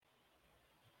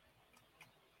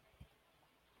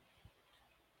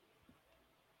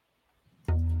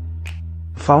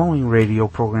following radio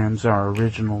programs are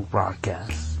original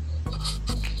broadcasts.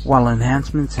 While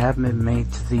enhancements have been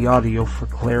made to the audio for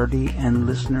clarity and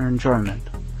listener enjoyment,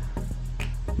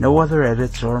 no other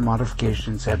edits or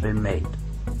modifications have been made.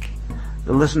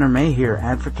 The listener may hear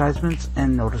advertisements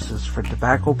and notices for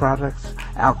tobacco products,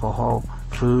 alcohol,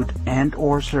 food, and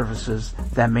or services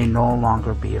that may no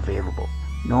longer be available,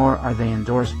 nor are they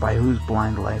endorsed by Whose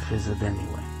Blind Life Is It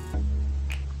Anyway?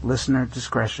 Listener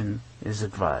discretion is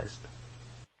advised.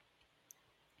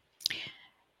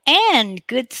 And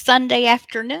good Sunday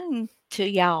afternoon to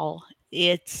y'all.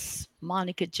 It's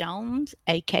Monica Jones,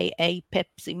 aka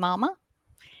Pepsi Mama,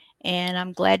 and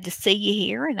I'm glad to see you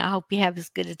here, and I hope you have as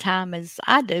good a time as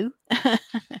I do.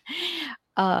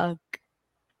 uh,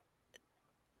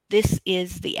 this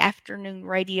is the Afternoon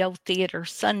Radio Theater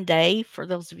Sunday, for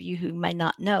those of you who may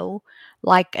not know,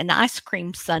 like an ice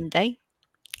cream sundae,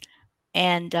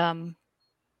 and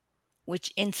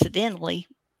which incidentally,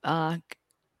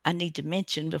 I need to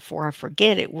mention before I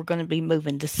forget it, we're going to be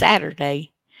moving to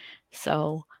Saturday.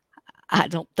 So I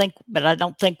don't think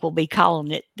we'll be calling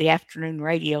it the Afternoon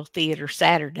Radio Theater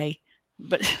Saturday.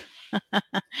 But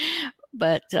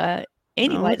but No,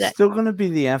 anyway, it's still going to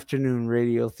be the Afternoon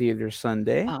Radio Theater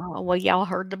Sunday. Well, y'all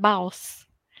heard the boss.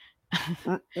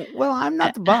 Well, I'm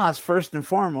not the boss, first and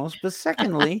foremost, but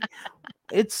secondly,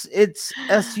 it's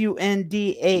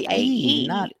SUNDAE,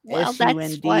 not Well,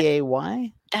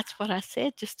 SUNDAY. that's what I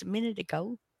said just a minute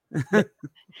ago. But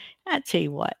I tell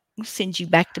you what, we'll send you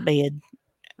back to bed.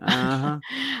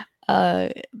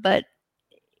 But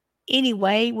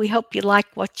anyway, we hope you like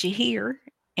what you hear,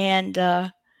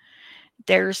 and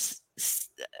there's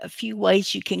a few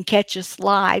ways you can catch us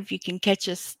live. You can catch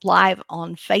us live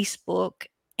on Facebook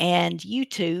and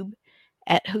YouTube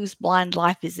at Whose Blind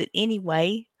Life Is It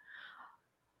Anyway,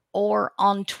 or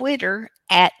on Twitter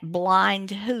at Blind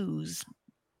Whose,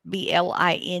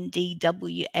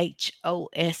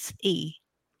 BLINDWHOSE.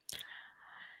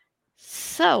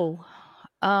 So,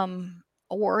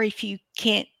 or if you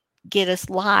can't get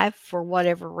us live for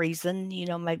whatever reason,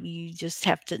 maybe you just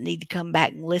need to come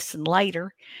back and listen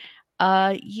later.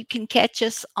 You can catch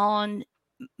us on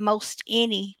most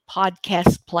any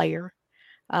podcast player.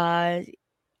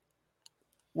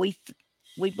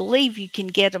 We believe you can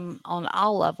get them on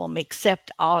all of them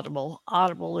except Audible.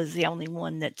 Audible is the only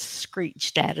one that's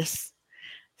screeched at us.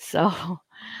 So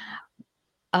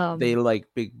they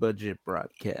like big budget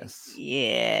broadcasts.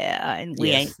 Yeah, and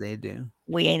they do.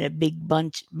 We ain't a big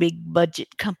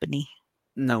budget company.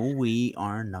 No, we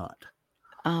are not.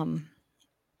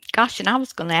 Gosh, and I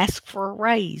was going to ask for a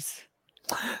raise.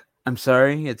 I'm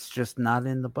sorry, it's just not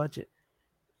in the budget.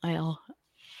 Well,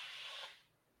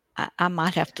 I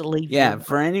might have to leave. Yeah,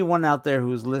 for anyone out there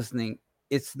who's listening,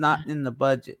 it's not in the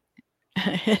budget.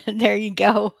 There you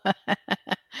go.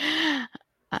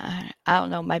 I don't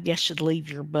know. Maybe I should leave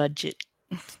your budget.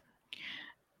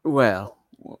 Well,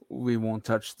 we won't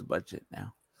touch the budget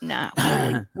now. No,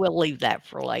 we'll leave that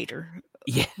for later.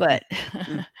 Yeah,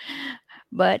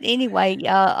 but anyway,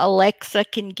 Alexa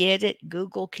can get it,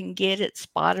 Google can get it,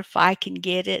 Spotify can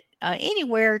get it,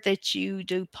 anywhere that you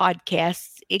do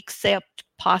podcasts, except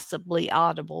possibly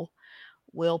Audible,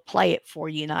 will play it for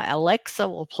you. Now, Alexa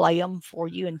will play them for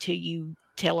you until you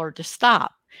tell her to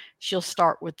stop. She'll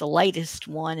start with the latest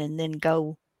one and then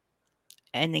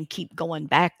keep going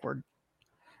backward.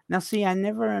 Now, see, I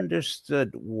never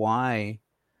understood why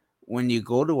when you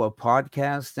go to a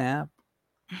podcast app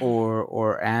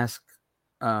or ask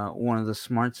one of the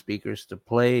smart speakers to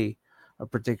play a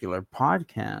particular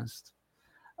podcast,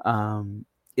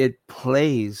 it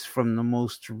plays from the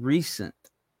most recent.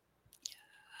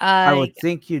 I would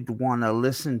think you'd want to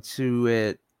listen to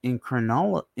it in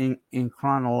chronological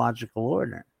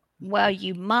order. Well,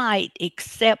 you might,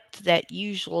 except that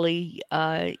usually,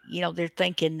 they're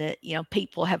thinking that,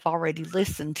 people have already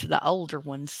listened to the older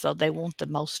ones, so they want the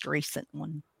most recent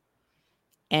one.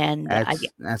 And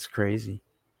that's crazy.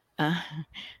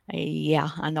 Yeah,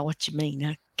 I know what you mean.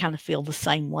 I kind of feel the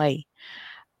same way.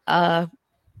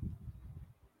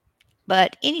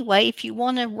 But anyway, if you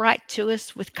want to write to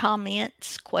us with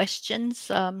comments, questions,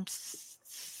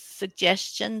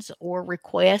 suggestions, or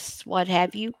requests, what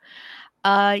have you,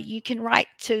 you can write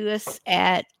to us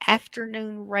at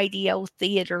Afternoon Radio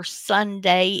Theater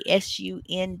Sunday,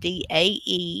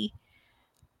 SUNDAE,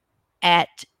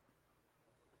 at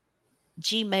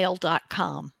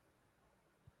gmail.com.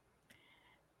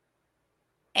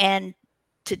 And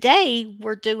today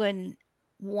we're doing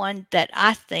one that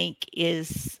I think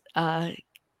is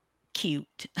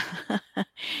cute.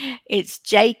 It's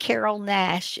J. Carroll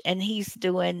Nash, and he's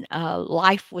doing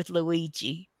Life with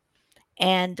Luigi.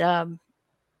 And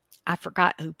I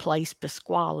forgot who plays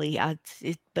Pasquale.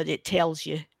 But it tells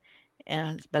you,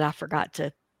 but I forgot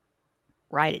to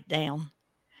write it down.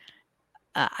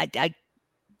 I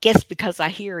guess because I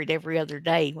hear it every other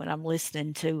day when I'm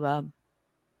listening to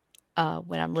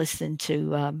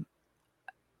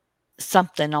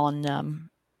something on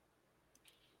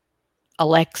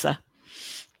Alexa.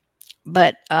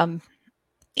 But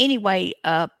anyway,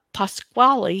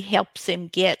 Pasquale helps him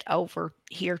get over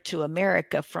here to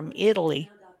America from Italy.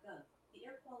 The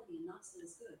air quality in Knoxville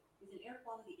is good, with an air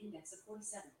quality index of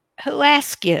 47. Who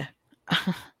asked you?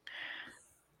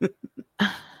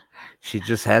 She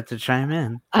just had to chime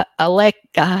in.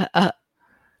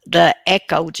 The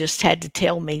echo just had to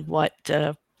tell me what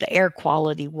the air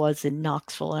quality was in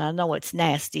Knoxville, and I know it's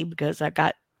nasty because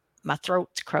my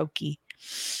throat's croaky.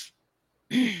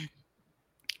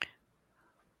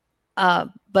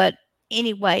 But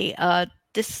anyway,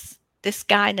 this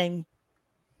guy named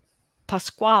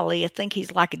Pasquale, I think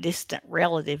he's like a distant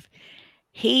relative.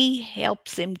 He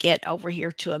helps him get over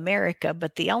here to America,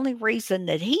 but the only reason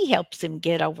that he helps him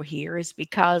get over here is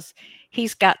because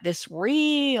he's got this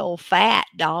real fat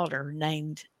daughter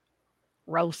named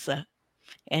Rosa,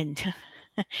 and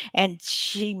and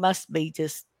she must be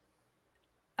just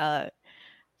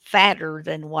fatter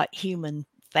than what human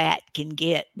fat can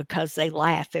get, because they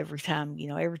laugh every time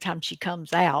she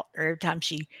comes out, or every time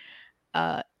she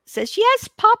says, "Yes,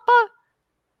 Papa."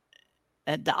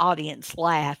 And the audience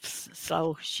laughs,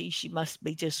 so she must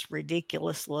be just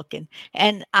ridiculous looking.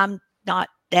 And I'm not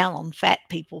down on fat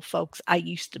people, folks. I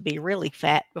used to be really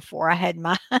fat before I had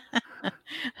my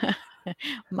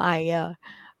my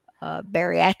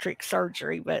bariatric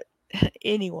surgery. But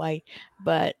anyway,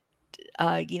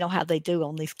 you know how they do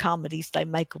on these comedies, they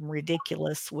make them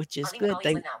ridiculous, which is good.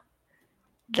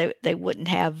 They wouldn't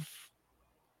have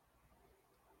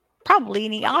probably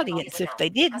any audience if they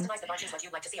didn't. Customize the bar, choose what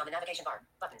you'd like to see on the navigation bar.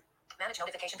 Button. Manage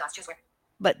notification dots, choose where.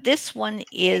 But this one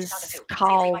is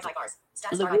called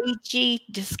Luigi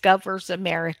Discovers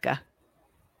America.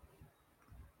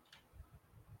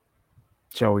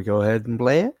 Shall we go ahead and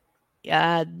play it?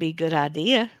 Yeah, it'd be a good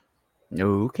idea.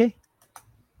 Okay.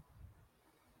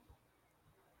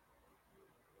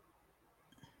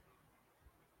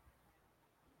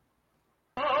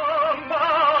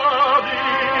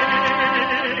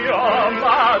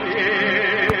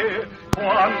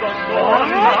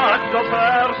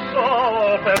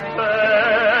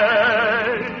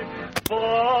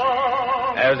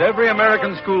 As every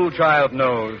American school child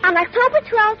knows, on October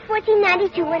 12,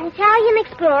 1492, an Italian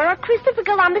explorer, Christopher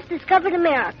Columbus, discovered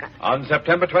America. On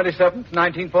September 27,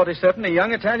 1947, a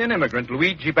young Italian immigrant,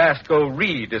 Luigi Basco,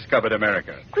 rediscovered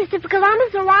America. Christopher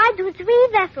Columbus arrived with 3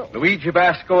 vessels. Luigi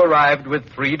Basco arrived with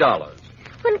 $3.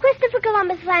 When Christopher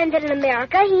Columbus landed in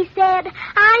America, he said,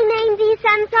 "I named thee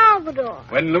San Salvador."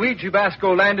 When Luigi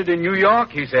Basco landed in New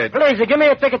York, he said, "Please, give me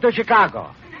a ticket to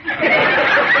Chicago."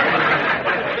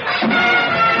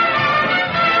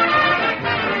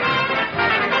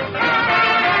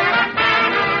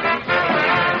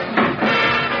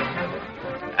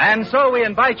 And so we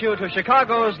invite you to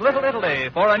Chicago's Little Italy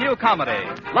for a new comedy,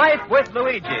 Life with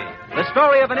Luigi, the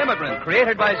story of an immigrant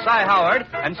created by Cy Howard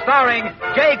and starring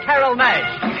J. Carrol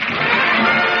Naish.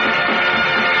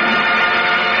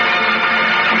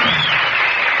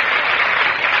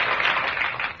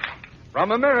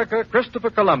 From America,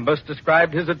 Christopher Columbus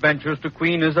described his adventures to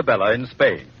Queen Isabella in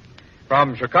Spain.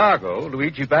 From Chicago,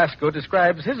 Luigi Basco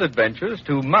describes his adventures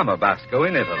to Mama Basco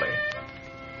in Italy.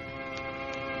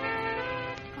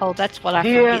 Oh, that's what I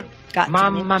Dear forgot to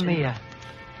Mamma mention. Mia,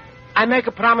 I make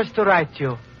a promise to write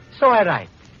you, so I write.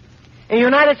 In the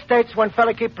United States, when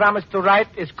fella keep promise to write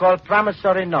is called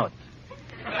promissory note.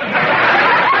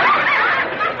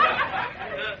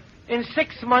 In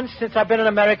 6 months since I've been in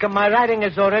America, my writing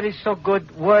is already so good,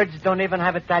 words don't even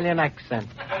have Italian accent.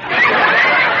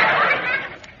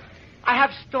 I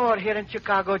have store here in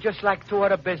Chicago just like 2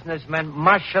 other businessmen,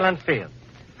 Marshall and Field.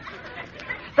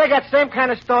 They got same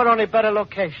kind of store, only better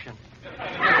location.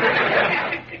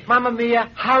 Mamma Mia,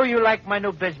 how you like my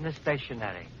new business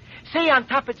stationery? See, on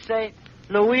top it say,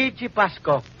 Luigi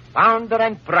Basco, founder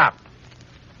and prop.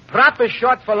 Prop is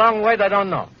short for long word I don't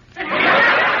know.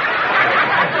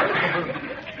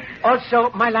 Also,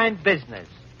 my line business,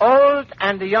 old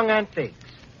and the young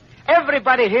antiques.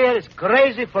 Everybody here is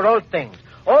crazy for old things.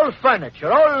 Old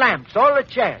furniture, old lamps, all the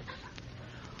chairs.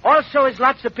 Also, is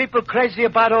lots of people crazy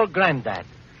about old granddad.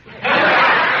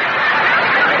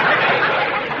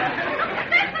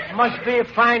 Must be a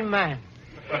fine man.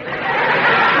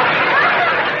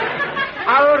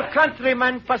 Our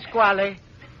countryman, Pasquale,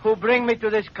 who bring me to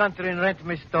this country and rent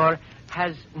me store,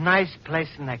 has nice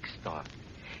place next door.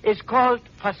 is called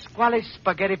Pasquale's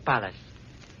Spaghetti Palace.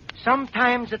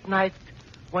 Sometimes at night,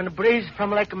 when the breeze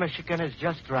from Lake Michigan is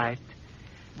just right,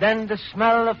 then the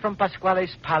smell from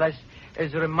Pasquale's Palace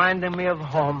is reminding me of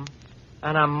home,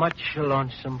 and I'm much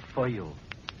lonesome for you.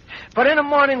 But in the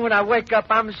morning when I wake up,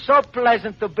 I'm so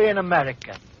pleasant to be in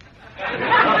America.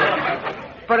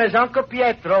 But as Uncle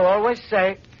Pietro always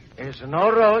say, there's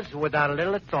no rose without a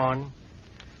little thorn,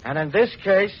 and in this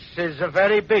case, is a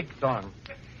very big thorn.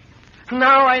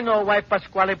 Now I know why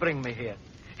Pasquale bring me here.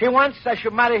 He wants I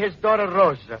should marry his daughter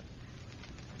Rosa.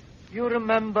 You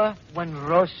remember when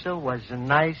Rosa was a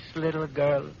nice little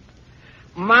girl?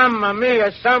 Mamma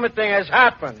mia, something has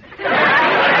happened.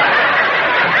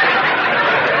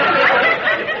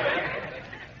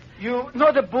 You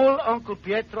know the bull Uncle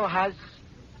Pietro has?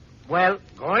 Well,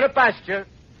 go in the pasture,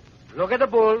 look at the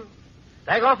bull,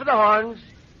 take off the horns.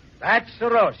 That's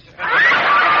Rosa.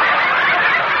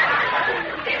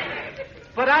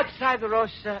 But outside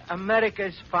Rosa, America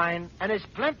is fine, and there's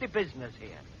plenty business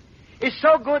here. It's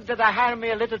so good that I hire me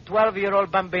a little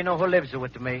 12-year-old bambino who lives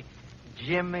with me,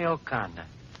 Jimmy O'Connor.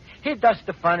 He dusts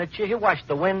the furniture, he washes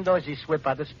the windows, he sweeps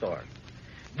out the store.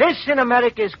 This in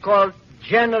America is called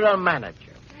general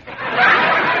manager.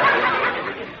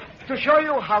 To show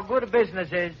you how good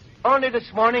business is, only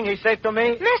this morning he said to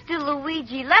me, Mr.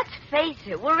 Luigi, let's face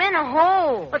it, we're in a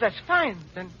hole. "But that's fine.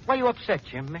 Then why you upset,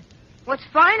 Jimmy? What's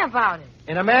fine about it?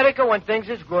 In America, when things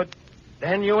is good,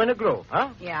 then you in a groove, huh?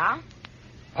 Yeah?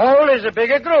 Hole is a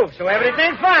bigger groove, so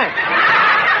everything's fine."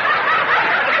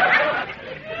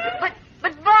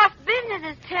 But boss, business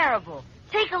is terrible.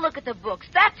 Take a look at the books.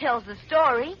 That tells the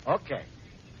story. Okay.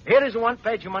 Here is one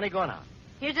page of money going out.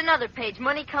 Here's another page,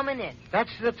 money coming in.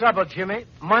 That's the trouble, Jimmy.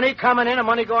 Money coming in and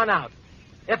money going out.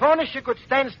 If only she could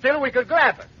stand still, we could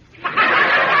grab her.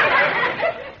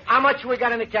 How much we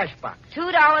got in the cash box?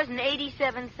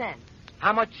 $2.87.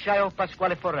 How much I owe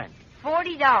Pasquale for rent?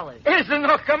 $40. Isn't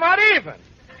no come out even.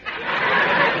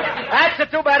 That's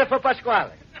too bad for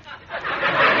Pasquale.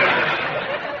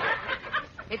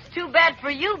 It's too bad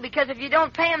for you, because if you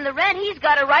don't pay him the rent, he's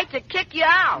got a right to kick you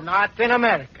out. Not in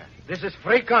America. This is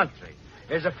free country.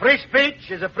 There's a free speech,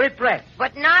 there's a free press.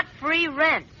 But not free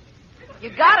rent. You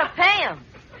gotta pay him.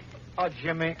 Oh,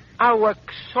 Jimmy, I work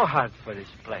so hard for this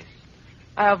place.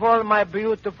 I have all my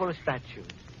beautiful statues.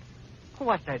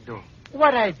 What I do?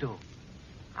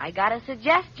 I got a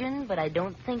suggestion, but I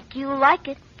don't think you like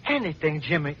it. Anything,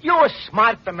 Jimmy. You're a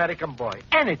smart American boy.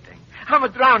 Anything. I'm a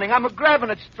drowning. I'm a grabbing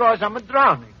at straws. I'm a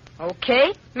drowning.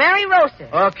 Okay, marry Rosa.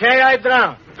 Okay, I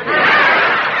drown.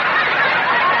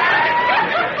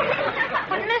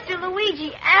 But, Mr.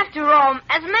 Luigi, after all,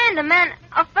 as man to man,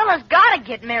 a fella's gotta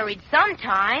get married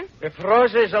sometime. If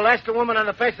Rosa is the last woman on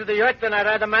the face of the earth, then I'd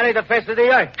rather marry the face of the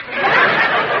earth.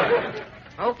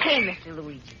 Okay, Mr.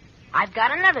 Luigi. I've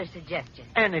got another suggestion.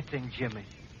 Anything, Jimmy.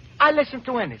 I listen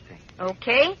to anything.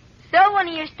 Okay, sell one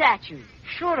of your statues.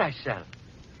 Sure I sell.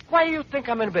 Why do you think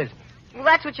I'm in business? Well,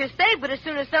 that's what you say, but as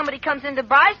soon as somebody comes in to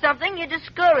buy something, you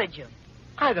discourage them.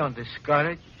 I don't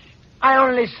discourage. I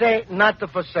only say not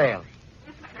for sale.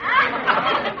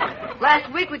 Last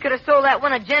week we could have sold that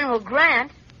one of General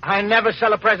Grant. I never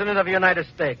sell a president of the United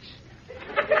States.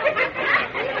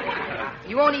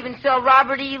 You won't even sell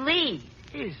Robert E. Lee.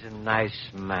 He's a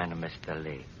nice man, Mr.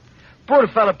 Lee. Poor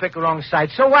fella picked the wrong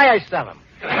side, so why I sell him?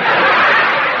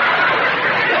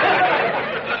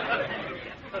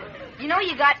 You know,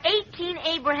 you got 18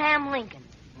 Abraham Lincoln.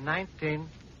 19.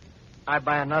 I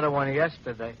buy another one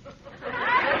yesterday.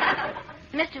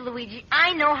 Mr. Luigi,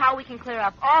 I know how we can clear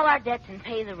up all our debts and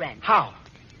pay the rent. How?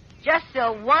 Just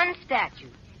sell one statue.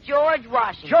 George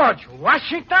Washington. George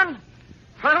Washington?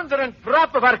 Founder and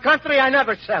prop of our country, I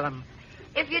never sell him.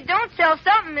 If you don't sell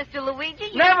something, Mr. Luigi,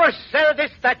 you... Never sell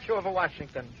this statue of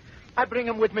Washington. I bring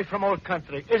him with me from old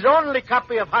country. His only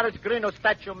copy of Horace Greeno's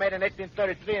statue made in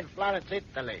 1833 in Florence,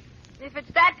 Italy. If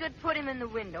it's that good, put him in the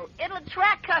window. It'll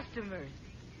attract customers.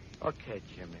 Okay,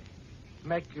 Jimmy.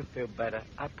 Make you feel better,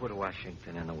 I put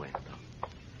Washington in the window.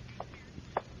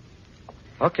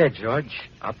 Okay, George.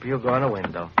 Up you go in the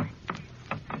window.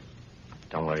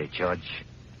 Don't worry, George.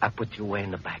 I put you way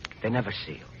in the back. They never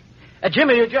see you.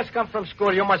 Jimmy, you just come from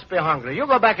school. You must be hungry. You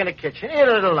go back in the kitchen. Eat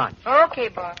a little lunch. Okay,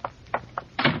 boss.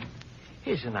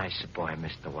 He's a nice boy,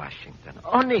 Mr. Washington.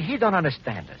 Only he don't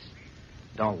understand us.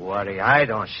 Don't worry. I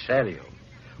don't sell you.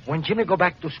 When Jimmy go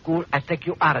back to school, I take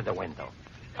you out of the window.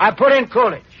 I put in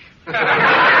Coolidge.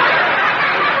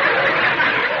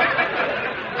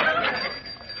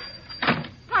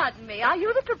 Pardon me, are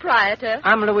you the proprietor?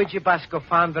 I'm Luigi Basco,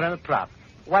 founder and prop.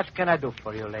 What can I do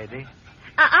for you, lady?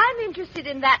 I'm interested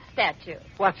in that statue.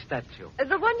 What statue?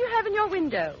 The one you have in your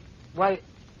window. Why,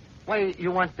 Why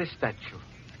you want this statue?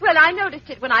 Well, I noticed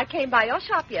it when I came by your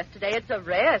shop yesterday. It's a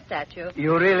rare statue.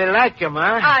 You really like him,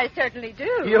 huh? I certainly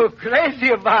do. You're crazy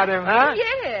about him, huh?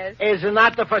 Yes. Is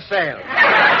not for sale.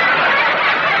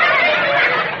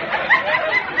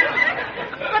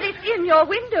 But it's in your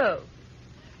window.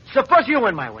 Suppose you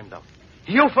in my window.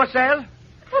 You for sale?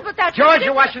 Oh, but that's... George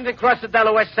Washington crossed the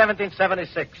Delaware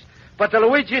 1776. But the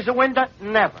Luigi's a window?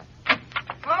 Never.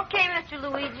 Okay, Mr.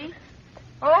 Luigi.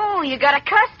 Oh, you got a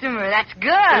customer. That's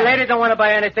good. The lady don't want to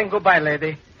buy anything. Goodbye,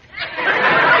 lady. Oh,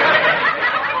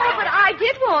 but I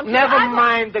did want to. Never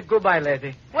mind the goodbye,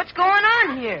 lady. What's going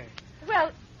on here?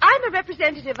 Well, I'm a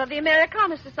representative of the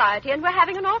Americana Society, and we're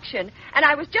having an auction. And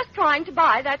I was just trying to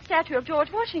buy that statue of George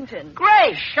Washington.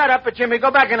 Great. Shut up, Jimmy. Go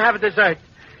back and have a dessert.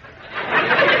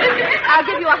 I'll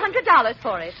give you $100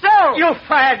 for it. So? You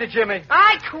fired, Jimmy.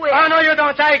 I quit. Oh, no, you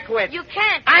don't. I quit. You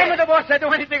can't I'm quit. the boss. I do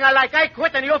anything I like. I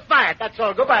quit and you're fired. That's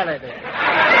all. Goodbye, lady.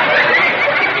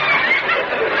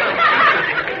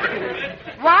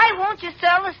 Why won't you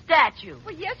sell the statue?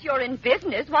 Well, yes, you're in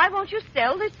business. Why won't you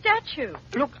sell this statue?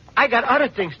 Look, I got other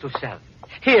things to sell.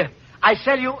 Here, I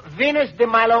sell you Venus de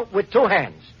Milo with 2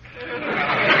 hands.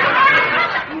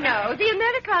 No, the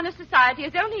Americana Society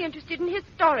is only interested in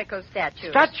historical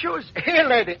statues. Statues? Here,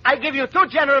 lady, I give you 2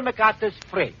 General MacArthur's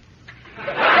free.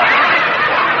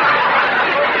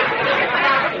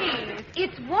 Now, please,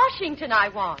 it's Washington I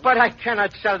want. But I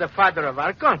cannot sell the father of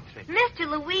our country. Mr.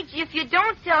 Luigi, if you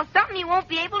don't sell something, you won't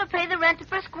be able to pay the rent of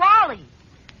Pasquale.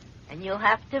 And you'll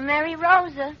have to marry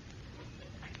Rosa.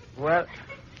 Well,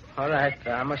 all right,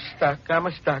 I'm stuck.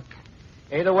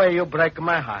 Either way, you break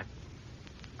my heart.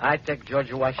 I take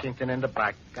George Washington in the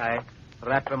back. I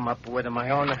wrap him up with my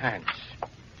own hands.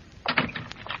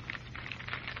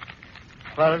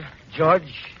 Well,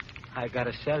 George, I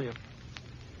gotta sell you.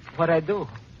 What I do?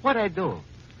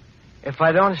 If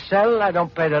I don't sell, I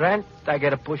don't pay the rent, I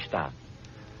get pushed out.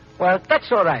 Well,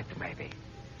 that's all right, maybe.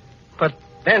 But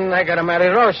then I gotta marry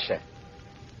Rosa.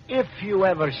 If you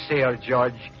ever see her,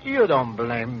 George, you don't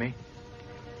blame me.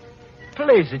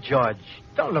 Please, George,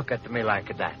 don't look at me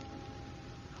like that.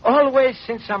 Always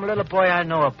since I'm a little boy, I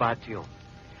know about you.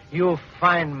 You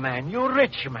fine man, you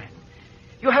rich man.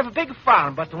 You have a big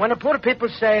farm, but when the poor people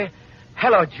say,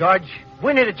 "Hello, George,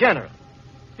 we need a general,"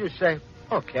 you say,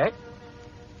 "Okay."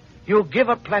 You give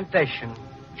up plantation,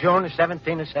 June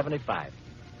 1775.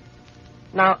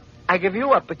 Now, I give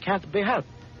you up. It can't be helped.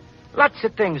 Lots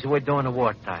of things we do in the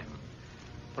wartime.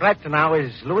 Right now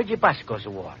is Luigi Basco's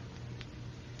war.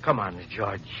 Come on,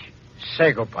 George.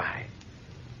 Say goodbye.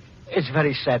 It's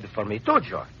very sad for me, too,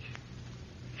 George.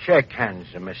 Shake hands,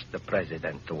 Mr.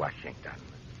 President Washington.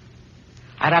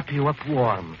 I wrap you up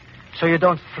warm so you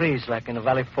don't freeze like in the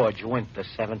Valley Forge winter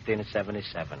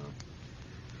 1777.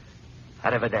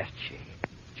 Arrivederci,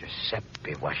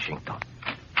 Giuseppe Washington.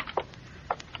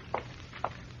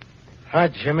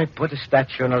 Jimmy, put a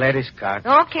statue in a lady's cart.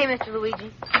 Okay, Mr.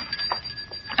 Luigi.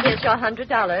 Here's your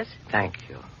 $100. Thank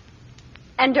you.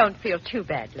 And don't feel too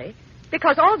badly,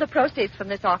 because all the proceeds from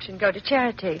this auction go to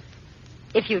charity.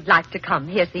 If you'd like to come,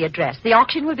 here's the address. The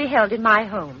auction will be held in my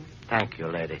home. Thank you,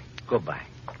 lady. Goodbye.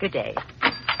 Good day.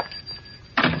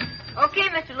 Okay,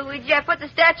 Mr. Luigi, I put the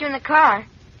statue in the car.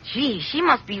 Gee, she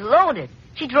must be loaded.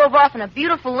 She drove off in a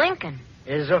beautiful Lincoln.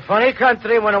 It's a funny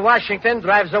country when a Washington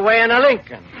drives away in a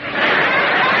Lincoln.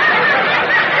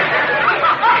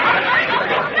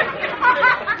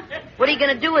 What are you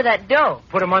going to do with that dough?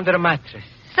 Put him under the mattress.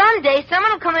 Someday,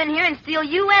 someone will come in here and steal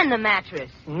you and the mattress.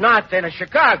 Not in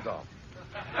Chicago.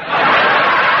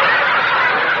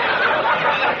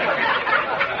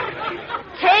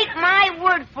 Take my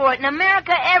word for it. In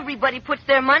America, everybody puts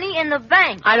their money in the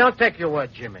bank. I don't take your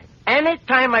word, Jimmy.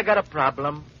 Anytime I got a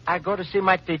problem, I go to see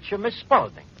my teacher, Miss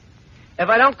Spaulding. If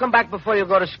I don't come back before you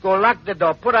go to school, lock the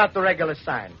door, put out the regular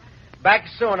sign. Back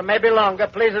sooner, maybe longer.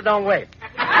 Please don't wait.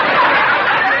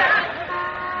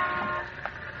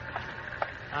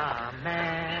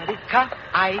 America,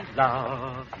 I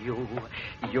love you.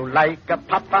 You like a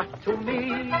papa to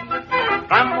me.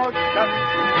 From ocean.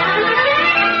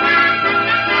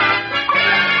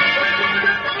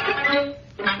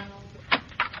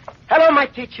 Hello, my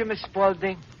teacher, Miss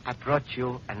Spaulding. I brought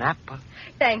you an apple.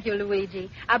 Thank you,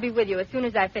 Luigi. I'll be with you as soon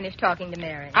as I finish talking to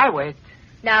Mary. I wait.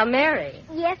 Now, Mary,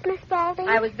 Yes, Miss Spaulding?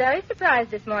 I was very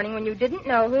surprised this morning when you didn't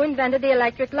know who invented the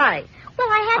electric light. Well,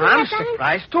 I hadn't I'm had time.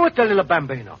 surprised, too, at the little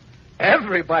bambino.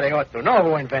 Everybody ought to know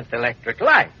who invented electric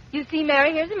light. You see,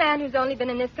 Mary, here's a man who's only been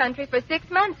in this country for 6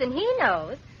 months, and he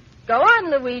knows. Go on,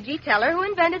 Luigi. Tell her who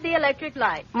invented the electric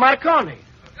light. Marconi.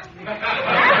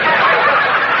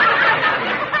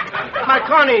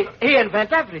 Marconi, he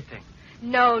invented everything.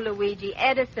 No, Luigi.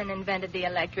 Edison invented the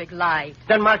electric light.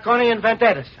 Then Marconi invented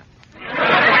Edison.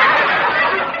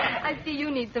 I see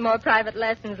you need some more private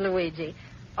lessons, Luigi.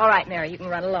 All right, Mary, you can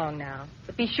run along now.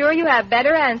 But be sure you have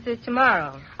better answers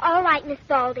tomorrow. All right, Miss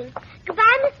Spaulding.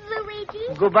 Goodbye, Mrs.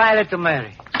 Luigi. Goodbye, little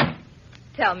Mary.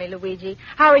 Tell me, Luigi,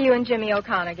 how are you and Jimmy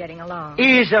O'Connor getting along?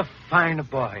 He's a fine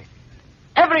boy.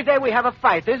 Every day we have a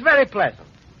fight. It's very pleasant.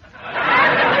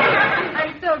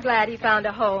 I'm so glad he found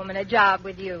a home and a job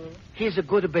with you. He's a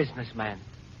good businessman.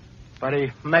 But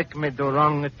he make me do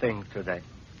wrong thing today.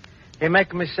 He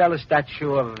make me sell a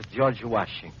statue of George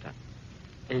Washington.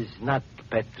 Is not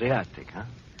patriotic, huh?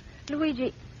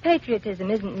 Luigi, patriotism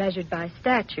isn't measured by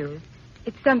statues.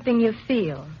 It's something you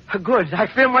feel. Good. I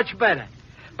feel much better.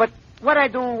 But what I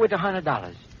do with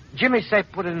 $100? Jimmy say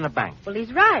put it in the bank. Well,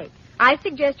 he's right. I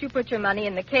suggest you put your money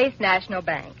in the Case National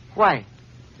Bank. Why?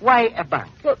 Why a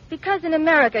bank? Well, because in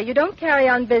America, you don't carry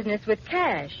on business with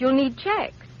cash. You'll need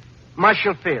checks.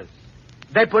 Marshall Fields.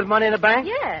 They put money in the bank?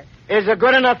 Yes. Is it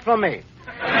good enough for me?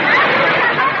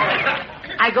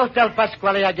 I go tell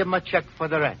Pasquale I give him a check for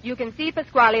the rent. You can see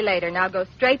Pasquale later. Now go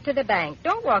straight to the bank.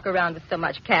 Don't walk around with so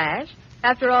much cash.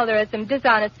 After all, there are some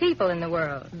dishonest people in the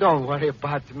world. Don't worry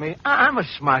about me. I'm a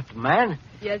smart man.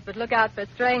 Yes, but look out for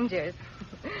strangers.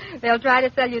 They'll try to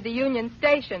sell you the Union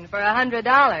Station for $100.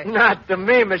 Not to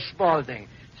me, Miss Spaulding.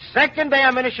 Second day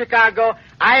I'm in Chicago,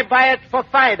 I buy it for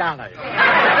 $5.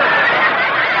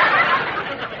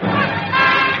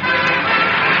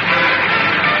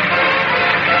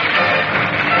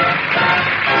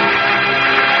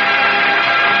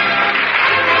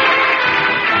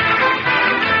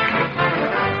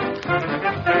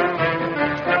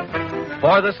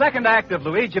 For the second act of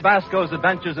Luigi Basco's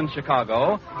adventures in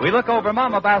Chicago, we look over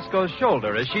Mama Basco's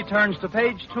shoulder as she turns to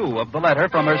page 2 of the letter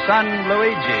from her son,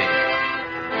 Luigi.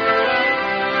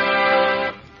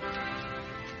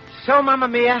 So, Mamma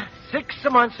Mia, 6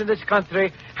 months in this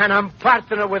country, and I'm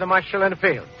partner with Marshall and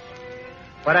Fields.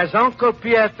 But as Uncle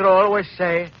Pietro always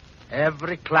say,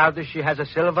 every cloud she has a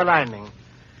silver lining.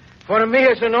 For me,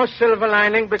 it's no silver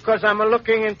lining because I'm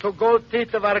looking into gold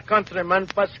teeth of our countryman,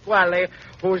 Pasquale,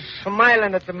 who's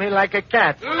smiling at me like a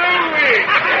cat. Luigi!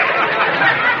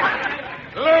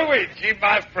 Luigi,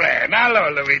 my friend. Hello,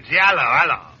 Luigi.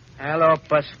 Hello. Hello,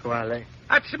 Pasquale.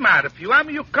 What's the matter with you? I'm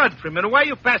your countryman. Why are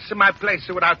you passing my place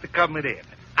without coming in?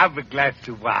 Have a glass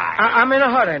of wine. I'm in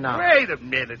a hurry now. Wait a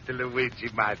minute, Luigi,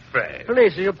 my friend.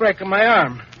 Please, you're breaking my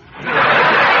arm.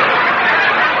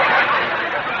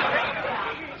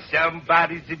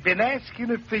 Somebody's been asking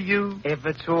it for you. If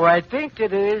it's who I think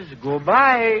it is,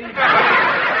 goodbye.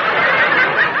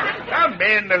 Come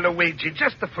in, Luigi,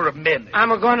 just for a minute. I'm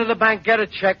going to the bank, get a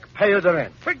check, pay you the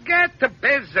rent. Forget the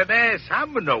business.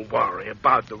 I'm no worry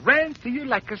about the rent. You're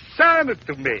like a son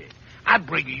to me. I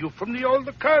bring you from the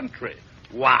older country.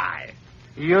 Why?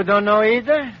 You don't know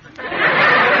either?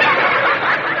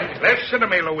 Listen to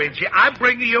me, Luigi. I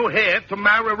bring you here to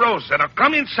marry Rosa. Now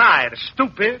come inside,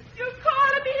 stupid. You're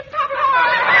calling me Papa.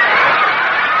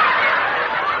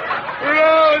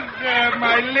 Rosa,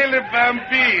 my little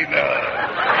bambino.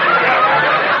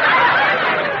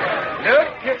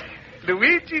 Look,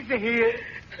 Luigi's here.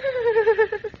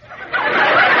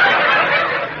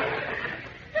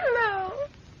 Hello.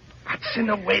 That's in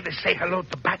a way to say hello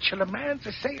to bachelor man,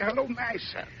 to say hello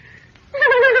nicer.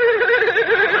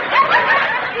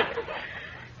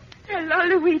 Hello,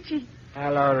 Luigi.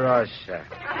 Hello, Rosa.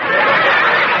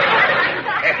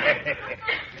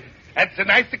 That's a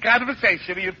nice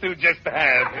conversation you two just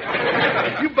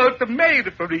had. You both are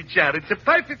made for each other. It's a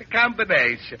perfect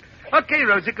combination. Okay,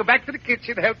 Rosie, go back to the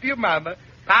kitchen, help your mama.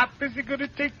 Papa's going to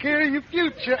take care of your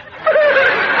future.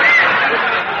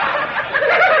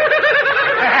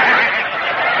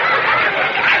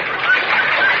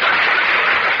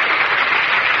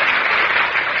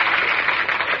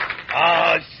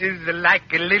 Oh, she's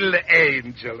like a little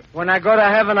angel. When I go to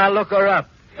heaven, I'll look her up.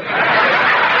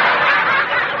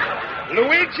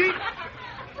 Luigi,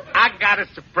 I got a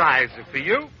surprise for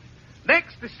you.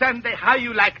 Next Sunday, how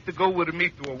you like to go with me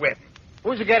to a wedding?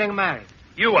 Who's getting married?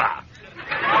 You are.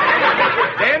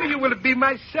 Then you will be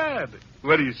my son.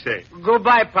 What do you say?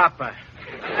 Goodbye, Papa.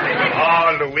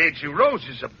 Oh, Luigi, Rose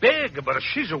is a big, but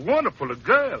she's a wonderful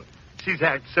girl. She's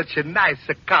had such a nice,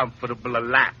 comfortable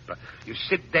lap. You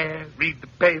sit there, read the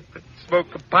paper,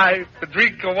 smoke a pipe,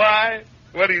 drink a wine.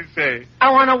 What do you say?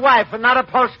 I want a wife and not a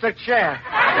poster chair.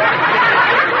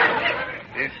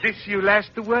 Is this your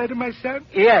last word, my son?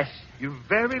 Yes. Your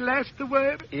very last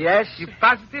word? Yes. You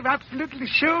positive, absolutely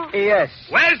sure? Yes.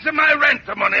 Where's my rent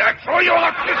money? I throw you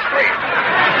off the street.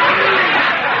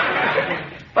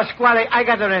 Pasquale, I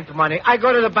got the rent money. I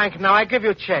go to the bank now. I give you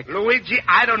a check. Luigi,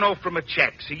 I don't know from a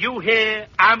check. So you here,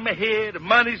 I'm here, the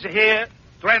money's here.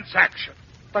 Transaction.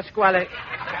 Pasquale,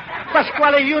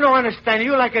 you don't understand.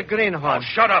 You like a greenhorn. Oh,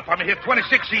 shut up. I'm here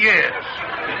 26 years.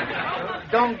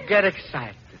 Don't get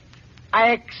excited.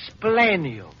 I explain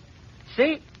you.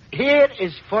 See, here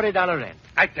is $40 rent.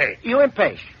 I take. You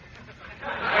impatient.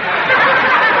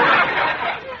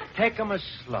 Take 'em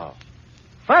slow.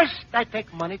 First, I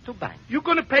take money to bank. You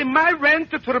going to pay my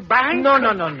rent to the bank? No.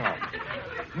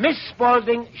 Miss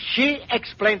Spaulding, she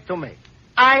explained to me.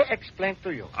 I explained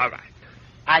to you. All right.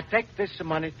 I take this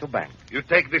money to bank. You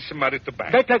take this money to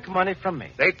bank. They take money from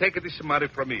me. They take this money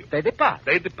from you. They deposit.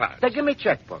 They deposit. They give me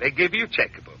checkbook. They give you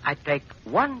checkbook. I take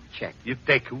one check. You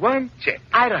take one check.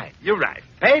 I write. You write.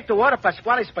 Pay to order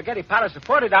Pasquale Spaghetti Palace of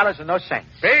 $40 and no cents.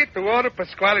 Pay to order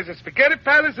Pasquale's a spaghetti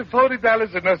palace of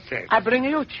 $40 and no cents. I bring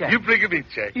you check. You bring me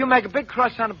check. You make a big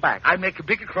cross on the back. I make a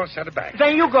big cross on the back.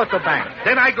 Then you go to bank.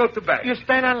 Then I go to bank. You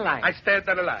stand on line. I stand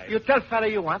on the line. You tell fella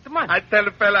you want the money. I tell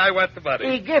the fella I want the money.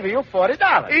 He give you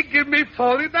 $40. He give me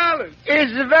 $40.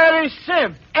 It's very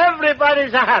simple.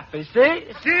 Everybody's happy, see?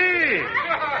 See,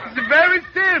 it's very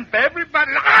simple.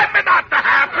 Everybody, I'm not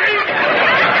happy.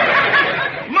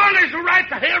 Money's right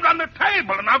here on the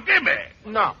table, and now give me.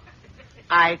 No.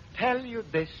 I tell you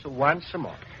this once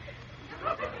more.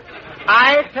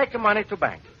 I take money to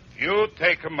bank. You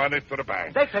take money to the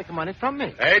bank. They take money from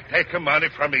me. They take money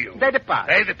from you. They deposit.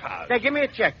 They deposit. They give me a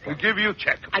check. We give you a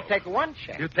check. I take one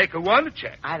check. You take one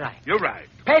check. I write. You write.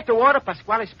 Pay to order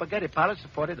Pasquale Spaghetti Palace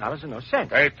of $40 and no cents.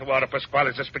 Pay to order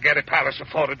Pasquale's a spaghetti palace of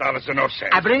 $40 and no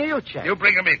cents. I bring you a check. You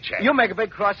bring me a check. You make a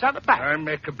big cross on the back. I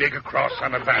make a bigger cross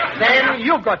on the back. Then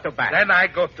you go to bank. Then I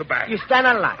go to bank. You stand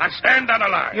on line. I stand on a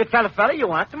line. You tell the fella you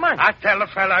want the money. I tell the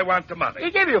fella I want the money. He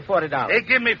give you $40. They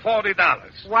give me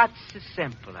 $40. What's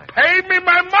simpler? Pay me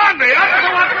my money. That's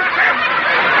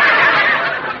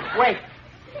what Wait.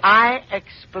 I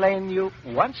explain you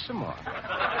once more.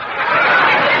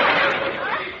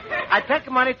 I take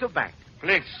money to bank.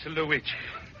 Please, Luigi.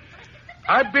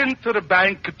 I've been to the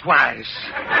bank twice.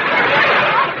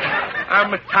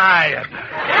 I'm tired.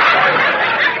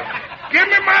 Give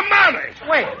me my money.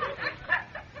 Wait.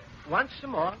 Once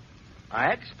more,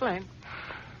 I explain.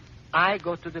 I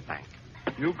go to the bank.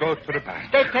 You go to the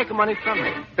bank. They take money from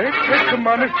me. They take the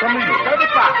money from you. They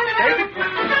deposit. They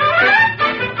deposit.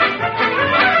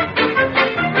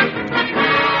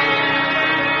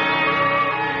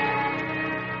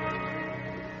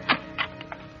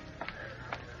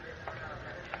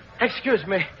 Excuse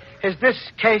me. Is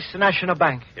this Case National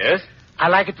Bank? Yes? I'd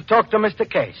like to talk to Mr.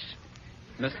 Case.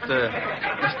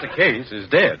 Mr. Case is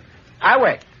dead. I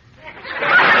wait.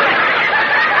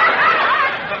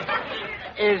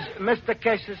 Is Mr.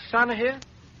 Case's son here?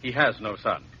 He has no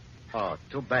son. Oh,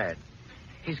 too bad.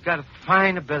 He's got a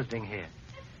fine building here.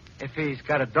 If he's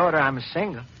got a daughter, I'm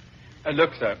single.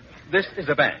 Look, sir, this is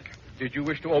a bank. Did you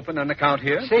wish to open an account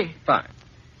here? Si. Fine.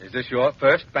 Is this your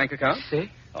first bank account? Si.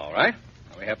 All right.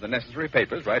 We have the necessary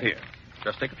papers right here.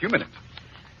 Just take a few minutes.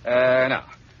 Now,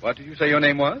 what did you say your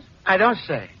name was? I don't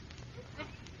say.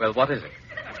 Well, what is it?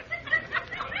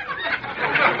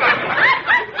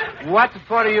 What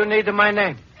for you need my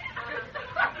name?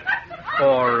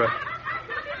 For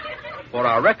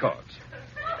our records.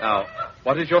 Now,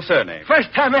 what is your surname?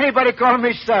 First time anybody called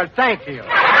me sir. Thank you.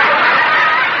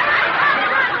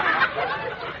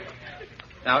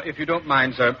 Now, if you don't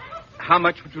mind, sir, how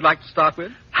much would you like to start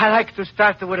with? I like to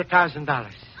start with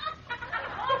 $1,000.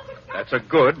 That's a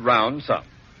good round sum.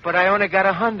 But I only got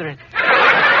 100.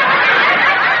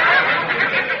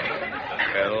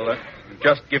 Well,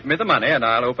 just give me the money and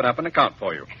I'll open up an account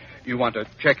for you. You want a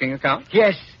checking account?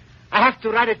 Yes. I have to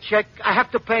write a check. I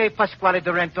have to pay Pasquale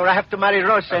the rent, or I have to marry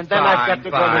Rosa, and then I've got to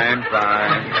go to...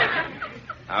 Fine.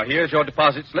 Now, here's your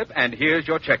deposit slip, and here's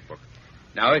your checkbook.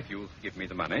 Now, if you'll give me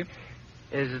the money.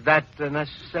 Is that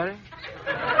necessary?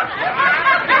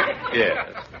 Yes.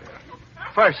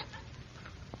 First,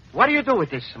 what do you do with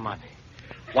this money?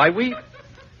 Why, we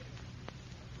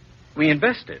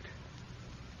invest it.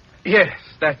 Yes,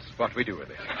 that's what we do with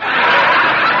it.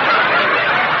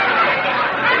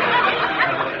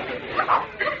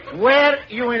 Where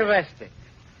you invest it?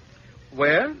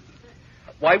 Where?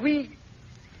 Why, we...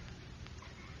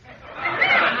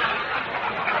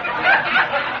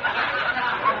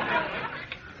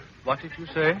 What did you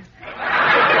say?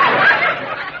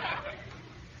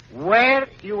 Where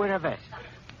you invest?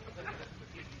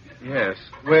 Yes.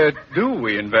 Where do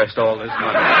we invest all this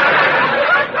money?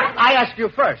 I ask you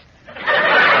first.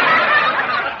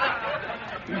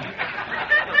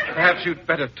 Perhaps you'd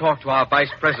better talk to our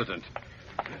vice president.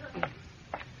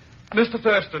 Mr.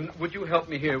 Thurston, would you help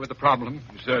me here with the problem?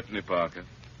 Certainly, Parker.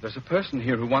 There's a person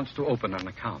here who wants to open an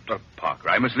account. Parker,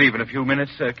 I must leave in a few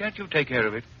minutes. Can't you take care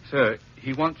of it? Sir,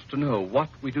 he wants to know what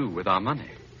we do with our money.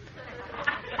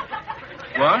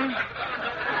 What?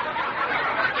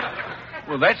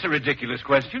 Well, that's a ridiculous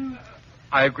question.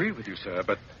 I agree with you, sir,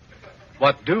 but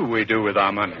what do we do with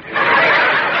our money?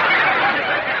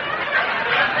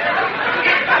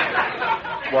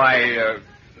 Why,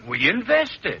 we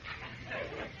invest it.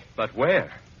 But where?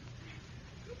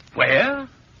 Where?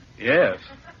 Yes,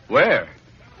 where?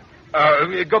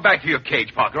 Go back to your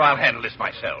cage, Parker. I'll handle this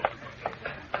myself.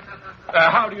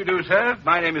 How do you do, sir?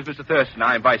 My name is Mr. Thurston.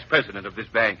 I'm vice president of this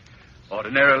bank.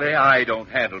 Ordinarily, I don't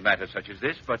handle matters such as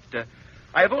this, but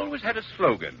I've always had a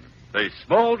slogan. The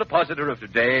small depositor of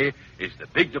today is the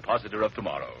big depositor of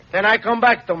tomorrow. Then I come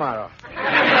back tomorrow. No,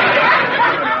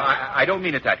 I don't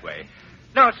mean it that way.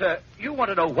 Now, sir, you want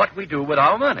to know what we do with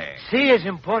our money. See is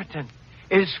important.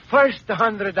 It's first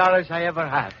 $100 I ever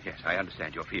had. Yes, I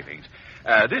understand your feelings.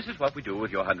 This is what we do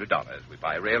with your $100. We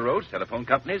buy railroads, telephone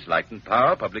companies, light and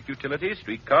power, public utilities,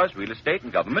 streetcars, real estate,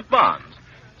 and government bonds.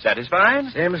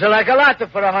 Satisfied? Seems like a lot for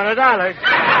 $100.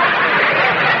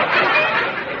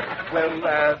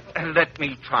 Well, let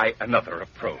me try another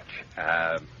approach.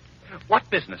 What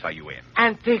business are you in?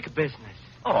 Antique business.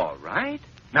 All right.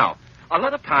 Now, a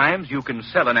lot of times you can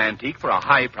sell an antique for a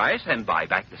high price and buy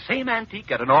back the same antique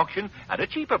at an auction at a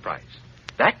cheaper price.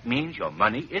 That means your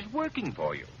money is working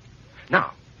for you.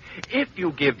 Now, if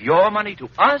you give your money to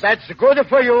us... That's good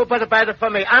for you, but bad for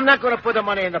me. I'm not going to put the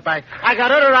money in the bank. I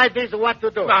got other ideas of what to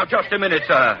do. Now, just a minute,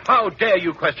 sir. How dare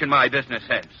you question my business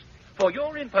sense? For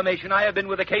your information, I have been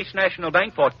with the Case National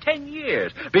Bank for 10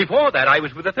 years. Before that, I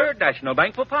was with the Third National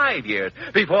Bank for 5 years.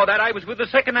 Before that, I was with the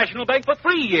Second National Bank for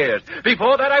 3 years.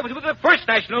 Before that, I was with the First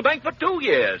National Bank for 2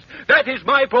 years. That is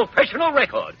my professional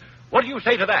record. What do you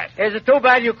say to that? Is it too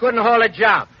bad you couldn't hold a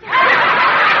job?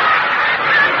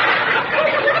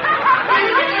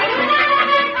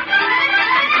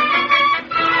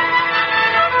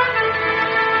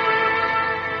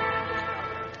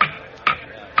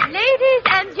 Ladies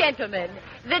and gentlemen,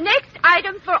 the next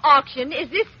item for auction is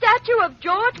this statue of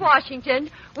George Washington,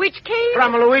 which came...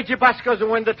 From Luigi Basco's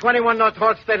window, 21 North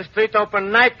Holstead Street,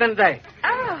 open night and day.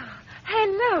 Oh,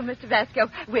 hello, Mr. Basco.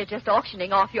 We're just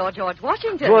auctioning off your George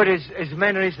Washington. Good, is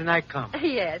main reason I come.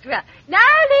 Yes, well, now,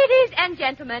 ladies and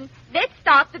gentlemen, let's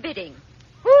start the bidding.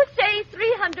 Who say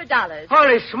 $300?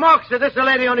 Holy smokes, this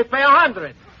lady only pay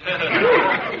 $100.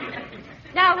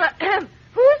 Now,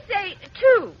 who say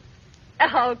 $2?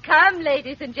 Oh, come,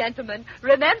 ladies and gentlemen.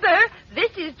 Remember,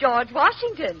 this is George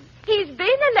Washington. He's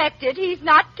been elected. He's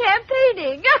not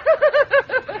campaigning.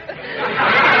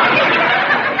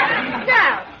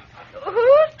 Now,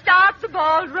 who starts the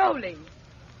ball rolling?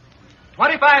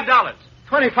 $25.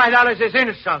 $25 is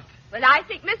insult. Well, I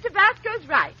think Mr. Basco's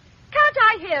right. Can't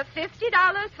I hear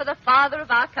 $50 for the father of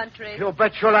our country? You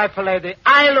bet your life, lady.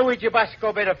 I, Luigi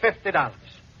Basco, bid $50.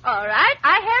 All right,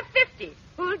 I have 50.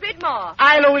 Who'll bid more?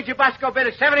 I, Luigi Basco,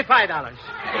 bid $75.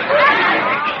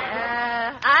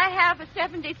 I have a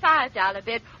 $75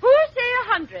 bid. Who'll say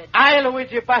 100? I,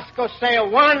 Luigi Basco, say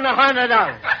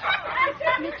 $100.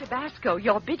 Mr. Basco,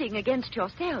 you're bidding against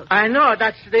yourself. I know,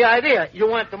 that's the idea. You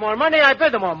want the more money, I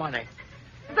bid the more money.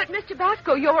 But, Mr.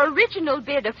 Basco, your original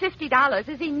bid of $50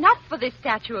 is enough for this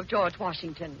statue of George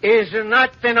Washington. Is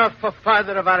not enough for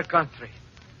father of our country.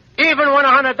 Even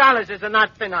 $100 is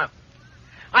not enough.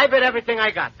 I bid everything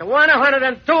I got. The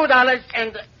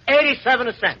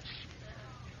 $102.87.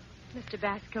 Mr.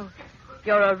 Basco,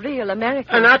 you're a real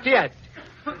American. Not yet.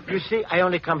 You see, I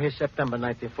only come here September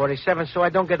 1947, so I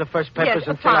don't get the first papers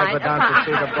until I go down to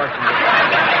see the Boston.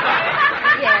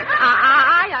 Yes,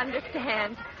 I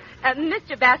understand.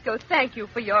 Mr. Basco, thank you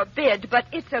for your bid, but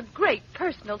it's a great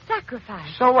personal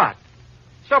sacrifice. So what?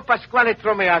 So Pasquale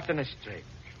threw me out in the street.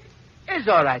 It's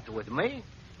all right with me.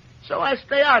 So I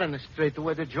stay out in the street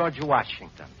with the George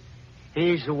Washington.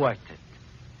 He's worth it.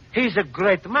 He's a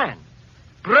great man.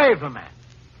 Brave man.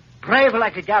 Brave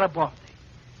like a Garibaldi.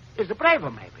 He's a braver,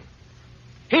 maybe.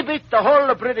 He beat the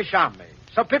whole British army.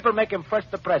 So people make him first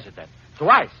the president.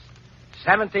 Twice.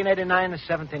 1789 and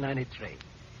 1793.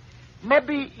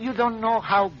 Maybe you don't know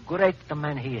how great the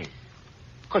man he is.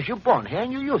 Because you're born here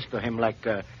and you're used to him like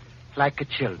a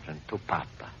children to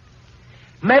Papa.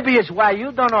 Maybe it's why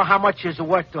you don't know how much it's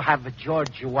worth to have a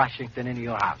George Washington in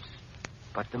your house.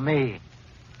 But to me,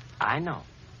 I know.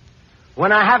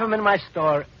 When I have him in my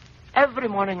store, every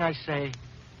morning I say,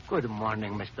 "Good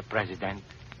morning, Mr. President."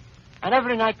 And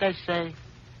every night I say,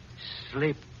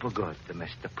 "Sleep good,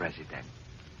 Mr. President."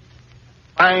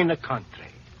 Fine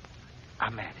country,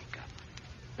 America.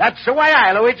 That's the way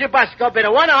I, Luigi Basco, bid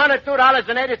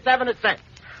 $102.87.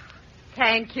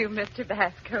 Thank you, Mr.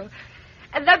 Basco.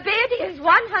 The bid is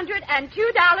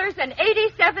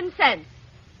 $102.87.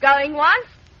 Going once?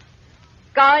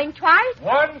 Going twice?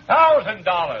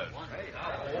 $1,000.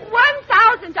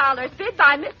 $1,000 bid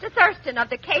by Mr. Thurston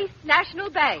of the Case National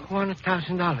Bank.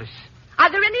 $1,000.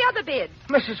 Are there any other bids?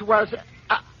 Mrs. Wells,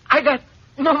 I got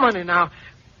no money now.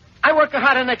 I work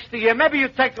harder next year. Maybe you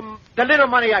take the little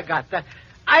money I got.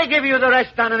 I give you the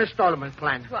rest on an installment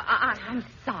plan. Well, I'm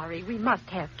sorry. We must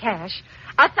have cash.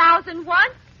 1,000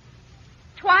 once,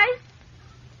 twice,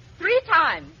 3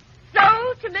 times.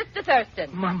 So to Mr. Thurston.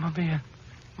 Mamma mia,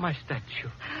 my statue.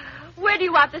 Where do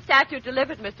you want the statue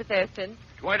delivered, Mr. Thurston?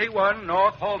 21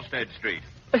 North Halstead Street.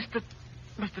 Mr.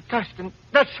 Thurston,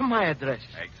 that's my address.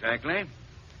 Exactly.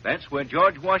 That's where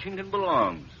George Washington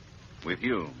belongs. With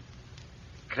you.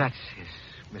 Gracias,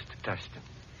 Mr. Thurston.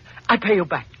 I pay you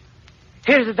back.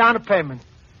 Here's the down payment.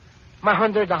 My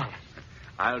 $100.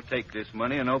 I'll take this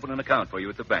money and open an account for you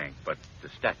at the bank, but the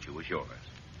statue is yours.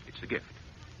 It's a gift.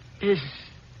 It's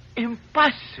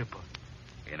impossible.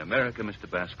 In America, Mr.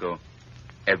 Basco,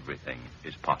 everything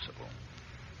is possible.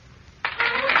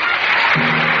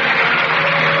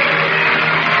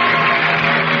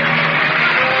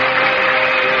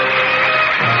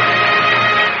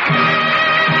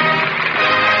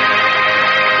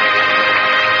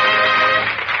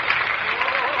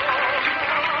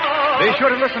 Be sure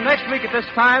to listen next week at this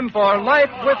time for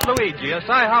Life with Luigi, a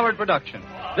Cy Howard production.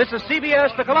 This is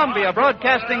CBS, the Columbia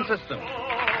Broadcasting System.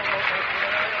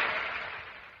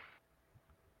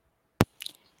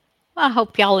 I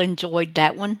hope y'all enjoyed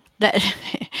that one.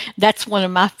 That's one of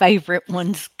my favorite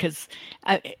ones because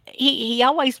he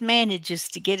always manages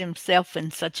to get himself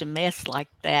in such a mess like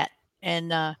that,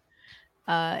 and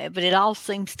but it all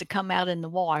seems to come out in the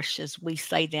wash, as we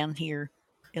say down here.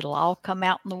 It'll all come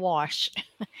out in the wash.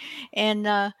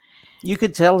 And you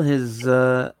could tell his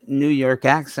New York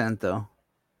accent, though.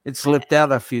 It slipped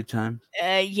out a few times.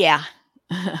 Yeah.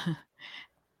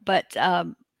 But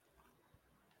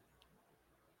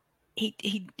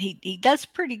he does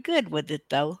pretty good with it,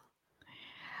 though.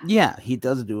 Yeah, he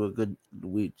does do a good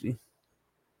Luigi.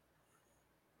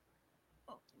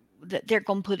 They're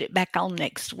going to put it back on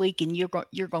next week, and you're going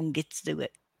to get to do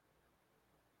it.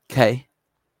 Okay.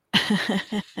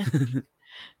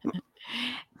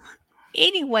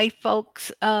 Anyway,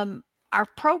 folks, our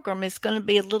program is going to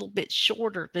be a little bit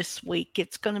shorter this week.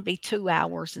 It's going to be 2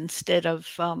 hours instead of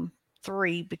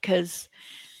 3 because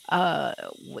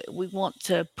we want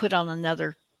to put on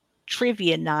another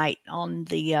trivia night on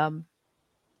the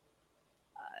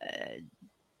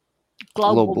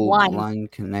Global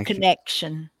Blind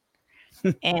Connection.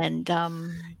 And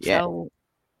so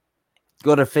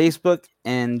go to Facebook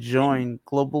and join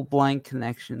Global Blind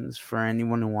Connections for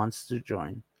anyone who wants to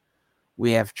join.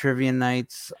 We have trivia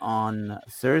nights on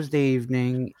Thursday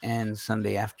evening and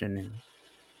Sunday afternoon.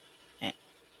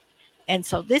 And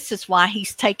so this is why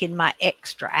he's taking my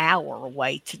extra hour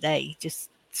away today,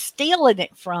 just stealing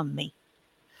it from me.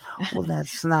 Well,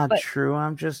 that's not true.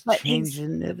 I'm just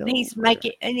changing it. He's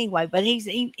making anyway, but he's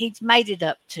made it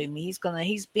up to me.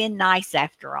 He's been nice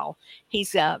after all.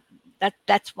 He's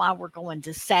that's why we're going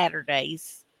to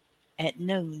Saturdays at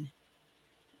noon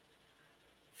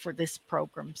for this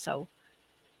program. So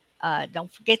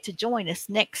don't forget to join us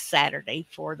next Saturday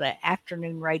for the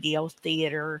afternoon radio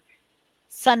theater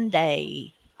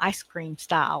Sunday ice cream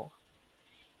style.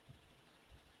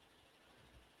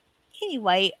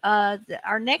 Anyway,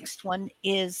 our next one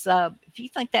is, if you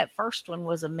think that first one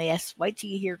was a mess, wait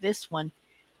till you hear this one.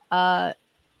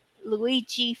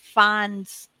 Luigi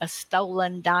finds a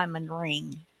stolen diamond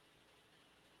ring.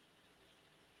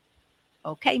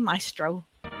 Okay, Maestro.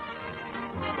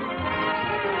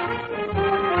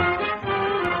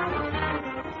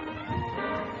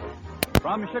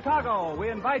 From Chicago,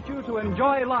 we invite you to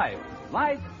enjoy Life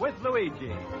with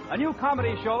Luigi, a new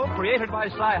comedy show created by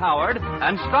Cy Howard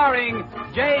and starring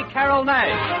J. Carrol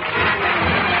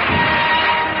Naish.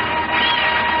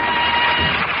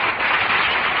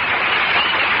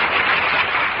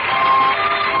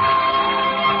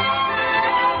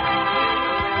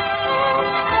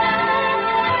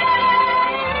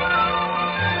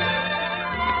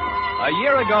 A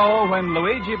year ago, when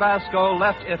Luigi Basco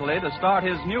left Italy to start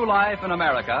his new life in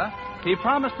America, he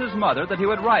promised his mother that he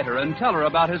would write her and tell her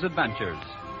about his adventures.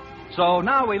 So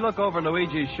now we look over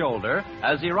Luigi's shoulder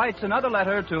as he writes another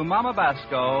letter to Mama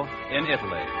Basco in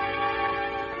Italy.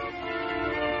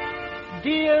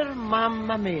 Dear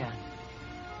Mamma Mia,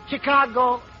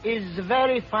 Chicago is a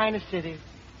very fine city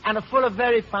and full of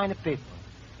very fine people.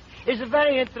 It's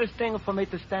very interesting for me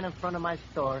to stand in front of my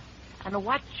store and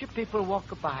watch people walk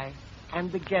by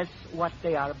and guess what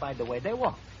they are by the way they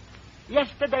walk.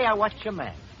 Yesterday I watched a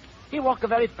man. He walked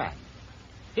very fast.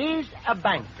 He's a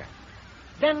banker.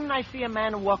 Then I see a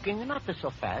man walking not so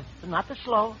fast, not so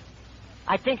slow.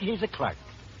 I think he's a clerk.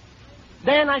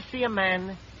 Then I see a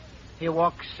man. He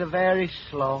walks very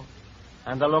slow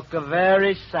and look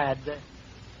very sad.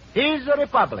 He's a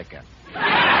Republican.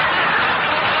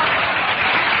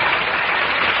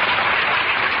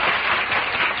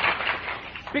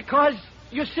 Because,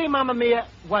 you see, Mamma Mia,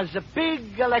 was a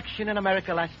big election in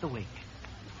America last week.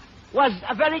 Was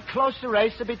a very close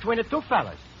race between the two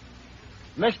fellas.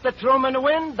 Mr. Truman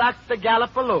win, Dr.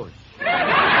 Gallup lose.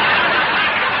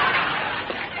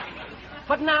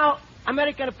 But now,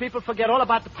 American people forget all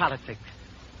about the politics.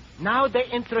 Now they're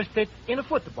interested in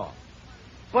football.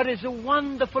 But it's a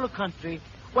wonderful country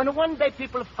when one day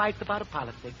people fight about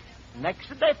politics, next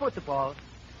day football,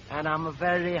 and I'm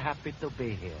very happy to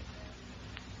be here.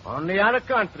 Only other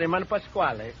countryman,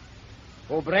 Pasquale,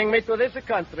 who bring me to this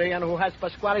country and who has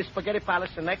Pasquale Spaghetti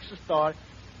Palace next door,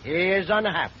 he is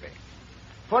unhappy.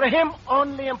 For him,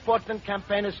 only important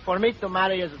campaign is for me to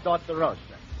marry his daughter Rosa.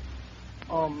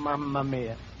 Oh, Mamma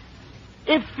Mia.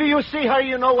 If you see her,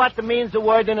 you know what means the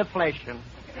word inflation.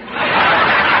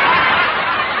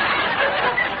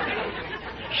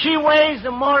 She weighs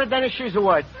more than she's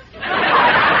worth.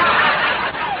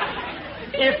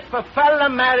 If a fella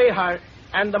marry her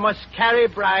and must carry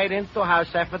bride into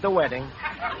house after the wedding,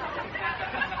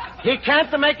 he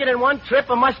can't make it in one trip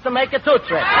and must make it two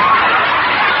trips.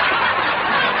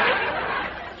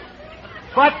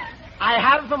 But I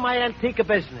have my antique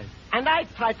business, and I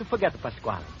try to forget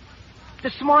Pasquale.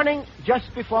 This morning,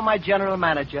 just before my general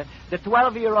manager, the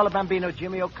 12-year-old bambino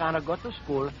Jimmy O'Connor, go to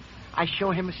school, I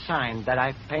show him a sign that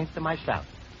I painted myself.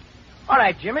 All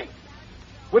right, Jimmy.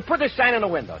 We put this sign in the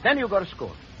window. Then you go to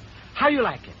school. How you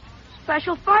like it?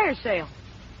 Special fire sale.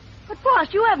 But,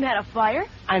 boss, you haven't had a fire.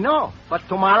 I know, but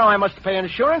tomorrow I must pay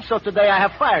insurance, so today I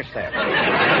have fire sale.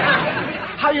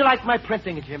 How you like my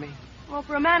printing, Jimmy? Well,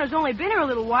 for a man who's only been here a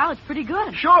little while, it's pretty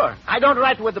good. Sure. I don't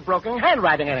write with the broken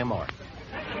handwriting anymore.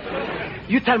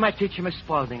 You tell my teacher, Miss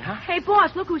Spaulding, huh? Hey,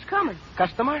 boss, look who's coming.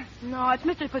 Customer? No, it's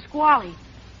Mr. Pasquale.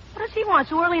 What does he want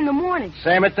so early in the morning?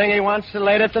 Same thing he wants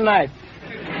later tonight.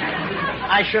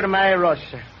 I should marry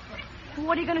Rosa.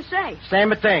 What are you going to say?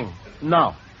 Same thing.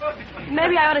 No.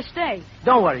 Maybe I ought to stay.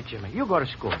 Don't worry, Jimmy. You go to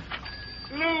school.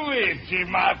 Luigi,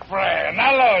 my friend.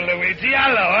 Hello, Luigi.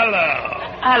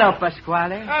 Hello. Hello,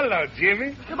 Pasquale. Hello,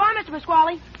 Jimmy. Goodbye, Mr.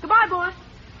 Pasquale. Goodbye, boss.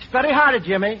 It's very hard,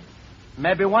 Jimmy.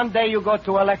 Maybe one day you go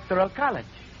to Electoral College.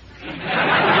 He's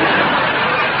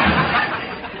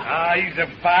a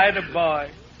fine boy.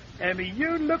 And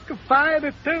you look fine,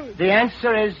 too. The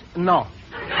answer is no.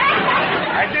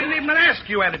 I didn't even ask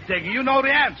you anything. You know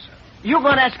the answer. You're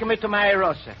going to ask me to marry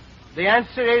Rosa. The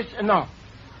answer is no.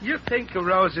 You think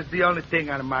Rose is the only thing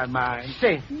on my mind?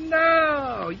 See.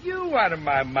 No, you out of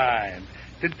my mind.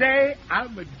 Today,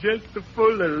 I'm just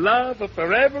full of love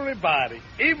for everybody,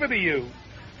 even you.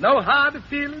 No hard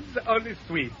feelings, only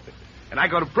sweet. And I'm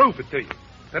going to prove it to you.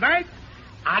 Tonight,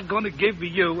 I'm going to give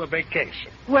you a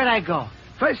vacation. Where'd I go?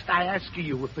 First, I ask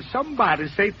you, if somebody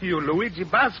say to you, Luigi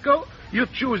Basco, you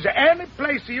choose any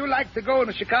place you like to go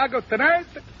in Chicago tonight,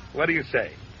 what do you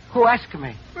say? Who asked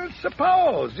me? Well,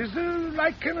 suppose. It's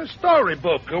like in a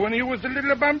storybook when you was a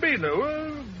little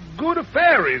bambino. Good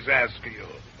fairies ask you.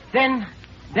 Then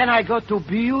I go to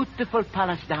beautiful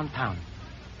palace downtown.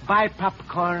 Buy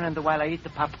popcorn, and while I eat the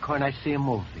popcorn, I see a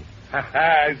movie.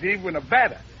 It's even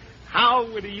better. How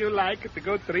would you like to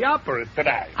go to the opera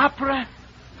tonight? Opera?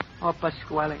 Oh,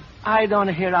 Pasquale, I don't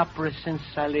hear opera since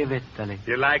I leave Italy.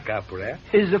 You like opera, eh?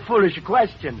 It's a foolish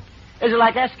question. It's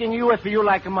like asking you if you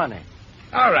like money.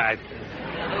 All right.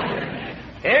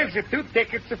 Here's your 2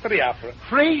 tickets for the opera.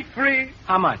 Free? Free.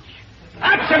 How much?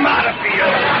 That's the matter for you.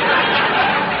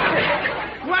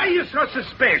 Why are you so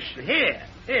suspicious?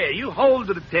 Here, you hold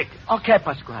the ticket. Okay,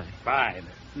 Pasquale. Fine.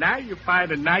 Now you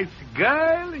find a nice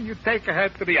girl and you take her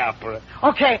to the opera.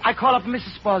 Okay, I call up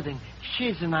Mrs. Spaulding.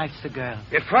 She's a nice girl.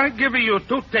 If I give you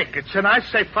 2 tickets and I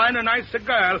say find a nice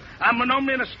girl, I'm no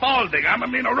mean a Spaulding. I'm a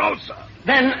mean a Rosa.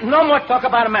 Then no more talk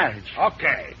about a marriage.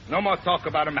 Okay, no more talk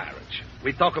about a marriage.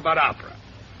 We talk about opera.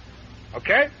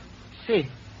 Okay? See,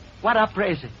 what opera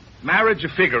is it? Marriage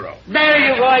of Figaro. There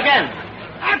you go again.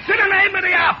 That's the name of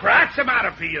the opera. That's the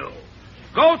matter for you.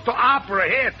 Go to opera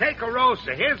here. Take a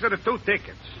Rosa. Here's the 2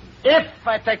 tickets. If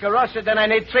I take a Rosa, then I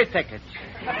need 3 tickets.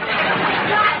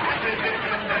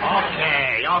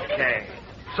 Okay.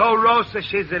 So Rosa,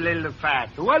 she's a little fat.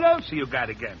 What else you got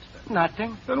against her?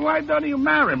 Nothing. Then why don't you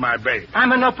marry my baby?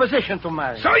 I'm in no position to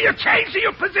marry. So you're changing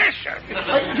your position.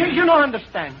 You don't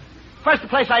understand. First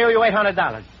place, I owe you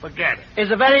 $800. Forget it.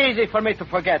 It's very easy for me to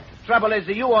forget. Trouble is,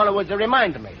 you always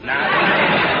remind me.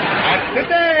 Not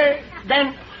today.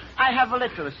 Then I have a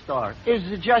little store. Is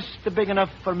it just big enough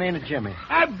for me and Jimmy?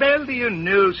 I build you a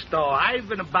new store. I'm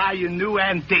going to buy you new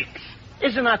antiques.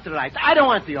 Isn't that right? I don't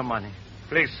want your money.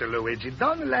 Please, Sir Luigi,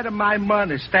 don't let my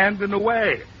money stand in the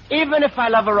way. Even if I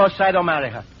love a Rosa, I don't marry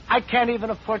her. I can't even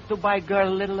afford to buy a girl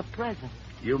a little present.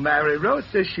 You marry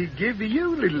Rosa, she give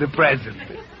you a little present.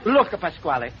 Look,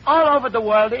 Pasquale, all over the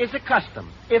world is a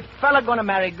custom. If fella gonna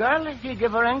marry a girl, he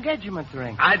give her an engagement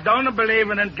ring. I don't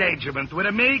believe in engagement.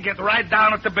 With me, get right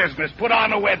down at the business. Put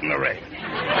on a wedding ring.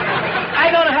 I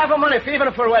don't have a money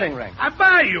even for a wedding ring. I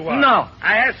buy you one. No.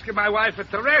 I ask my wife,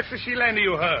 Teresa, she lend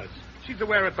you hers. She's to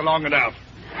wear it long enough.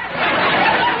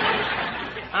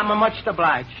 I'm much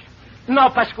obliged. No,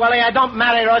 Pasquale, I don't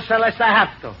marry Rosa unless I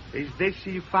have to. Is this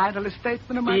your final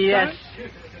statement of my Yes. son?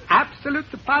 Absolute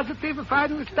positive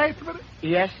final statement?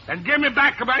 Yes. Then give me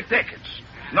back my tickets.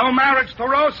 No marriage to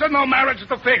Rosa, no marriage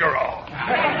to Figaro.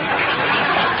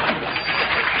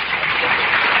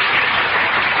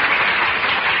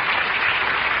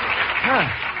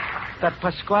 That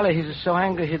Pasquale, he's so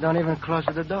angry he don't even close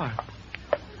the door.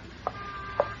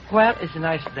 Well, it's a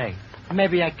nice day.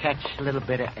 Maybe I catch a little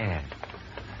bit of air.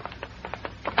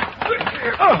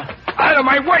 Oh, out of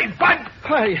my way, bud!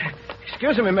 Well,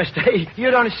 excuse me, mister.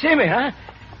 You don't see me, huh?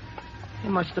 You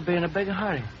must have been in a big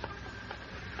hurry.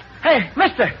 Hey,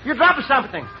 mister, you dropped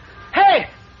something. Hey!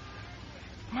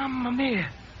 Mamma mia.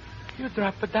 You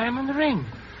dropped a diamond ring.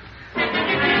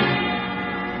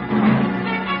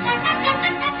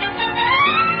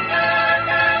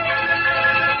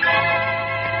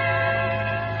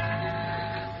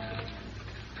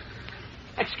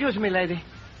 Excuse me, lady.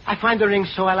 I find the ring,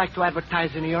 so I like to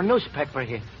advertise in your newspaper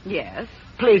here. Yes?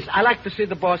 Please, I like to see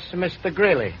the boss, Mr.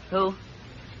 Greeley. Who?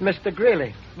 Mr.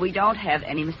 Greeley. We don't have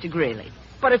any Mr. Greeley.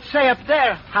 But it say up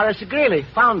there, Horace Greeley,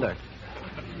 founder.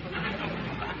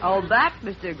 Oh, that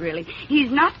Mr. Greeley. He's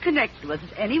not connected with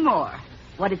us anymore.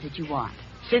 What is it you want?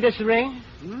 See this ring?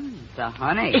 It's a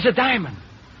honey. It's a diamond.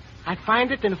 I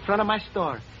find it in front of my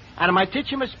store. And my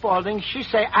teacher, Miss Spaulding, she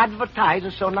say advertise,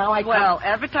 and so now I Well,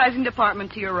 advertising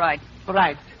department to your right.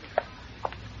 Right.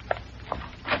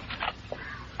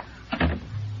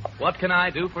 What can I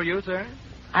do for you, sir?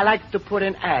 I like to put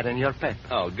an ad in your paper.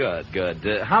 Oh, good.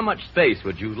 How much space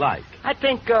would you like? I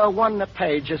think one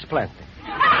page is plenty.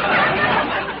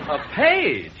 A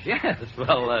page? Yes.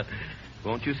 Well,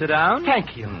 won't you sit down?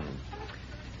 Thank you.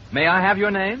 May I have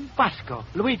your name? Basco.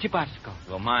 Luigi Basco.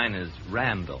 Well, mine is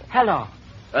Randall. Hello.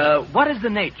 What is the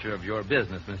nature of your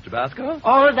business, Mr. Basco?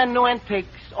 Old and new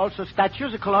antiques, also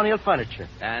statues and colonial furniture.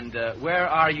 And where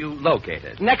are you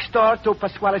located? Next door to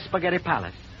Pasquale Spaghetti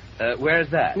Palace. Where's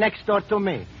that? Next door to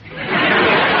me.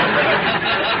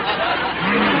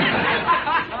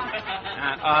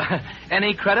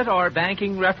 Any credit or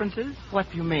banking references? What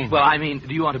do you mean? Well, I mean,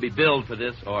 do you want to be billed for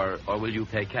this, or will you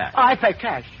pay cash? Oh, I pay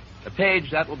cash. A page,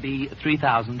 that will be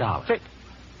 $3,000.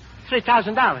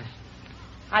 $3,000?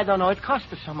 I don't know. It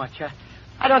costs us so much.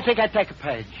 I don't think I'd take a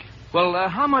page. Well,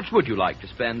 how much would you like to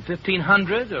spend?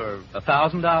 $1,500 or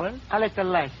 $1,000? A little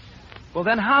less. Well,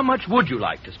 then how much would you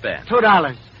like to spend?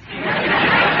 $2.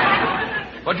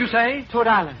 What'd you say?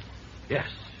 $2. Yes,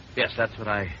 that's what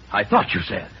I thought you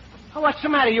said. Oh, what's the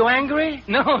matter? You angry?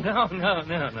 No.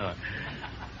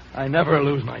 I never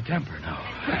lose my temper, no.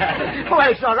 Well,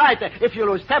 it's all right. If you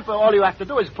lose temper, all you have to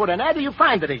do is put an ad and you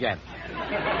find it again.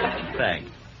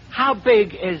 Thanks. How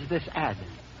big is this ad?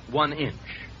 1 inch.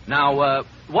 Now,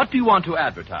 what do you want to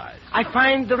advertise? I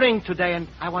find the ring today, and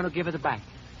I want to give it back.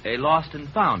 A lost and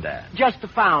found ad. Just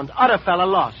found. Other fella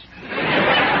lost.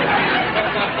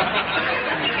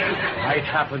 Might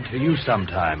happen to you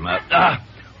sometime.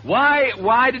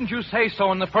 Why didn't you say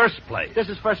so in the first place? This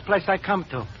is first place I come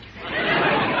to.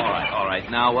 All right.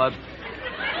 Now,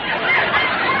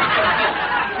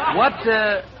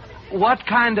 what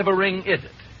kind of a ring is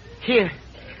it? Here.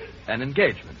 An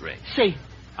engagement ring. See.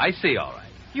 I see, all right.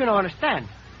 You don't understand.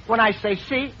 When I say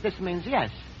see, this means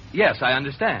yes. Yes, I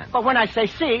understand. But when I say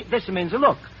see, this means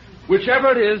look.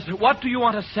 Whichever it is, what do you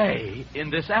want to say in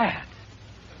this ad?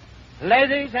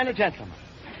 Ladies and gentlemen.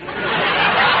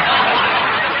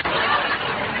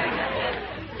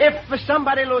 If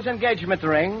somebody lose engagement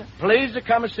ring, please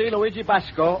come see Luigi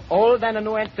Basco, old and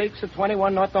new antiques at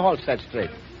 21 North of Halstead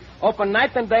Street. Open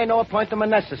night and day, no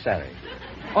appointment necessary.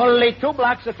 Only 2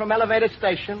 blocks from Elevated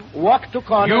Station. Walk to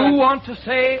corner. You want to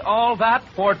say all that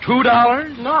for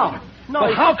 $2? No.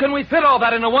 But how can we fit all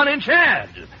that in a 1-inch ad?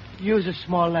 Use the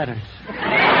small letters.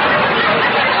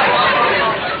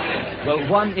 Well,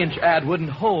 1-inch ad wouldn't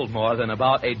hold more than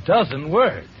about a dozen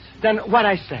words. Then what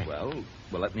I say? Well,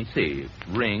 let me see.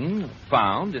 Ring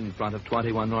found in front of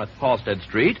 21 North Halsted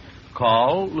Street.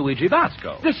 Call Luigi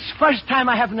Basco. This is the first time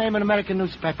I have a name in an American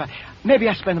newspaper. Maybe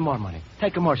I spend more money.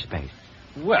 Take more space.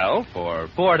 Well, for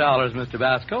 $4, Mr.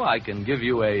 Basco, I can give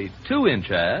you a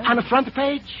 2-inch ad. On the front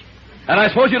page? And I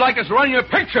suppose you'd like us to run your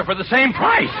picture for the same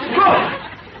price.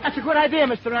 Good. That's a good idea,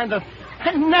 Mr. Randall.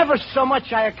 Never so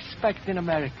much I expect in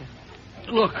America.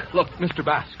 Look, Mr.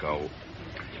 Basco.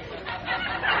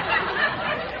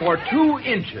 For 2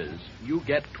 inches, you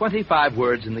get 25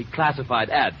 words in the classified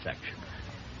ad section.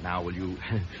 Now, will you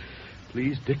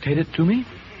please dictate it to me?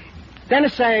 Then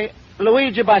say,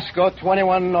 Luigi Basco,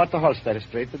 21 North Halsted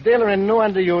Street, the dealer in new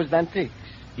and used antiques.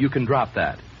 You can drop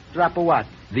that. Drop a what?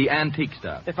 The antique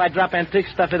stuff. If I drop antique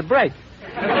stuff, it'll break.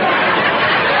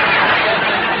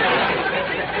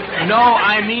 No,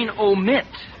 I mean omit.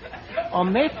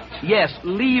 Omit? Yes,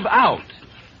 leave out.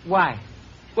 Why?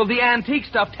 Well, the antique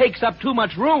stuff takes up too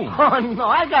much room. Oh, no,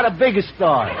 I got a bigger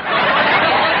store.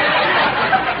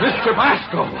 Mr.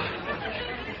 Basco,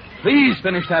 please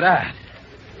finish that ad.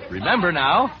 Remember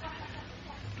now,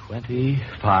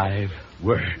 25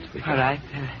 words. All right.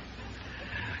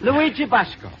 Luigi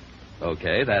Basco.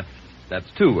 Okay,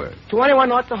 that's 2 words. 21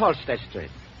 North Halsted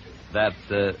Street. That's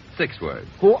 6 words.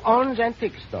 Who owns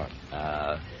antique store?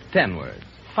 10 words.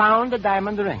 Found a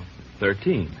diamond ring.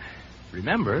 13.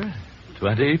 Remember,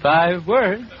 25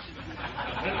 words.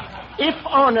 If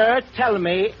owner tell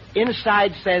me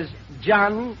inside says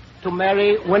John to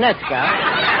marry Winnetka.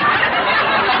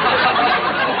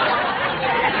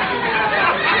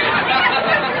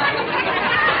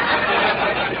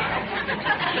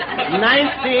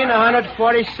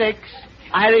 1946,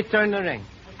 I return the ring.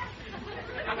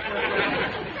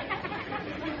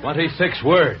 26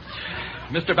 words.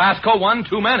 Mr. Basco, one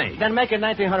too many. Then make it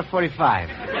 1945.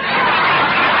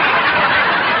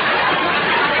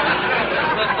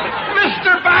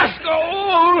 Mr.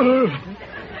 Basco!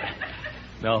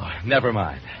 No, never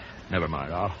mind. Never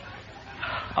mind.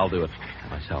 I'll do it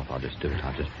myself. I'll just do it.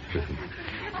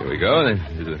 Here we go.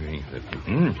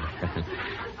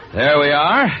 There we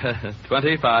are.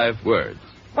 25 words.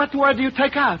 What word do you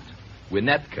take out?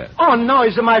 Winnetka. Oh, no,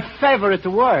 it's my favorite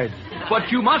word.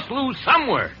 But you must lose some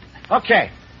word.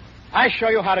 Okay. I show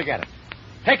you how to get it.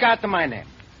 Take out my name.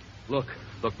 Look,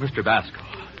 Mr. Basco.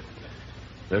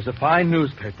 There's a fine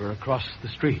newspaper across the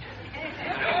street.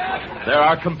 There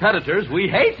are competitors. We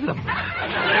hate them.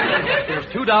 There's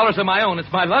 $2 of my own.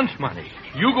 It's my lunch money.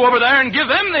 You go over there and give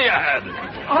them the ad.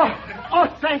 Oh,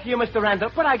 thank you, Mr.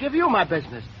 Randall. But I give you my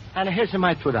business. And here's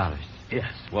my $2.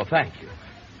 Yes, well, thank you.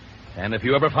 And if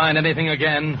you ever find anything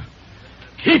again,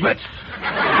 keep it.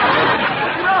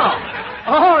 No.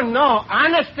 Oh, no.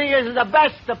 Honesty is the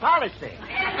best policy.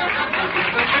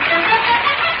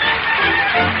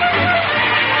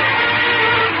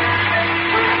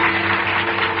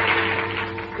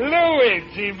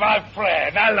 Luigi, my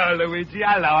friend. Hello, Luigi.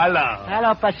 Hello.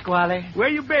 Hello, Pasquale. Where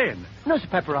you been?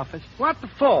 Newspaper office. What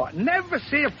for? Never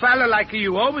see a fella like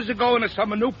you. Always going to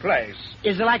some new place.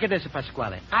 Is it like this,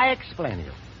 Pasquale? I explain to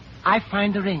you. I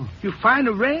find a ring. You find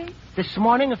a ring? This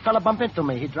morning, a fella bumped into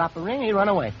me. He dropped a ring, he run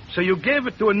away. So you gave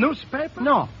it to a newspaper?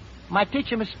 No. My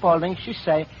teacher, Miss Spaulding, she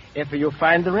say, if you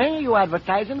find the ring, you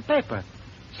advertise in the paper.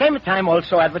 Same time,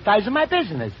 also advertise in my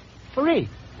business. Free.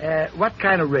 What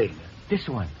kind of ring? This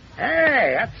one.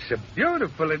 Hey, that's a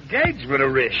beautiful engagement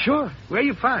ring. Sure. Where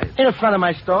you find it? In the front of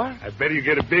my store. I bet you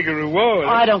get a bigger reward. Oh,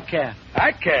 I don't care.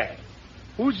 I care.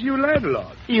 Who's your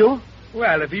landlord? You.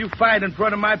 Well, if you find in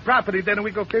front of my property, then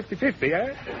we go 50-50,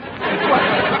 eh?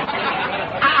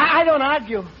 I don't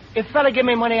argue. If fella give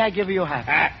me money, I give you half.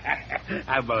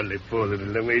 I'm only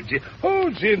fooling, Luigi.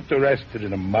 Who's interested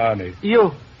in the money?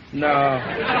 You. No,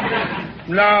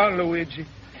 Luigi.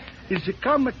 There's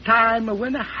come a time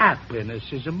when the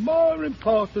happiness is more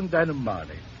important than the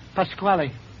money.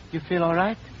 Pasquale, you feel all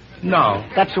right? No.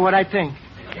 That's what I think.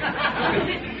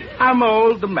 I'm an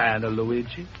old man,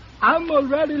 Luigi. I'm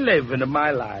already living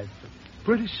my life.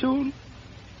 Pretty soon,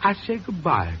 I say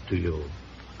goodbye to you.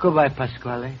 Goodbye,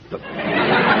 Pasquale.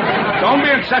 Don't be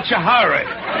in such a hurry.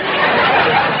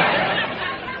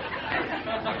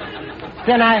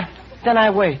 Then I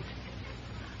wait.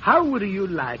 How would you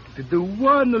like to do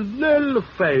one little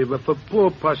favor for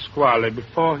poor Pasquale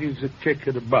before he's a kick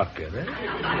in the bucket, eh?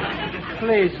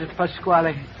 Please,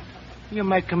 Pasquale. You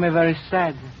make me very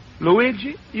sad.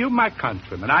 Luigi, you my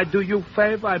countryman. I do you a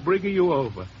favor, I bring you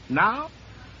over. Now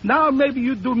maybe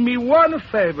you do me one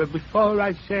favor before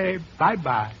I say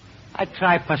bye-bye. I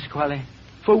try, Pasquale.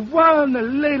 For one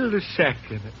little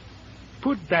second,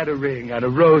 put that ring on a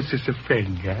Rosa's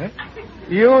finger.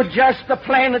 You just a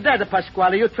plain dead,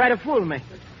 Pasquale. You try to fool me.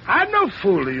 I'm no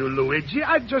fool of you, Luigi.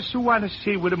 I just want to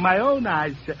see with my own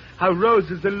eyes how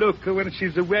Rosa's look when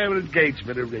she's wearing an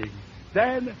engagement ring.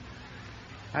 Then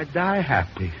I die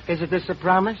happy. Is this a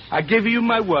promise? I give you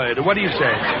my word. What do you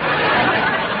say?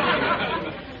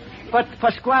 But,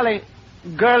 Pasquale,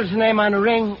 girl's name on the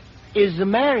ring is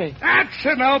Mary. That's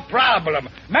no problem.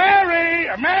 Mary!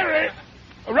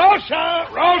 Rosa!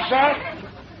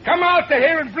 Come out to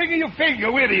here and bring your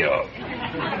finger with you.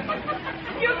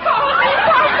 You called me,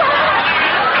 Papa!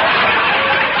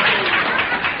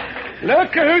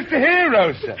 Look, who's the here,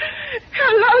 Rosa?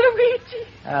 Hello, Luigi.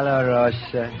 Hello,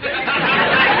 Rosa.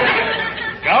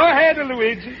 Go ahead,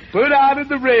 Luigi. Put on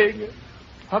the ring.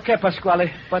 Okay,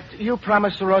 Pasquale, but you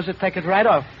promised Rosa to take it right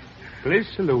off.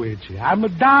 Listen, Luigi, I'm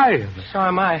dying. So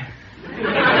am I.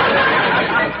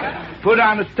 Put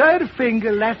on a third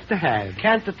finger, left hand.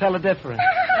 Can't tell the difference.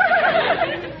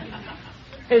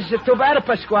 Is it too bad,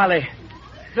 Pasquale?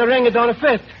 The ring don't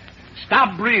fit.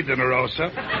 Stop breathing,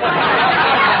 Rosa.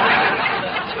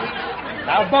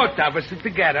 Now, both of us are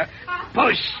together.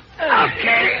 Push.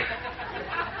 Okay.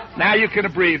 Now you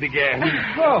can breathe again.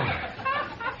 Oh.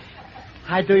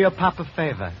 I do your papa a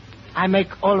favor. I make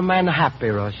all men happy,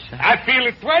 Rosa. I feel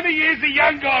it 20 years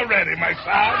younger already, my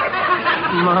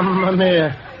son. Mamma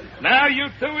mia. Now you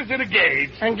two is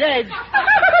engaged. Engaged?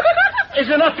 Is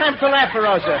there no time to laugh,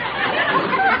 Rosa?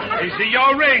 Is it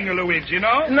your ring, Luigi,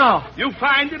 no? No. You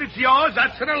find it, it's yours,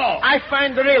 that's the law. I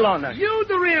find the real owner. You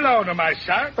the real owner, my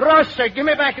son. Rosa, give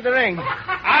me back the ring.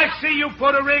 I see you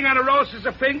put a ring on a Rosa's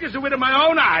fingers with my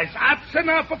own eyes. That's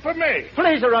enough for me.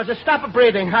 Please, Rosa, stop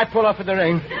breathing. I pull off the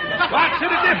ring. What's the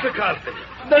difficulty?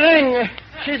 The ring,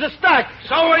 she's stuck.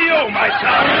 So are you, my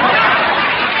son.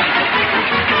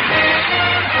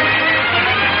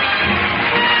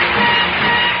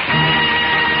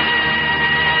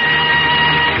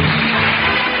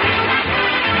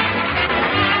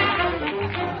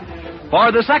 For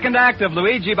the second act of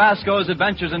Luigi Basco's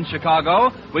adventures in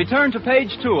Chicago, we turn to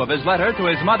page 2 of his letter to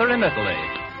his mother in Italy.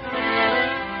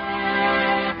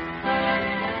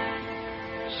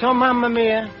 So, Mamma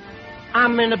Mia,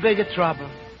 I'm in a big trouble.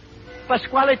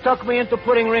 Pasquale took me into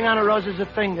putting ring on a Rosa's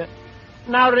finger.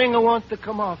 Now ring won't to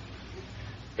come off.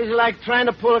 It's like trying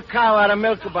to pull a cow out of a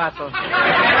milk bottle.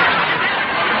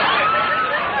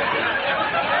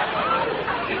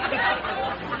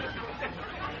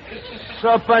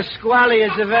 So Pasquale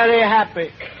is very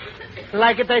happy.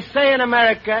 Like they say in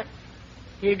America,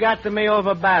 he got me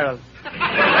over barrel.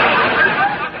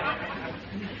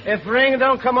 If ring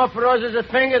don't come off Rosa's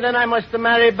finger, then I must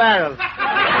marry barrel.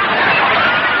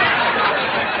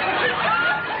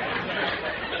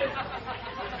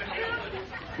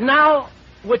 Now,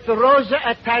 with the Rosa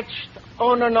attached,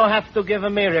 owner no have to give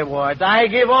me reward. I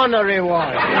give owner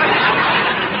reward.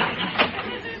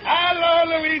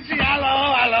 Hello, Luigi. Hello.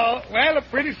 Well,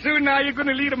 pretty soon now you're going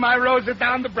to lead my Rosa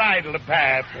down the bridle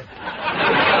path.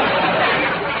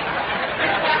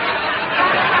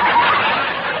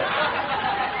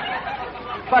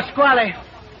 Pasquale,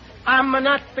 I'm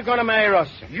not going to marry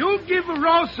Rosa. You give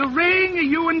Rosa a ring,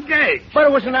 you engage. But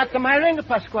it was not my ring,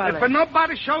 Pasquale. If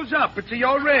nobody shows up, it's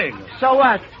your ring. So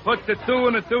what? Put the two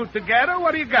and the two together,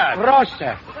 what do you got?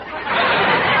 Rosa.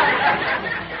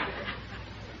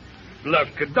 Look,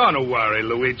 don't worry,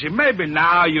 Luigi. Maybe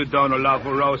now you don't love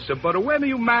Rosa, but when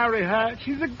you marry her,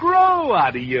 she's a grow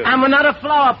out of you. I'm not a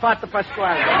flower pot,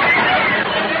 Pasquale.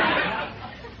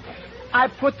 I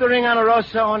put the ring on a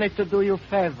Rosa only to do you a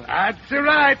favor. That's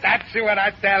right. That's what I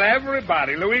tell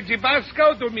everybody. Luigi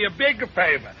Basco, do me a big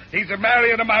favor. He's a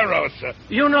marrying my Rosa.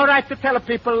 You no right to tell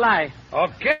people lie.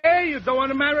 Okay, you don't want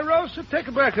to marry Rosa? Take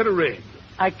her back to the ring.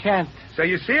 I can't. So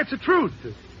you see, it's the truth.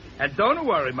 And don't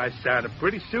worry, my son.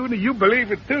 Pretty soon you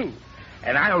believe it, too.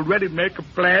 And I already make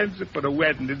plans for the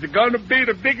wedding. It's going to be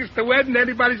the biggest wedding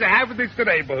anybody's having in this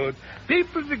neighborhood.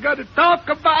 People are going to talk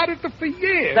about it for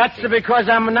years. That's because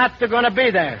I'm not going to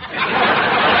be there.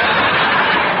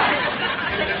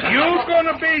 You're going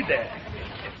to be there.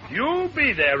 You'll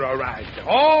be there, all right.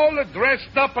 All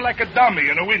dressed up like a dummy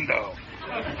in a window.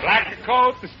 Black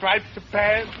coat, the stripes of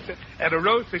pants, and a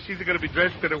Rosa, she's going to be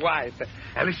dressed in white.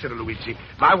 And listen, Luigi,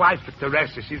 my wife,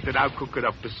 Teresa, she's now cooking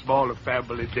up a smaller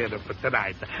family dinner for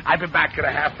tonight. I'll be back in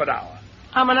a half an hour.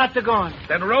 I'm not going.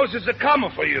 Then Rosa's a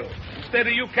coming for you. Instead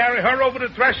of you carry her over the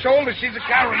threshold, she's a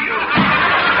carry you.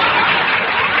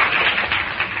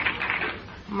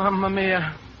 Mamma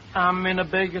mia, I'm in a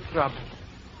big trouble.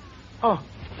 Oh,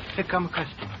 here come a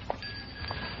customer.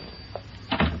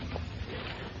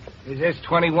 Is this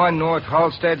 21 North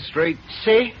Halstead Street?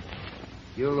 See?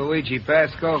 You Luigi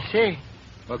Basco? See?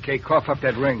 Okay, cough up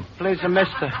that ring. Please,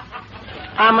 mister.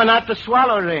 I'm not the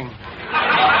swallow ring.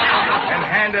 And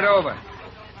hand it over.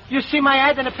 You see my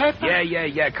ad in the paper?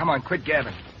 Yeah. Come on, quit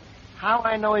gabbing. How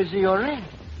I know is your ring?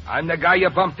 I'm the guy you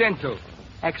bumped into.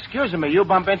 Excuse me, you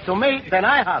bump into me, then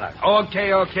I holler.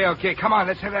 Okay. Come on,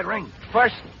 let's have that ring.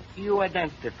 First, you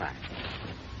identify.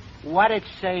 What it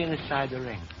say inside the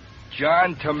ring?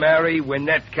 John to Mary,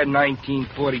 Winnetka,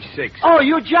 1946. Oh,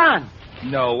 you John.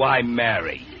 No, I'm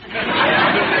Mary.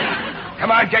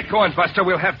 Come on, get going, Buster.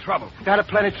 We'll have trouble. Got a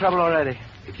plenty trouble already.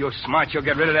 If you're smart, you'll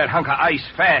get rid of that hunk of ice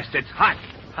fast. It's hot.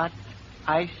 Hot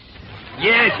ice?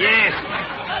 Yes.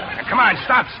 Now, come on,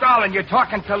 stop stalling. You're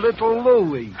talking to little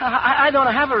Louie. I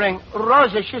don't have a ring.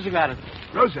 Rosa, she's got it.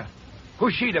 Rosa?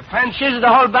 Who's she, the fence? She's the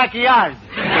whole backyard.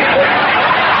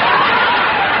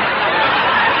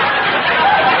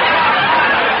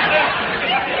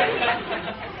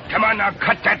 Come on now,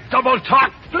 cut that double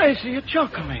talk. Please, you're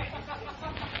choking me.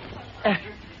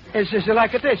 Is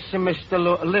like this, Mr.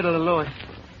 Little Louis?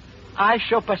 I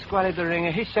show Pasquale the ring,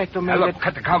 and he said to me now, look,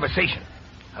 cut the conversation.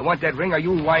 I want that ring or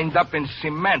you wind up in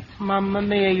cement. Mamma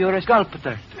mia, you're a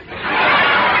sculptor.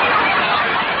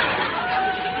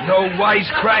 No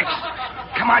wisecracks.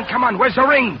 Come on, where's the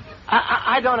ring?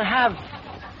 I don't have.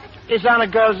 It's on a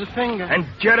girl's finger. And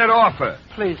get it off her.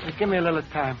 Please, give me a little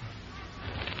time.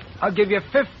 I'll give you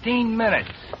 15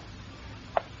 minutes.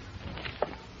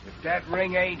 If that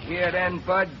ring ain't here then,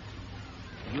 Bud,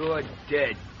 you're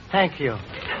dead. Thank you.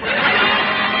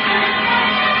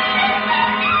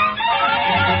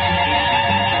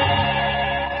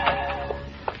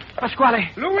 Pasquale.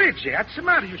 Luigi, what's the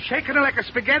matter? You're shaking it like a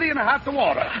spaghetti in a hot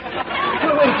water.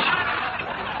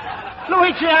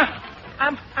 Luigi,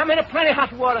 I'm in a plenty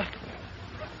hot water.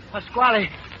 Pasquale,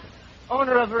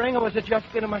 owner of a ring was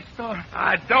just in my store.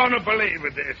 I don't believe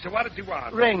it. So what did you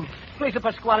want? Ring. Please,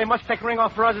 Pasquale, must take ring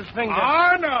off Rosa's finger.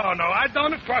 Oh, no. I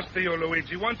don't trust you,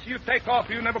 Luigi. Once you take off,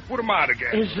 you never put them on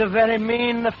again. He's a very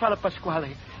mean fellow,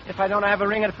 Pasquale. If I don't have a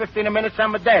ring in 15 minutes,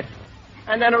 I'm dead.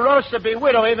 And then Rosa be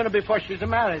widow even before she's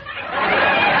married.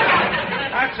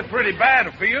 That's pretty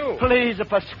bad for you. Please,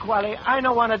 Pasquale, I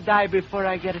don't want to die before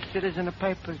I get a citizen of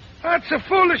papers. That's a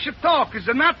foolish talk. Is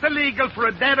it not illegal for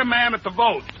a dead man to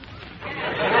vote?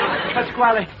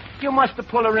 Pasquale, you must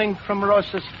pull a ring from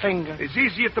Rosa's finger. It's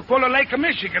easier to pull a Lake of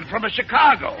Michigan from a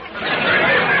Chicago.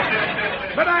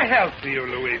 But I help you,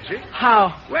 Luigi.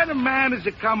 How? When a man is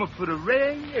coming for the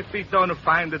ring, if he don't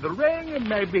find the ring,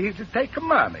 maybe he's take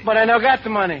money. But I don't got the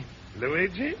money.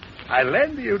 Luigi, I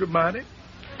lend you the money.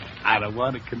 I don't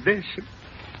want a condition.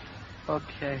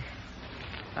 Okay.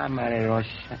 I'm married,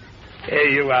 Rosa. Here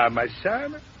you are, my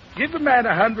son. Give a man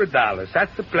 $100.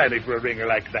 That's a plenty for a ringer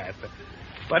like that.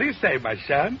 What do you say, my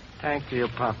son? Thank you,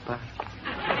 Papa.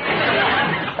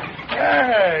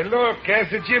 Hey, look,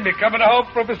 there's Jimmy coming home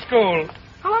from school.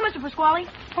 Hello, Mr. Pasquale.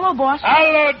 Hello, boss.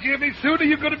 Hello, Jimmy. Soon are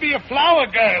you going to be a flower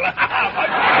girl?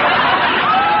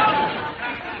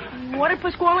 What did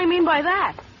Pasquale mean by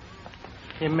that?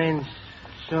 It means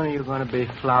soon you're going to be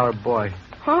flower boy.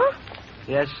 Huh?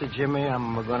 Yes, sir, Jimmy,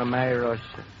 I'm going to marry Rosa.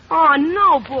 Oh,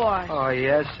 no, boy. Oh,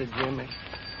 yes, sir, Jimmy.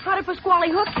 How did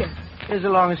Pasquale hook you? Here's a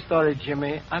long story,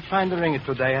 Jimmy. I find the ring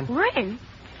today, and... Ring?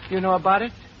 You know about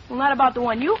it? Well, not about the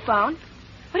one you found.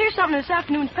 But here's something in this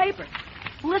afternoon's paper.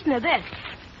 Listen to this.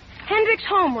 Hendricks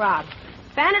home robbed.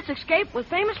 Bandits escape with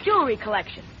famous jewelry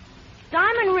collection.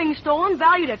 Diamond ring stolen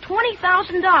valued at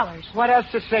 $20,000. What else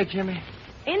to say, Jimmy?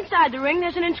 Inside the ring,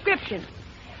 there's an inscription.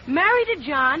 Married to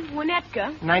John,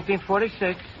 Winnetka.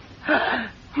 1946.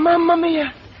 Mamma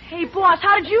mia. Hey, boss,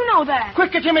 how did you know that?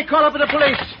 Quick, Jimmy, call up the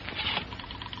police.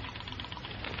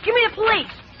 Give me the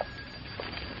police.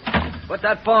 Put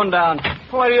that phone down.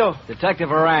 Who are you? Detective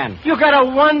Moran. You got a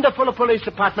wonderful police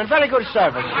department. Very good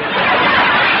service.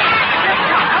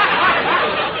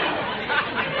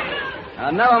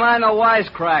 Never mind the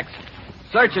wisecracks.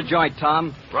 Search a joint,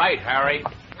 Tom. Right, Harry.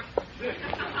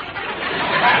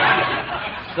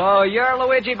 So you're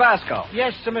Luigi Basco?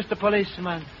 Yes, sir, Mr.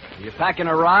 Policeman. You packing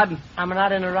a rod? I'm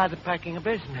not in a rod packing a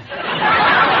business.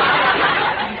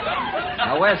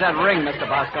 Now, where's that ring, Mr.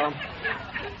 Basco?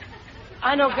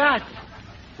 I know God.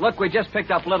 Look, we just picked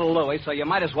up little Louie, so you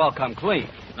might as well come clean.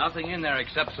 Nothing in there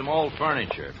except some old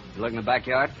furniture. You look in the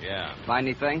backyard? Yeah. Find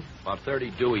anything? About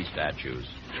 30 Dewey statues.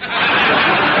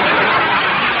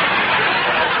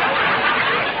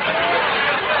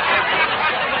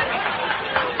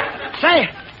 Say,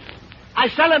 I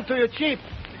sell them to you cheap.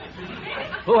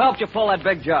 Who helped you pull that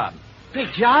big job?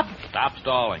 Big job? Stop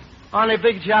stalling. Only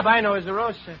big job I know is the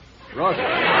Rosa. Rosa.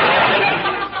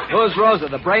 Who's Rosa,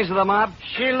 the brains of the mob?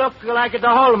 She looked like the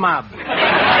whole mob.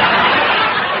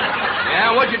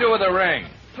 Yeah, what'd you do with the ring?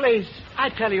 Please, I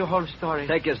tell you a whole story.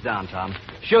 Take us down, Tom.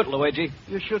 Shoot, Luigi.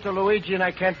 You shoot a Luigi and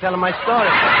I can't tell him my story.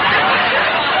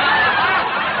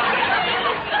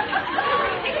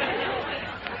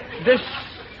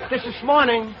 This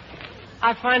morning,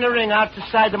 I find a ring out the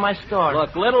side of my store.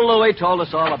 Look, little Louie told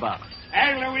us all about it.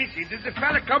 Hey, Luigi, does the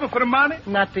fella come for the money?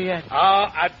 Not yet.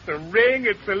 Oh, at the ring,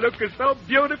 it's looking so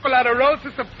beautiful on a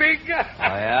Rosa's finger. Oh,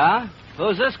 yeah?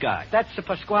 Who's this guy? That's the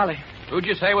Pasquale. Who'd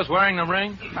you say was wearing the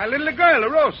ring? My little girl,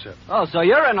 Rosa. Oh, so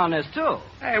you're in on this, too.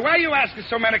 Hey, why are you asking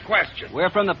so many questions? We're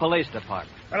from the police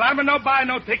department. Well, I'm no buy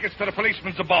no tickets to the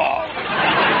policeman's ball.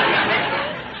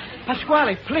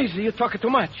 Pasquale, please, you're talking too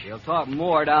much. You'll talk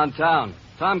more downtown.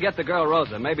 Tom, get the girl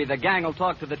Rosa. Maybe the gang will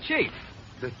talk to the chief.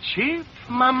 The chief?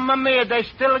 Mamma mia, they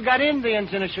still got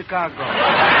Indians in Chicago.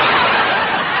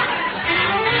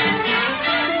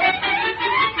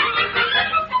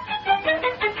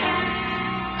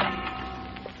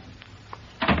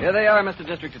 Here they are, Mr.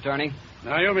 District Attorney.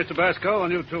 Now, you, Mr. Basco,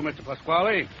 and you too, Mr.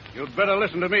 Pasquale, you'd better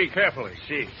listen to me carefully.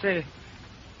 Si.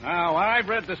 Now, I've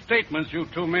read the statements you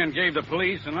two men gave the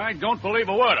police, and I don't believe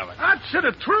a word of it. That's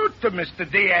the truth, Mr.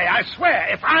 D.A., I swear.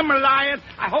 If I'm a lying,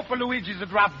 I hope Luigi's a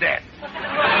drop dead.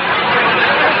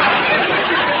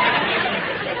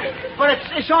 But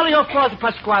it's all your fault,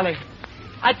 Pasquale.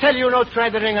 I tell you, no try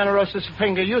the ring on Rosa's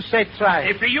finger. You say try.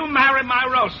 If you married my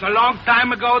Rosa a long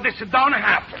time ago, this don't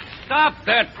happen. Stop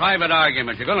that private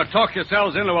argument. You're going to talk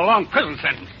yourselves into a long prison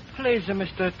sentence. Please,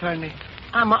 Mr. Attorney.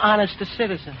 I'm an honest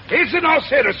citizen. He's no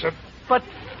citizen. But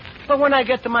when I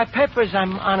get to my papers,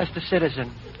 I'm honest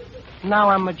citizen. Now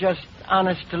I'm just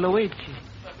honest to Luigi.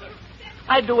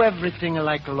 I do everything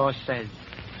like the law says.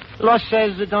 Law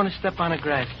says don't step on the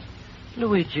grass.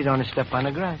 Luigi don't step on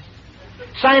the grass.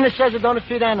 Sign says don't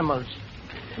feed animals.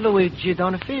 Luigi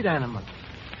don't feed animals.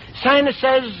 Sign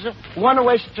says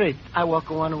one-way street. I walk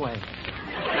one way.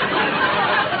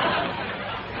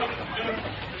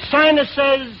 Sign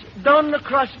says don't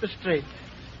cross the street.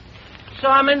 So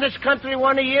I'm in this country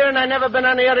 1 year and I've never been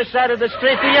on the other side of the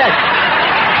street yet.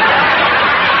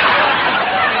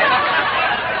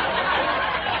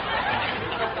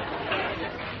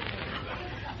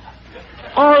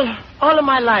 All of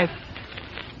my life,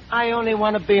 I only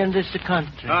want to be in this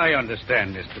country. I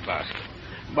understand, Mr. Basco.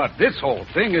 But this whole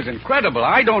thing is incredible.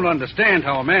 I don't understand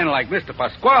how a man like Mr.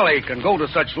 Pasquale can go to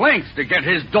such lengths to get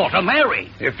his daughter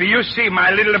married. If you see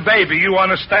my little baby, you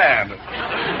understand.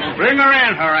 Bring her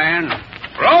in, Haran.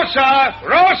 Rosa!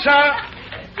 Rosa!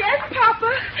 Yes,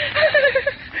 Papa.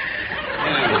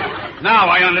 Now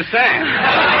I understand.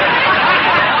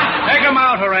 Take him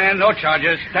out, Haran. No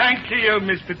charges. Thank you,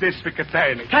 Mr. District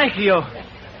Attorney. Thank you.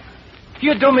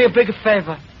 You do me a big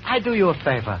favor. I do you a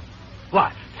favor.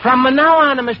 What? From now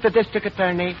on, Mr. District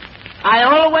Attorney, I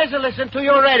always listen to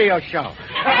your radio show.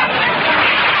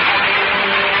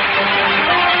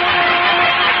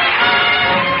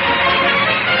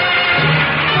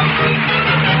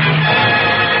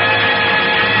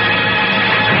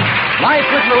 Life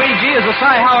with Luigi is a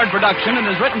Cy Howard production and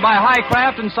is written by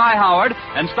Highcraft and Cy Howard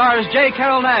and stars J.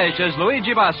 Carroll Nash as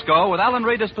Luigi Basco with Alan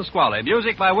Reed as Pasquale.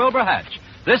 Music by Wilbur Hatch.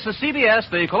 This is CBS,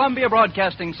 the Columbia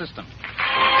Broadcasting System.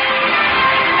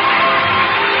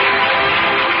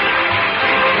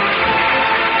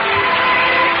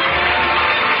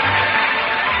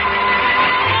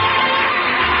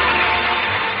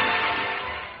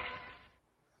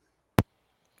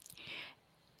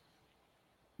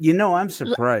 You know, I'm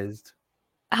surprised.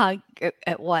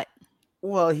 At what?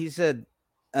 Well, he said,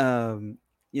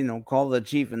 call the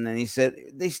chief, and then he said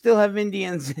they still have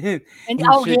Indians in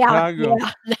Chicago.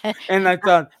 Yeah. And I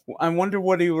thought, I wonder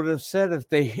what he would have said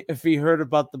if he heard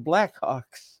about the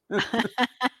Blackhawks.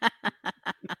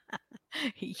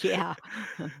 Yeah.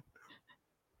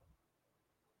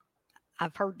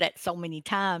 I've heard that so many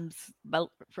times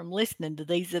from listening to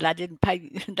these that I didn't pay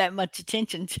that much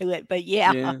attention to it. But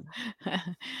yeah.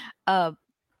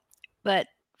 But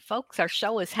folks, our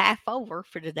show is half over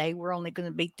for today. We're only going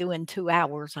to be doing 2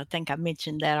 hours. I think I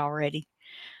mentioned that already.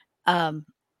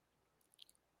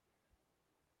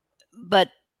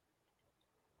 But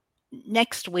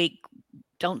next week,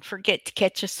 don't forget to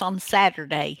catch us on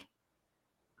Saturday.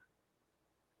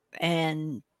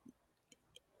 And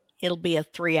it'll be a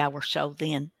 3-hour show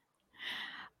then.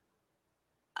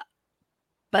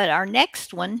 But our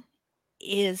next one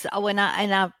is, and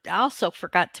I also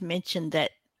forgot to mention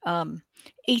that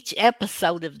each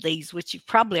episode of these, which you've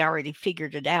probably already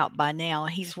figured it out by now,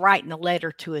 he's writing a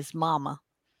letter to his mama.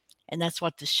 And that's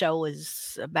what the show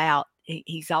is about.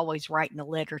 He's always writing a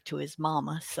letter to his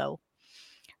mama. So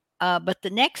But the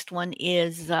next one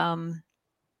is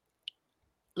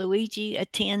Luigi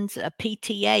attends a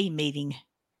PTA meeting.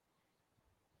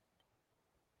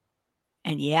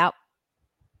 And yeah,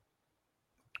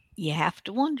 you have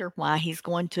to wonder why he's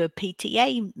going to a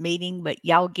PTA meeting, but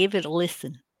y'all give it a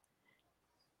listen.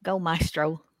 Go,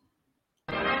 Maestro.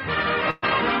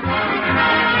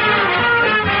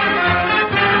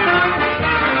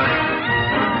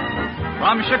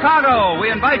 From Chicago, we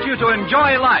invite you to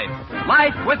enjoy Life.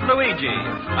 Life with Luigi,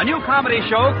 a new comedy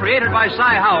show created by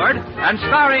Cy Howard and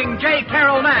starring J.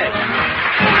 Carroll Nash.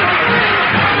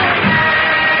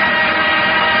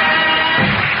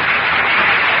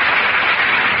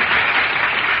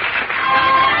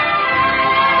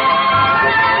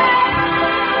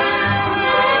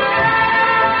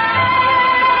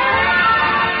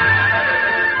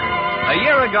 A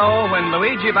year ago, when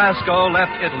Luigi Basco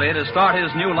left Italy to start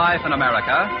his new life in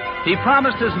America, he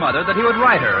promised his mother that he would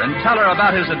write her and tell her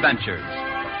about his adventures.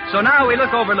 So now we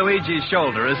look over Luigi's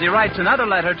shoulder as he writes another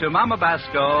letter to Mama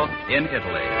Basco in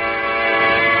Italy.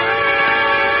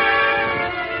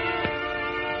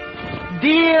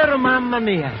 Dear Mamma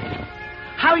Mia,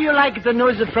 how you like the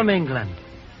news from England?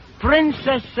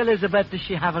 Princess Elizabeth,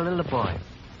 she have a little boy.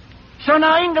 So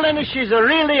now England, she's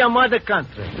really a mother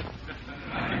country.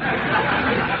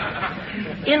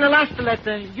 In the last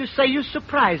letter, you say you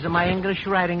surprised my English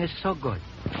writing is so good.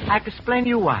 I can explain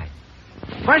you why.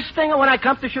 First thing, when I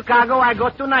come to Chicago, I go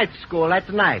to night school at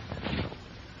night.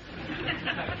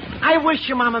 I wish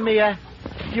you, Mamma Mia,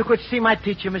 you could see my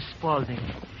teacher, Miss Spaulding.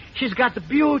 She's got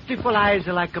beautiful eyes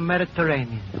like a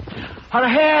Mediterranean. Her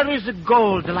hair is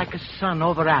gold like a sun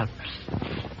over Alps.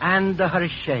 And her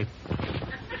shape.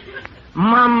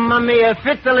 Mamma Mia, if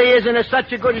Italy isn't in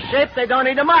such a good shape, they don't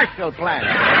need a Marshall Plan.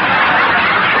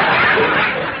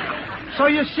 So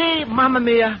you see, Mamma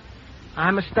Mia,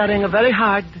 I'm studying very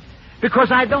hard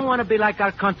because I don't want to be like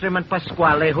our countryman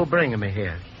Pasquale who bring me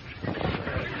here.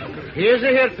 He is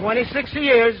here 26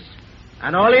 years,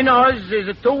 and all he knows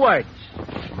is 2 words,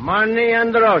 money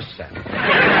and Rosa.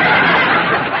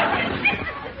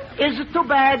 It's too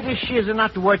bad she is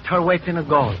not worth her weight in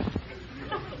gold.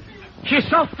 She's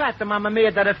so fat, Mamma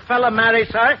Mia, that if a fella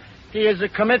marries her, he is a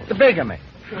commit to bigamy.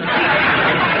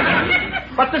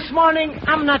 But this morning,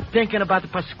 I'm not thinking about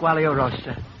Pasquale or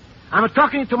Rosa. I'm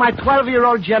talking to my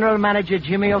 12-year-old general manager,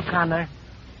 Jimmy O'Connor,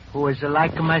 who is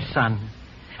like my son.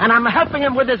 And I'm helping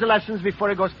him with his lessons before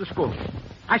he goes to school.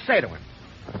 I say to him,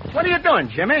 what are you doing,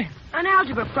 Jimmy? An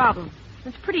algebra problem.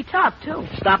 It's pretty tough, too.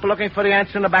 Stop looking for the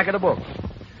answer in the back of the book.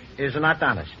 Is not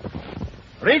honest.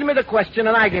 Read me the question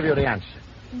and I give you the answer.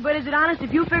 But is it honest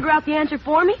if you figure out the answer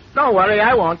for me? Don't worry,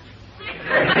 I won't.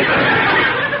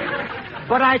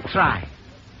 But I try.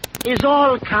 It's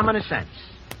all common sense.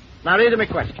 Now read me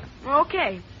question.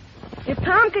 Okay. If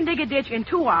Tom can dig a ditch in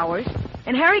 2 hours,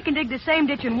 and Harry can dig the same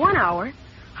ditch in 1 hour,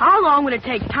 how long would it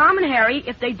take Tom and Harry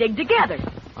if they dig together?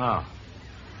 Oh.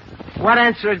 What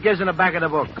answer it gives in the back of the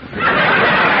book?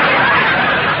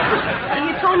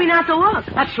 You told me not to look.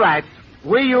 That's right.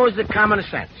 We use the common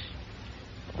sense.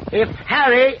 If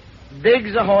Harry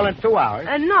digs a hole in 2 hours...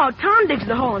 no, Tom digs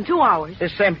the hole in 2 hours. The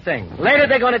same thing. Later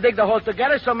they're going to dig the hole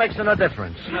together, so it makes no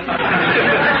difference.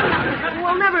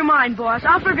 Well, never mind, boss.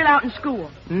 I'll figure it out in school.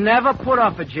 Never put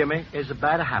off it, Jimmy. It's a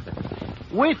bad habit.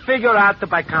 We figure out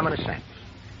by common sense.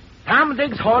 Tom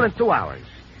digs hole in 2 hours.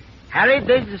 Harry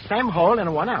digs the same hole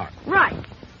in 1 hour. Right.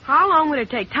 How long would it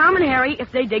take Tom and Harry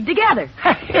if they dig together?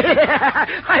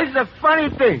 It's a funny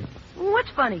thing. What's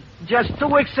funny? Just 2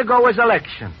 weeks ago was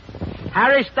election.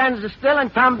 Harry stands still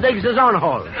and Tom digs his own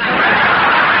hole.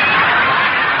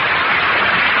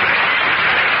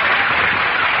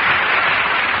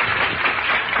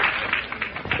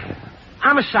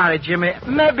 I'm sorry, Jimmy.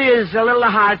 Maybe it's a little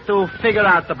hard to figure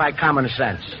out by common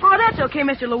sense. Oh, that's okay,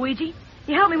 Mr. Luigi.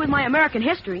 You helped me with my American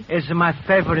history. It's my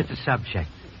favorite subject.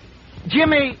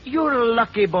 Jimmy, you're a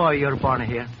lucky boy you're born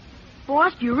here.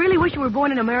 Boss, do you really wish you were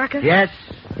born in America? Yes.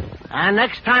 And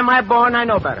next time I'm born, I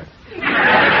know better.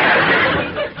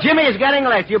 Jimmy, it's getting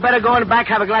late. You better go in the back,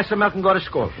 have a glass of milk, and go to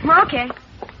school. Okay.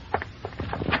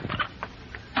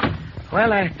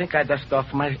 Well, I think I dust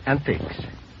off my antiques.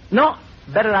 No,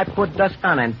 better I put dust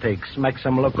on antiques, makes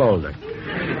them look older.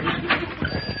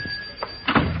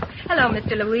 Hello,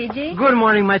 Mr. Luigi. Good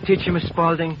morning, my teacher, Miss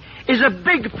Spaulding. It's a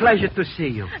big pleasure to see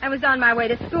you. I was on my way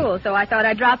to school, so I thought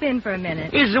I'd drop in for a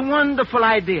minute. It's a wonderful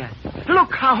idea.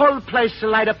 Look, our whole place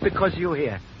will light up because you're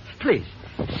here. Please,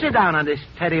 sit down on this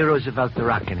Teddy Roosevelt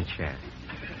rocking chair.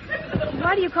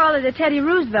 Why do you call it a Teddy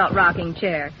Roosevelt rocking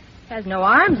chair? It has no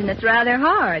arms and it's rather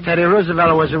hard. Teddy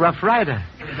Roosevelt was a rough rider.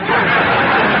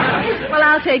 Well,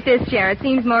 I'll take this chair. It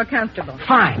seems more comfortable.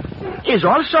 Fine. Is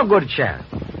also good chair.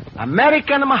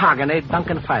 American mahogany,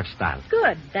 Duncan 5 style.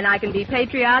 Good. Then I can be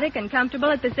patriotic and comfortable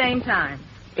at the same time.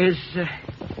 Is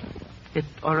it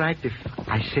all right if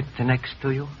I sit next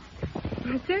to you?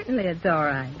 Certainly it's all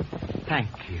right. Thank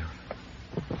you.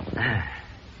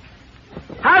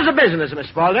 How's the business, Miss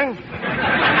Spaulding?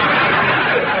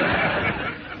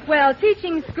 Well,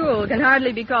 teaching school can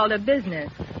hardly be called a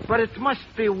business. But it must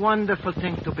be a wonderful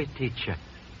thing to be teacher.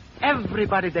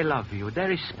 Everybody, they love you. They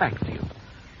respect you.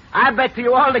 I bet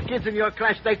you all the kids in your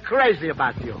class, they're crazy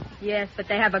about you. Yes, but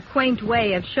they have a quaint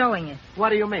way of showing it. What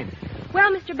do you mean?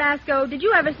 Well, Mr. Basco, did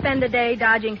you ever spend a day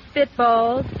dodging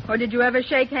spitballs? Or did you ever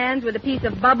shake hands with a piece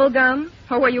of bubble gum?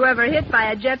 Or were you ever hit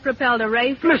by a jet-propelled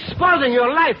eraser? Miss Spaulding,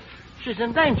 your life, she's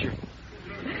in danger.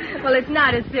 Well, it's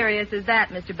not as serious as that,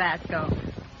 Mr. Basco.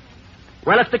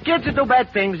 Well, if the kids do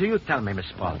bad things, you tell me, Miss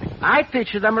Spaulding. I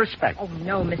teach them respect. Oh,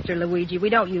 no, Mr. Luigi,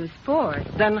 we don't use force.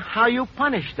 Then how you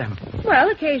punish them? Well,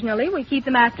 occasionally we keep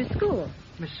them after school.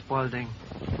 Miss Spaulding,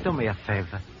 do me a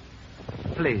favor.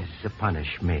 Please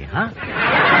punish me, huh?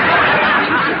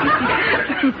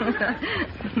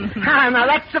 Now,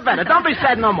 that's better. Don't be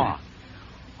sad no more.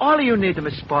 All you need,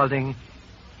 Miss Spaulding,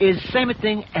 is same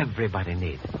thing everybody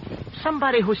needs.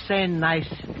 Somebody who's saying nice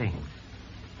things.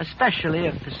 Especially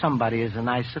if somebody is a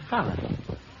nicer fella.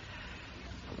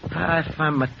 If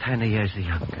I'm 10 years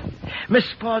younger. Miss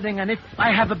Spaulding, and if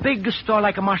I have a big store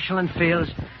like a Marshall and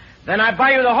Fields, then I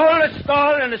buy you the whole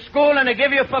store and the school and I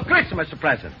give you for Christmas a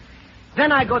present.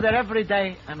 Then I go there every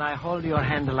day and I hold your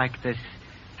hand like this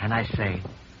and I say,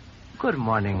 good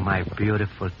morning, my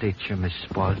beautiful teacher, Miss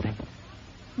Spaulding.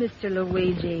 Mr.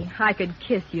 Luigi, I could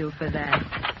kiss you for that.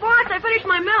 Boss, I finished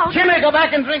my milk. Jimmy, go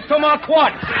back and drink 2 more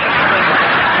quarts.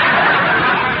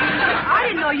 I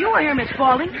didn't know you were here, Miss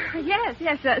Spaulding. Yes,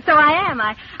 so I am.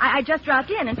 I just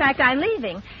dropped in. In fact, I'm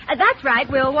leaving. That's right.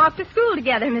 We'll walk to school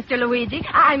together, Mr. Luigi.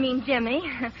 I mean, Jimmy.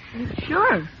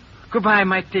 Sure. Goodbye,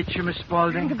 my teacher, Miss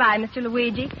Spaulding. Goodbye, Mr.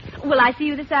 Luigi. Will I see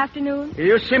you this afternoon?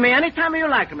 You see me anytime you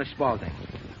like, Miss Spaulding.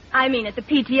 I mean, at the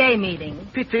PTA meeting.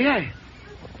 PTA?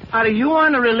 Are you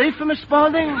on a relief, Miss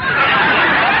Spaulding?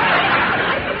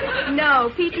 No,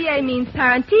 PTA means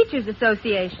Parent Teachers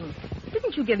Association.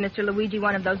 Didn't you give Mr. Luigi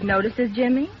one of those notices,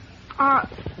 Jimmy?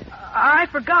 I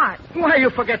forgot. Why you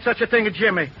forget such a thing,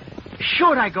 Jimmy?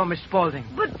 Sure I go, Miss Spaulding.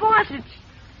 But, boss,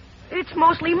 it's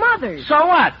mostly mothers. So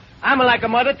what? I'm like a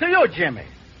mother to you, Jimmy.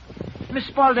 Miss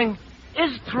Spaulding,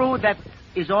 is it true that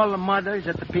is all the mothers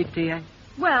at the PTA?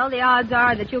 Well, the odds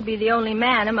are that you'll be the only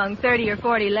man among 30 or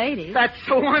 40 ladies. That's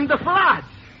wonderful odds.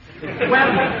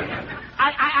 Well,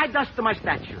 I dust my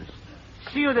statues.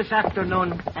 See you this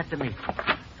afternoon at the meeting.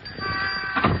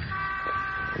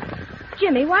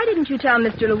 Jimmy, why didn't you tell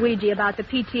Mr. Luigi about the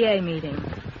PTA meeting?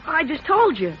 I just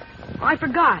told you. I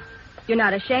forgot. You're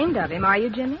not ashamed of him, are you,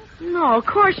 Jimmy? No, of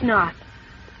course not.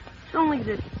 It's only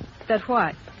that... That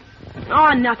what?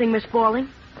 Oh, nothing, Miss Spaulding.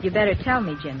 You better tell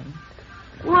me, Jimmy.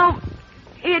 Well,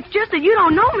 it's just that you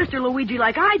don't know Mr. Luigi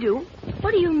like I do.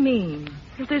 What do you mean?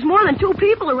 If there's more than 2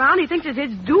 people around, he thinks it's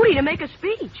his duty to make a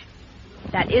speech.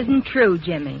 That isn't true,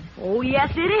 Jimmy. Oh,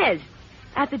 yes, it is.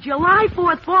 At the July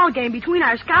 4th ball game between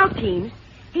our scout teams,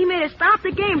 he made us stop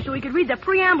the game so he could read the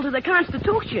preamble to the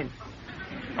Constitution.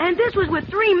 And this was with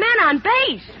 3 men on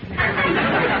base.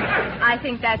 I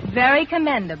think that's very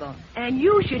commendable. And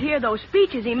you should hear those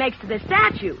speeches he makes to the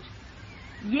statues.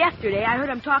 Yesterday, I heard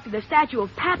him talk to the statue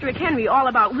of Patrick Henry all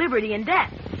about liberty and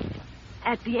death.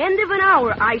 At the end of an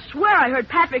hour, I swear I heard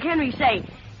Patrick Henry say,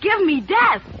 "Give me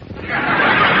death."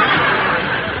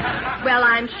 Well,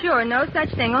 I'm sure no such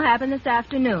thing will happen this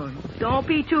afternoon. Don't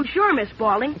be too sure, Miss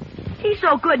Spaulding. He's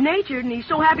so good-natured and he's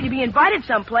so happy to be invited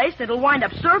someplace that he'll wind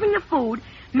up serving the food,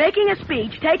 making a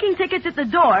speech, taking tickets at the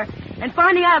door, and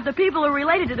finding out if the people are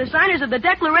related to the signers of the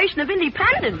Declaration of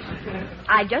Independence.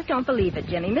 I just don't believe it,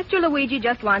 Jimmy. Mr. Luigi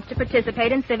just wants to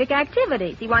participate in civic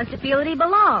activities. He wants to feel that he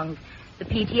belongs. The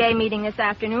PTA meeting this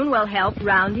afternoon will help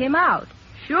round him out.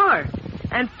 Sure.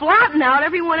 And flatten out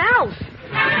everyone else.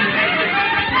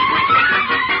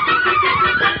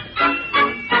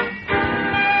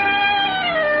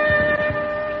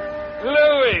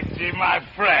 Luigi, my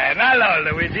friend.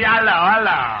 Hello, Luigi. Hello.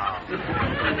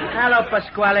 Hello,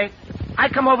 Pasquale. I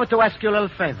come over to ask you a little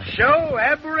favor. Sure,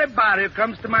 everybody who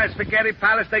comes to my spaghetti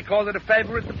palace, they call it a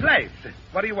favor at the place.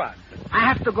 What do you want? I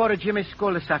have to go to Jimmy's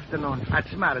school this afternoon.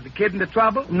 What's the matter? The kid in the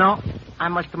trouble? No, I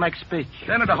must make speech.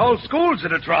 Then the whole school's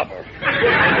in the trouble.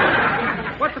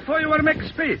 What the for you want to make a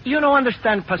speech? You don't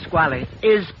understand, Pasquale.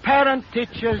 Is Parent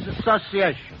Teachers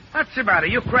Association. What's the matter?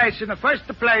 You crazy. In the first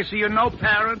place, you're no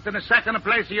parent. In the second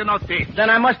place, you're no teacher. Then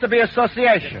I must be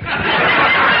association.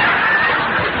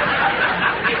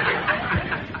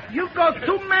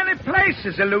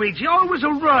 places, Luigi. Always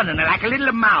a-running like a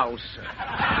little mouse.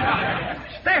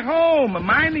 Stay home and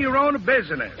mind your own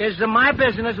business. Is my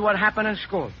business what happened in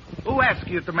school? Who asked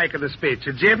you to make the speech?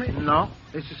 Jimmy? No.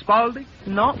 Mrs. Spaulding?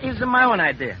 No, it's my own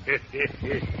idea.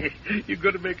 You're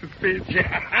going to make a speech?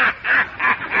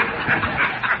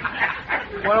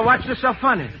 Well, what's so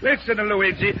funny? Listen,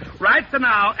 Luigi. Right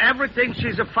now, everything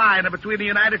she's a fine between the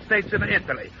United States and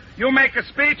Italy. You make a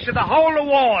speech and the whole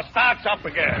war starts up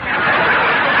again.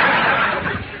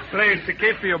 Please,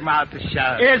 keep your mouth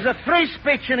shut. Is a free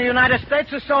speech in the United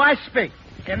States, so I speak.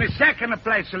 In the second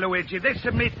place, Luigi, this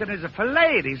meeting is for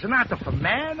ladies, not for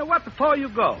men. What for you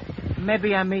go?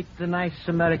 Maybe I meet the nice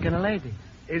American lady.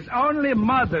 It's only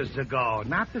mothers go,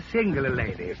 not the single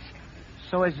ladies.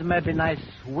 So is maybe nice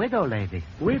widow lady.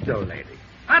 Widow lady?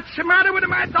 What's the matter with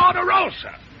my daughter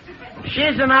Rosa?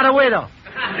 She's not a widow.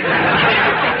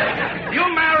 You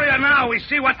marry her now, we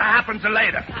see what happens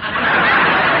later.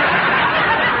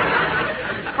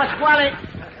 Pasquale,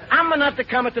 I'm not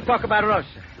coming to talk about Rosa.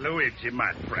 Luigi,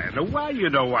 my friend, why you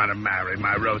don't want to marry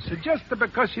my Rosa? Just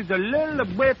because she's a little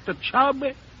bit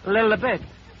chubby? Little bit?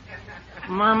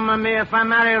 Mamma mia, if I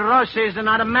marry Rosa, it's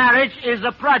not a marriage, it's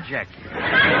a project.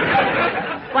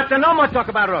 But no more talk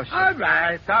about Rosa. All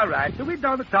right. We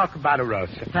don't talk about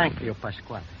Rosa. Thank you,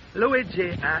 Pasquale.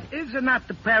 Luigi, is it not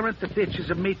the parent that teaches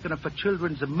a meeting for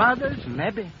children's mothers?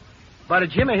 Maybe. But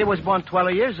Jimmy, he was born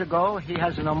 12 years ago. He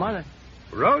has no mother.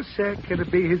 Rosa can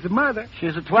be his mother.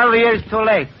 She's 12 years too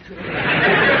late.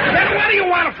 Then what do you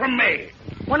want from me?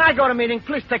 When I go to meeting,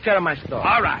 please take care of my store.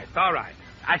 All right.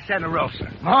 I send a Rosa.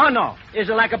 Oh, no. It's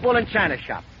like a bull in china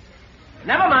shop.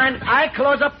 Never mind. I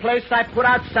close up place. I put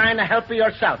out sign to help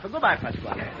yourself. Goodbye,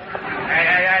 Pasquale.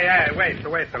 Hey.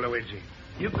 Wait, Luigi.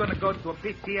 You gonna go to a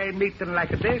PTA meeting like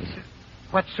this?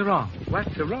 What's wrong?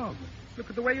 What's wrong? Look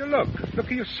at the way you look. Look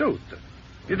at your suit.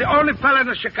 You're the only fella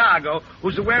in Chicago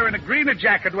who's wearing a green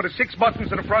jacket with 6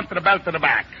 buttons in the front and a belt in the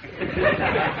back.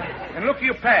 And look at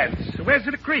your pants. Where's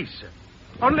the crease?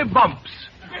 Only bumps.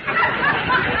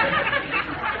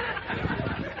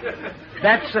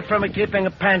 That's from keeping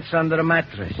pants under a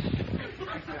mattress.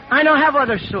 I don't have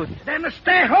other suit. Then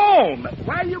stay home.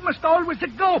 Why you must always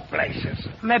go places?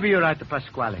 Maybe you're right,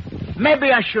 Pasquale.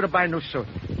 Maybe I should buy a new suit.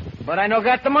 But I don't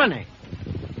got the money.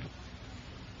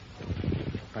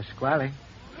 Pasquale?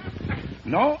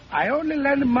 No, I only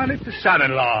lend money to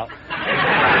son-in-law.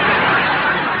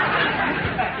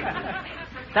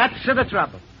 That's the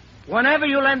trouble. Whenever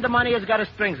you lend the money, it's got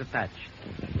strings attached.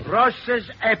 Rosa's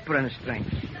apron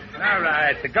strings. All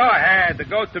right, go ahead.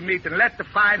 Go to meet and let the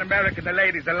fine American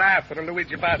ladies laugh at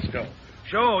Luigi Basco.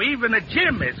 Sure, even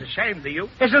Jim is ashamed of you.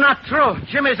 Is it not true?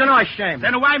 Jim is no ashamed.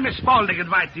 Then why Miss Spaulding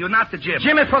invite you, not the Jim?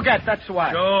 Jimmy forget, that's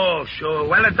why. Sure.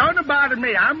 Well, it don't bother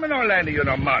me. I'm not lending you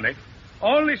no money.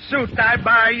 Only suit I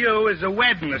buy you is a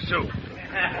wedding suit.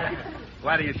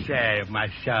 What do you say, my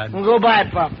son? Goodbye,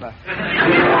 Papa.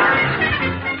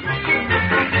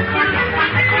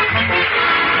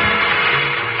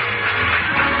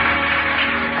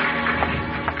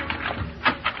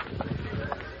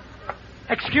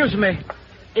 Excuse me.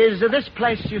 Is this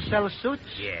place you sell suits?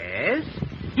 Yes.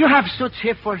 You have suits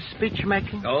here for speech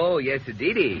making? Oh, yes,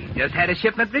 indeedy. Just had a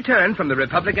shipment returned from the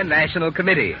Republican National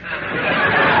Committee.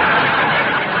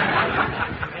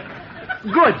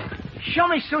 Good. Show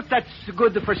me suit that's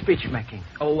good for speech making.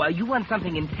 Oh, you want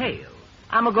something in tail?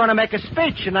 I'm going to make a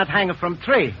speech and not hang from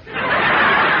tree.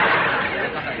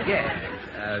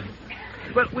 Yes.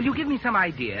 Well, will you give me some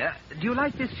idea? Do you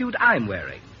like this suit I'm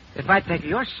wearing? If I take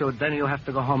your suit, then you have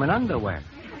to go home in underwear.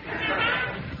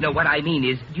 No, what I mean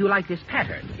is, do you like this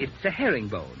pattern? It's a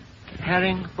herringbone.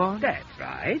 Herringbone? That's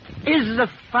right. Is a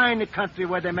fine country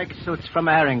where they make suits from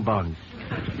herringbones.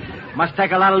 Must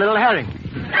take a lot of little herring.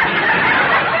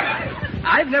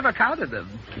 I've never counted them.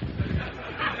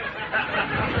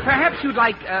 Perhaps you'd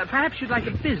like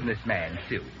a businessman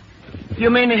suit. You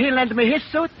mean he lent me his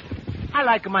suit? I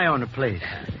like my own, please.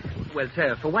 Well,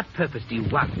 sir, for what purpose do you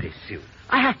want this suit?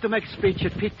 I have to make a speech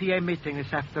at PTA meeting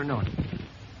this afternoon.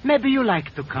 Maybe you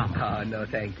like to come. Oh, no,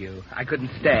 thank you. I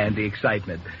couldn't stand the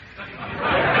excitement.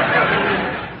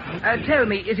 Tell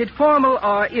me, is it formal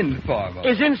or informal?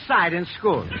 Is inside in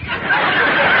school.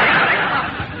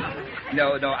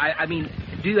 No, I mean,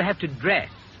 do you have to dress?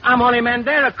 I'm only man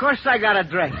there. Of course I got to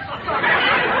dress.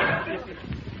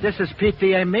 This is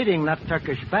PTA meeting, not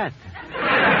Turkish bath.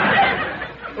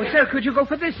 Well, sir, could you go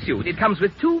for this suit? It comes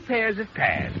with 2 pairs of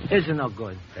pants. Isn't no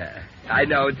good. I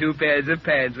know 2 pairs of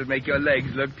pants would make your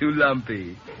legs look too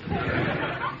lumpy.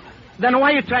 Then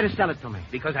why you try to sell it to me?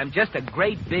 Because I'm just a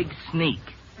great big sneak.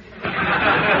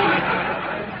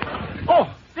 Oh,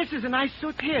 this is a nice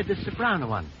suit here. This is a brown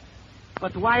one.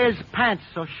 But why is pants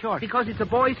so short? Because it's a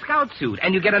Boy Scout suit,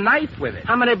 and you get a knife with it.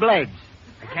 How many blades?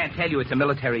 I can't tell you. It's a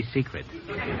military secret.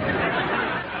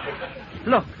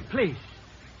 Look, please.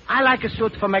 I like a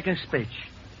suit for making speech.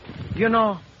 You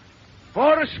know,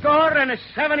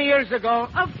 47 years ago.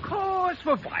 Of course.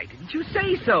 Well, why didn't you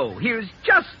say so? Here's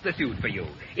just the suit for you.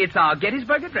 It's our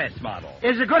Gettysburg Address model.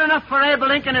 Is it good enough for Abe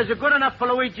Lincoln? Is it good enough for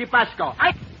Luigi Basco?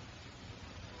 I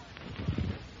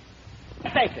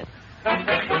take it.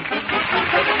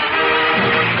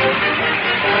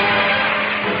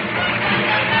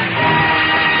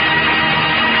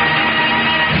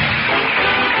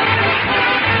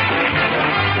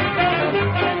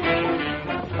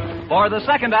 For the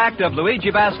second act of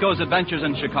Luigi Basco's adventures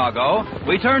in Chicago,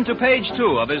 we turn to page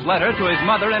 2 of his letter to his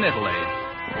mother in Italy.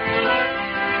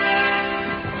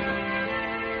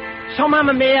 So,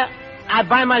 Mamma Mia, I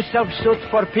buy myself suit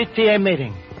for PTA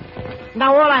meeting.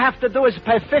 Now all I have to do is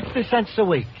pay 50 cents a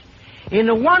week.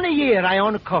 In 1 year, I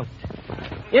own a coat.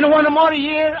 In 1 more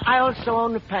year, I also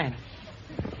own pants.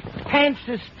 Pants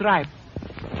is striped,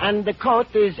 and the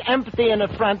coat is empty in the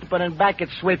front, but in back it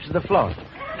sweeps the floor.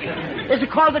 It's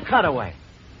called a cutaway.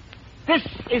 This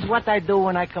is what I do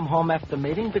when I come home after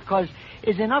meeting because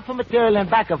there's enough of material in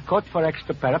back of coat for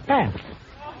extra pair of pants.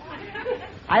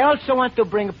 I also want to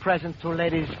bring a present to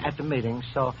ladies at the meeting,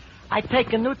 so I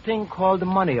take a new thing called a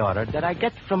money order that I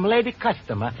get from lady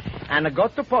customer, and I go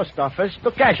to post office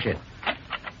to cash it.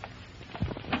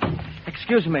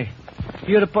 Excuse me.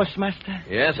 You're the postmaster?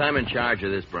 Yes, I'm in charge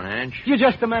of this branch. You're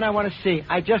just the man I want to see.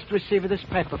 I just received this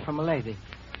paper from a lady.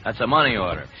 That's a money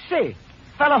order. See,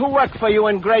 fellow who worked for you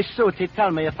in gray suit, he tell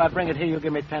me if I bring it here, you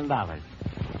give me $10.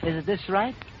 Is it this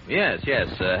right? Yes.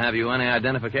 Have you any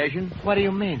identification? What do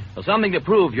you mean? Well, something to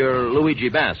prove you're Luigi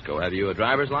Basco. Have you a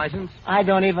driver's license? I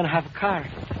don't even have a car.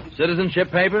 Citizenship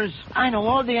papers? I know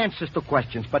all the answers to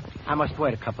questions, but I must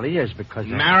wait a couple of years because...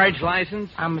 Marriage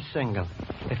license? I'm single.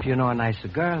 If you know a nicer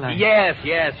girl, I... Yes.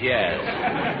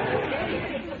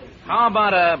 How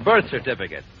about a birth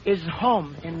certificate? Is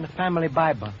home in the family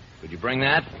Bible. Could you bring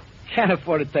that? Can't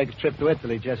afford to take a trip to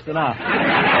Italy just enough.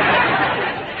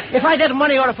 If I get a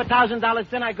money order for $1,000,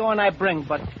 then I go and I bring,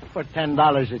 but for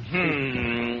 $10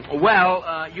 it's... Well,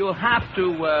 you'll have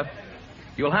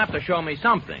to show me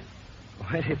something.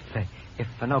 Well, if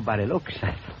nobody looks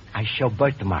at it, I show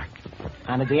birthmark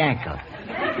on the ankle.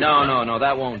 No,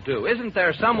 that won't do. Isn't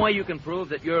there some way you can prove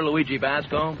that you're Luigi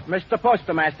Basco? Mr.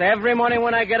 Postmaster, every morning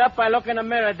when I get up, I look in the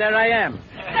mirror. There I am.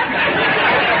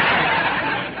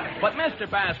 But, Mr.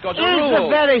 Basco, the It's rule...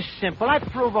 very simple. I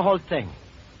prove the whole thing.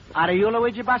 Are you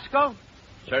Luigi Basco?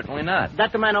 Certainly not.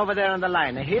 That the man over there on the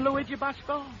line, is he Luigi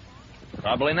Basco?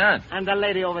 Probably not. And the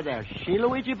lady over there, she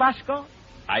Luigi Basco?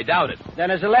 I doubt it. Then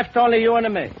there's left only you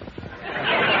and me.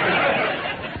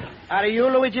 Are you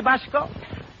Luigi Basco?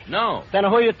 No. Then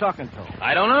who are you talking to?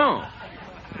 I don't know.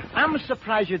 I'm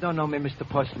surprised you don't know me, Mr.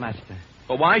 Postmaster.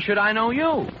 But why should I know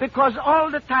you? Because all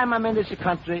the time I'm in this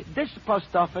country, this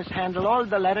post office handle all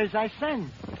the letters I send.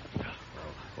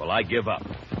 Well, I give up.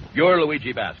 You're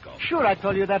Luigi Basco. Sure, I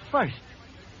told you that first.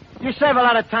 You save a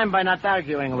lot of time by not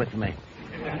arguing with me.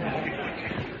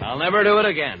 I'll never do it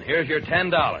again. Here's your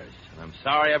 $10. I'm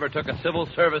sorry I ever took a civil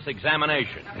service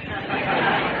examination.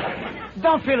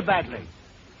 Don't feel badly.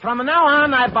 From now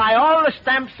on, I buy all the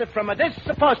stamps from this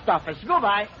post office.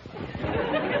 Goodbye.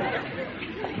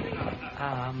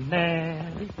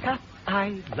 America,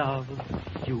 I love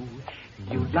you.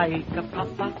 You like a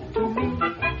papa to me.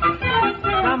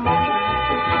 Come on.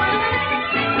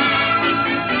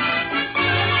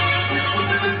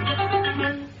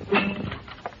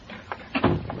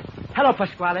 Hello,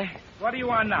 Pasquale. What do you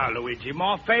want now, Luigi?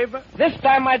 More favor? This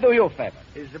time I do you a favor.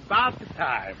 It's about the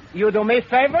time. You do me a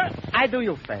favor, I do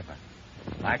you a favor.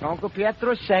 Like Uncle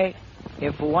Pietro say,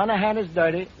 if one hand is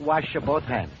dirty, wash your both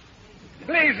hands.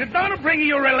 Please, don't bring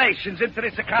your relations into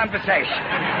this conversation.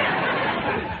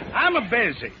 I'm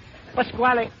busy.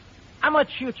 Pasquale, how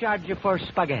much you charge you for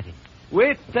spaghetti?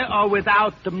 With or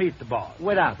without the meatball?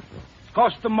 Without.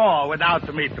 Cost more without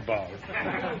the meatball.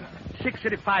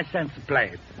 65 cents a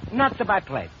plate. Not to buy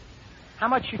plate. How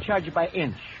much you charge by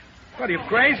inch? What, are you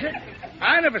crazy?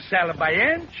 I never sell it by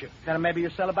inch. Then maybe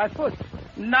you sell it by foot.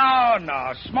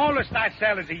 No. Smallest I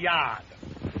sell is a yard.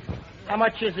 How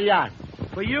much is a yard?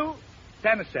 For you,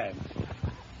 10 cents.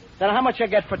 Then how much I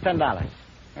get for $10?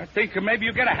 I think maybe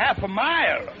you get a half a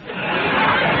mile.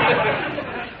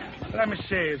 Let me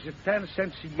see. Is it 10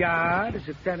 cents a yard? Is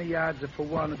it 10 yards for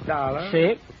 $1?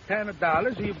 See?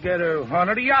 $10, you get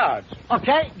 100 yards.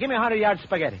 Okay, give me 100 yards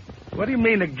spaghetti. What do you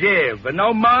mean a give?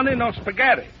 No money, no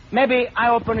spaghetti. Maybe I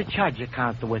open a charge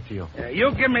account with you.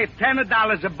 You give me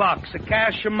 $10 a box, a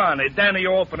cash of money, then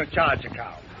you open a charge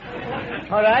account.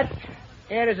 All right.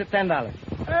 Here is a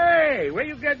 $10. Hey, where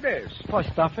you get this?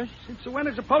 Post office. Since when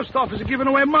is the post office giving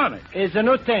away money? It's a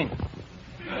new thing.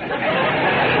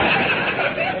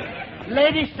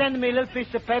 Ladies send me a little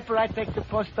piece of paper. I take to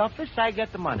post office. I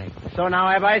get the money. So now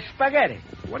I buy spaghetti.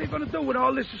 What are you going to do with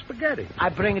all this spaghetti? I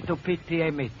bring it to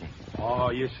PTA meeting.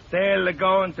 Oh, you're still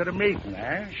going to the meeting,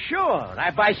 eh? Sure. I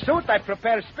buy suit, I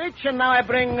prepare a speech, and now I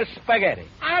bring the spaghetti.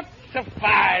 That's a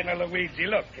fine, Luigi.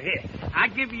 Look, here. I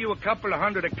give you a couple of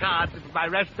hundred of cards for my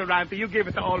restaurant, and you give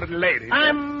it to all of the ladies.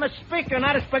 I'm a speaker,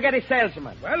 not a spaghetti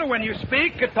salesman. Well, when you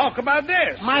speak, you talk about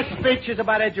this. My speech is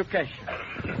about education.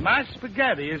 My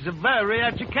spaghetti is very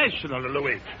educational,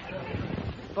 Luigi.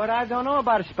 But I don't know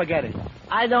about spaghetti.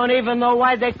 I don't even know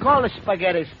why they call it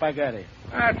spaghetti.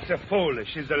 That's a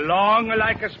foolish. Is it long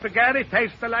like a spaghetti,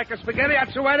 taste like a spaghetti?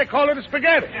 That's why they call it a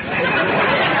spaghetti.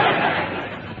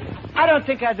 I don't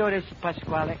think I do this,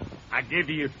 Pasquale. I give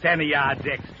you 10 yards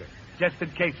extra, just in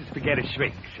case the spaghetti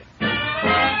shrinks.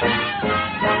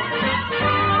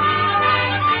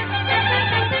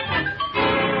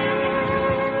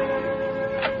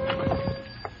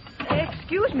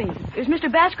 Excuse me. Is Mr.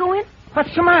 Basco in?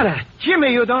 What's the matter?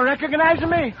 Jimmy, you don't recognize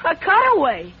me? A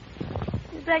cutaway.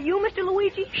 Is that you, Mr.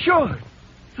 Luigi? Sure.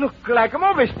 Look like a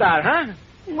movie star, huh?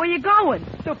 Where you going?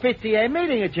 To PTA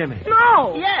meeting, Jimmy.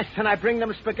 No. Yes, and I bring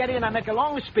them spaghetti and I make a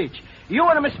long speech. You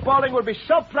and Miss Spaulding will be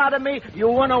so proud of me, you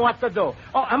won't know what to do.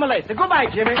 Oh, I'm late. Goodbye,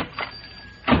 Jimmy.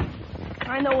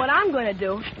 I know what I'm going to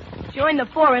do. Join the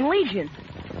Foreign Legion.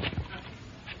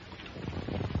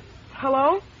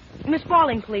 Hello? Miss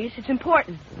Spaulding, please. It's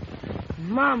important.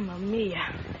 Mamma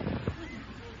mia.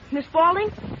 Miss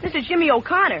Spaulding, this is Jimmy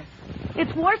O'Connor.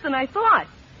 It's worse than I thought.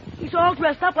 He's all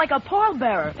dressed up like a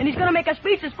pallbearer, and he's going to make a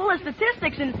speech that's full of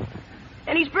statistics, and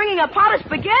he's bringing a pot of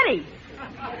spaghetti.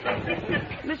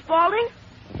 Miss Spaulding?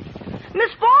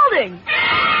 Miss Spaulding!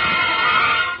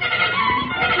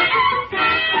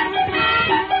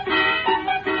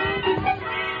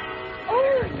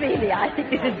 Oh, really, I think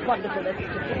this is wonderful this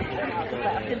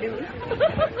afternoon.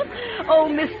 Oh,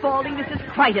 Miss Spaulding, this is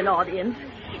quite an audience.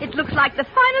 It looks like the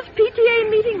finest PTA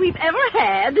meeting we've ever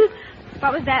had.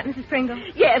 What was that, Mrs. Pringle?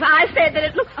 Yes, I said that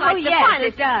it looks like the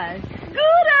finest. It does.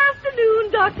 Good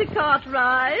afternoon, Dr.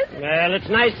 Cartwright. Well, it's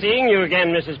nice seeing you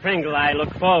again, Mrs. Pringle. I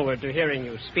look forward to hearing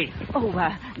you speak. Oh,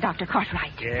 Dr.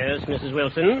 Cartwright. Yes, Mrs.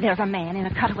 Wilson? There's a man in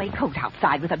a cutaway coat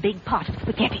outside with a big pot of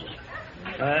spaghetti.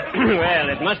 Well,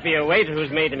 it must be a waiter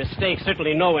who's made a mistake.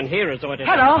 Certainly no one here has ordered...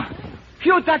 Hello.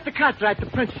 You Dr. Cartwright, the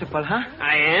principal, huh?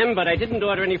 I am, but I didn't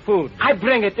order any food. I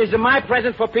bring it. This is my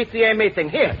present for PTA meeting.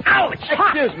 Here. Ouch!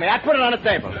 Excuse me. I put it on the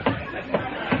table.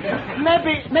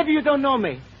 Maybe you don't know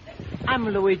me. I'm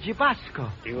Luigi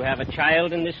Basco. Do you have a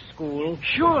child in this school?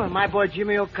 Sure. My boy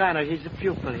Jimmy O'Connor. He's a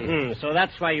pupil here. So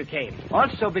that's why you came.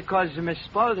 Also because Miss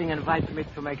Spaulding invited me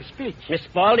to make a speech. Miss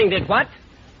Spaulding did what?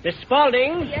 Miss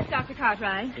Spaulding? Yes, Dr.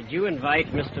 Cartwright. Did you invite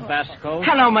Mr. Basco?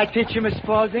 Hello, my teacher, Miss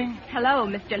Spaulding. Hello,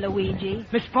 Mr. Luigi.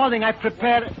 Miss Spaulding, I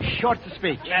prepared a short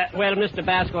speech. Well, Mr.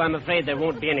 Basco, I'm afraid there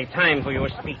won't be any time for your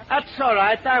speech. That's all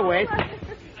right. I wait.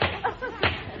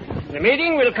 The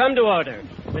meeting will come to order.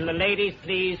 Will the ladies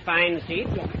please find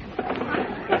seats?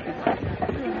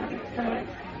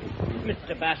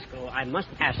 Mr. Basco, I must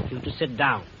ask you to sit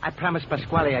down. I promised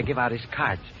Pasquale I give out his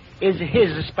cards. Is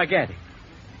his spaghetti.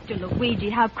 Mr. Luigi,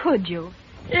 how could you?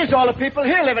 Is all the people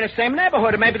here live in the same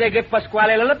neighborhood, and maybe they give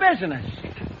Pasquale a little business.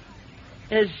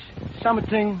 Is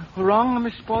something wrong,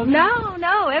 Miss Spaulding?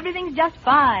 No, everything's just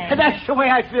fine. That's the way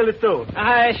I feel it, too.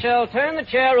 I shall turn the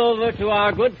chair over to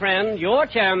our good friend, your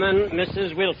chairman,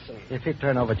 Mrs. Wilson. If he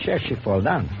turn over chair, she fall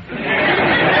down.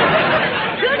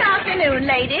 Good afternoon,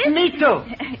 ladies. Me too.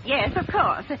 Yes, of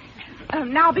course.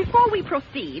 Now, before we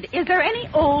proceed, is there any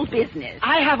old business?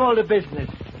 I have all the business.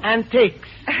 Antiques.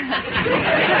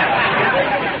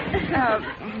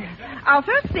 Our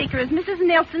first speaker is Mrs.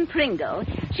 Nelson Pringle.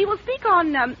 She will speak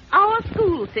on our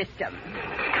school system.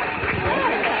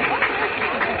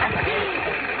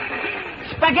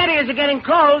 Spaghetti is getting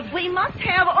cold. We must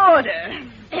have order.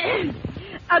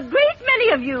 A great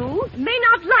many of you may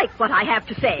not like what I have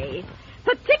to say,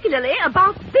 particularly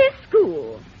about this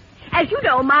school. As you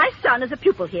know, my son is a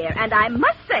pupil here, and I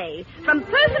must say, from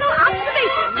personal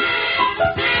observation,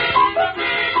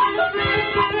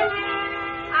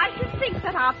 I should think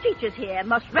that our teachers here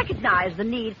must recognize the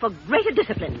need for greater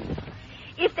discipline.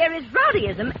 If there is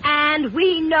rowdyism, and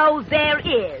we know there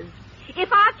is, if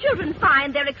our children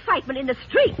find their excitement in the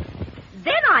streets,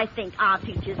 then I think our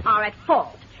teachers are at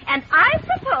fault, And I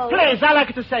suppose... Please, I'd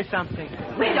like to say something.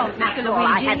 We don't matter, Luigi.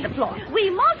 I had the floor. We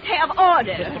must have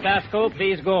order. Mr. Basco,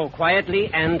 please go quietly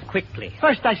and quickly.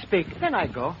 First I speak, then I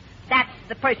go. That's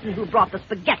the person who brought the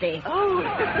spaghetti. Oh.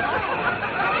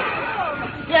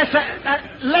 Yes,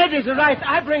 ladies are right.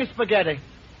 I bring spaghetti.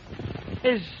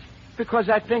 Is because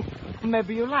I think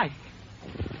maybe you like.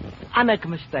 I make a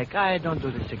mistake. I don't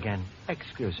do this again.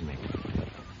 Excuse me.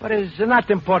 But it's not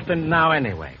important now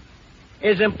anyway.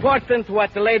 It's important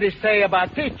what the ladies say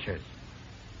about teachers.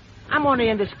 I'm only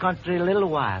in this country a little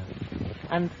while,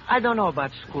 and I don't know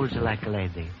about schools like a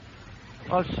lady.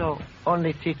 Also,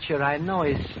 only teacher I know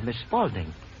is Miss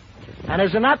Spaulding. And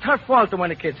it's not her fault when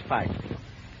the kids fight.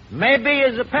 Maybe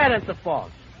it's the parents'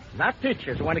 fault, not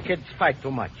teachers when the kids fight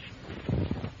too much.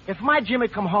 If my Jimmy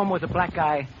come home with a black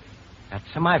eye,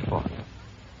 that's my fault.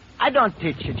 I don't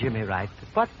teach Jimmy right,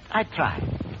 but I try.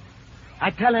 I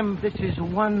tell him this is a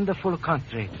wonderful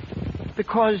country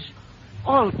because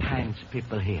all kinds of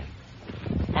people here.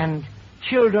 And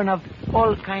children of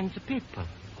all kinds of people.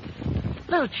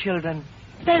 Little children,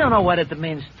 they don't know what it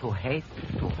means to hate,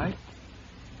 to hurt.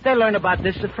 They learn about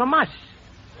this from us,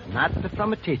 not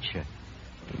from a teacher.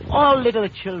 All little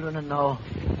children know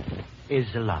is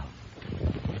love.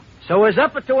 So it's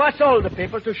up to us older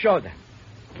people to show them.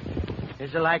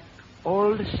 It's like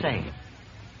old saying,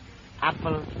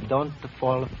 apple don't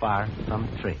fall far from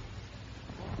tree.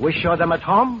 We show them at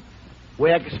home,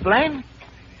 we explain,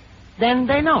 then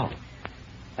they know.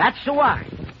 That's why.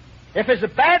 If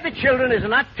it's bad, the children is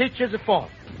not teachers' fault.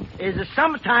 It's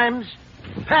sometimes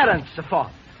parents'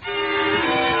 fault.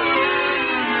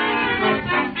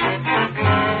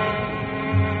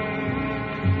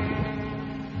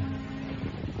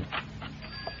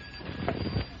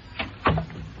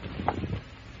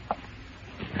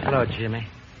 Hello, Jimmy.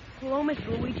 Hello,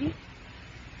 Mr. Luigi.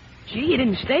 Gee, you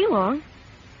didn't stay long.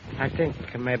 I think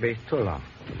maybe too long.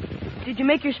 Did you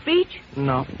make your speech?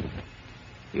 No.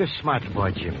 You're a smart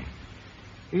boy, Jimmy.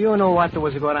 You know what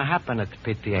was going to happen at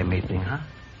the PTA meeting, huh?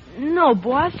 No,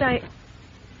 boss,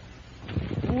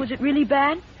 Was it really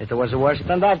bad? It was worse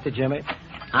than that, Jimmy.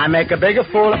 I make a bigger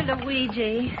fool. Mr.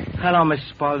 Luigi. Hello, Miss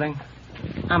Spaulding.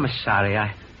 I'm sorry.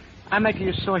 I make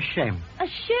you so ashamed.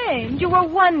 Ashamed? You were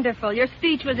wonderful. Your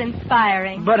speech was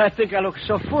inspiring. But I think I look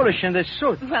so foolish in this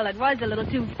suit. Well, it was a little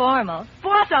too formal.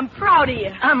 Boss, I'm proud of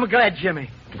you. I'm glad, Jimmy.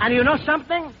 And you know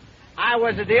something? I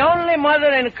was the only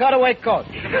mother in a cutaway coat.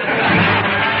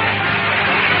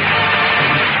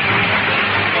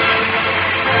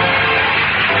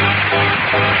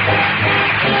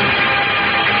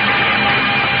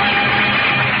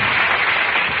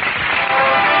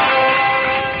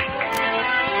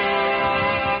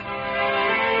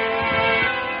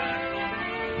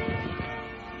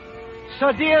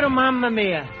 So, dear Mamma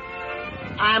Mia,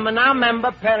 I am now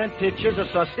member Parent Teachers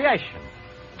Association.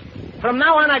 From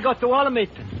now on, I go to all the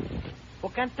meetings. Who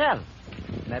can tell?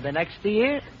 Maybe next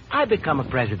year, I become a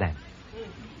president.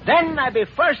 Then I be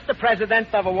first the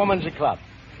president of a woman's club.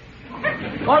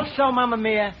 Also, Mamma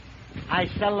Mia, I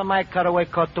sell my cutaway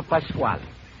coat to Pasquale.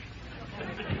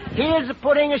 He is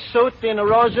putting a suit in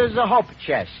Rosa's hope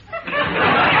chest.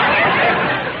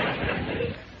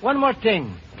 One more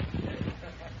thing.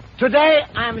 Today,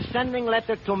 I'm sending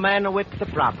letter to men with the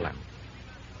problem.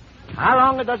 How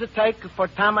long does it take for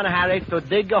Tom and Harry to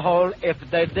dig a hole if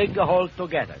they dig a hole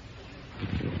together?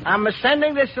 I'm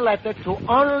sending this letter to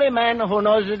only men who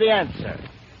knows the answer.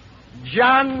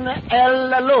 John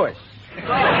L. Lewis.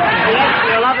 Yes,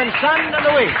 your loving son,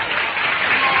 Louis.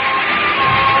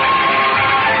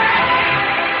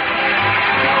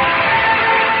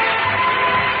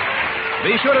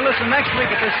 Be sure to listen next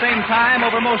week at this same time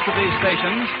over most of these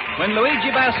stations when Luigi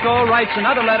Basco writes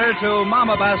another letter to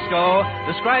Mama Basco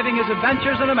describing his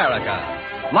adventures in America.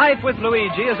 Life with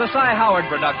Luigi is a Cy Howard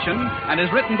production and is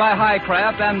written by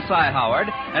Highcraft and Cy Howard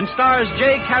and stars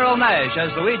J. Carroll Nash as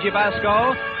Luigi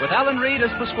Basco with Ellen Reed as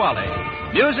Pasquale.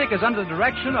 Music is under the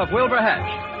direction of Wilbur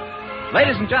Hatch.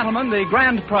 Ladies and gentlemen, the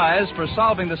grand prize for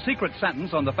solving the secret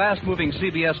sentence on the fast-moving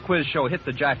CBS quiz show Hit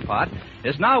the Jackpot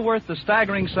is now worth the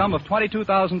staggering sum of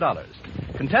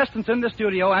 $22,000. Contestants in the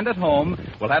studio and at home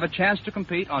will have a chance to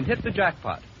compete on Hit the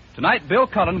Jackpot. Tonight, Bill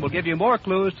Cullen will give you more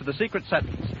clues to the secret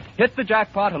sentence. Hit the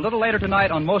Jackpot a little later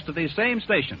tonight on most of these same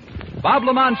stations. Bob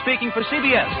Lamont speaking for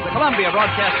CBS, the Columbia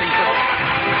Broadcasting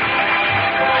System.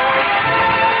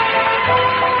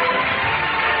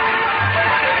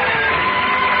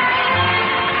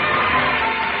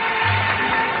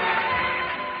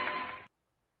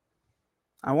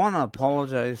 I want to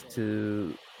apologize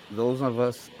to those of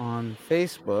us on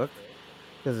Facebook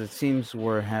because it seems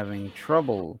we're having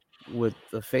trouble with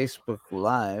the Facebook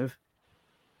Live.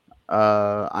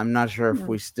 I'm not sure if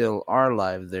we still are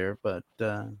live there, but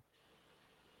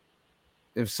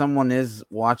if someone is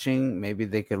watching, maybe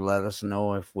they could let us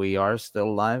know if we are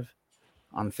still live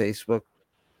on Facebook.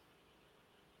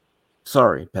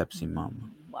 Sorry, Pepsi Mama.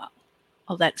 Wow.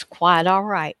 Oh, that's quite all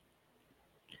right.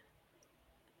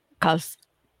 Because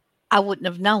I wouldn't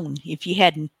have known if you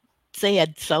hadn't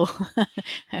said so.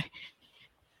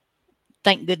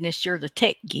 Thank goodness you're the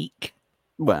tech geek.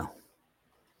 Well,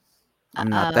 I'm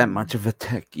not that much of a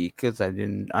tech geek because I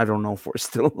don't know if we're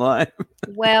still live.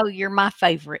 Well, you're my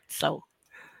favorite, so.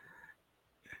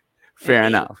 Fair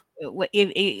enough.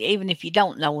 Even if you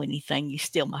don't know anything, you're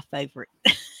still my favorite.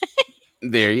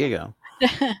 There you go.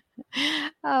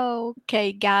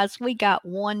 Okay, guys, we got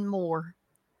one more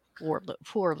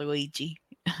for Luigi.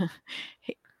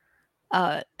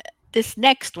 This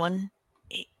next one,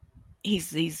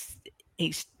 he's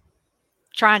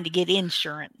trying to get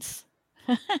insurance.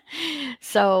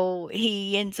 So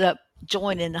he ends up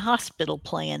joining the hospital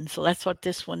plan. So that's what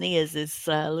this one is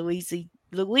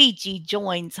Luigi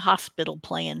joins hospital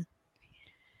plan.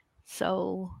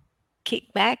 So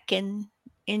kick back and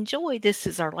enjoy. This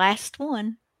is our last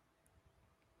one.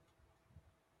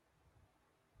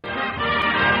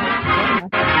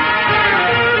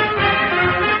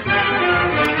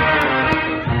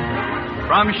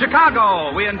 From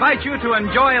Chicago, we invite you to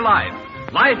enjoy life.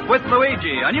 Life with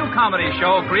Luigi, a new comedy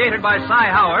show created by Cy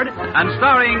Howard and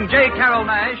starring J. Carrol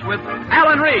Naish with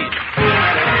Alan Reed.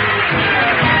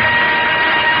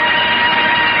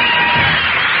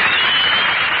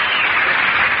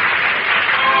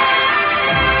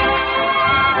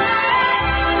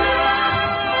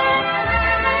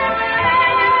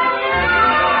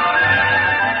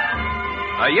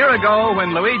 A year ago,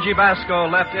 when Luigi Basco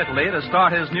left Italy to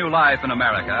start his new life in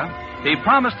America, he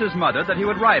promised his mother that he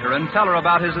would write her and tell her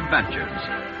about his adventures.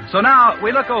 So now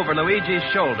we look over Luigi's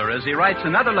shoulder as he writes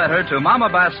another letter to Mama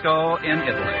Basco in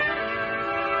Italy.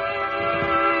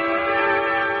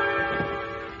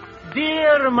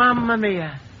 Dear Mamma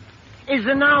Mia, is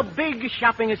now big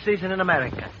shopping season in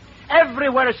America.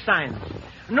 Everywhere is signs.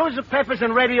 Newspapers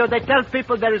and radio, they tell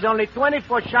people there is only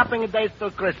 24 shopping days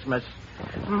till Christmas.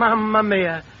 Mamma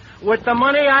Mia, with the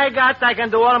money I got, I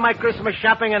can do all of my Christmas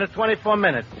shopping in 24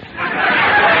 minutes.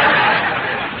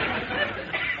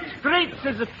 Streets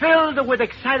is filled with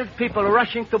excited people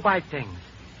rushing to buy things.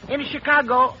 In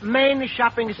Chicago, main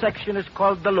shopping section is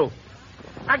called the Loop.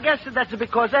 I guess that's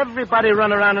because everybody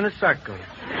run around in a circle.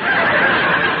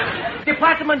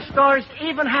 Department stores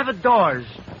even have doors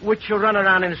which you run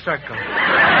around in a circle.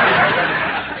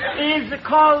 It's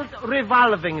called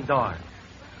revolving door.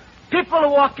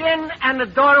 People walk in and the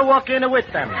door walk in with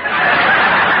them.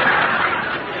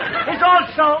 There's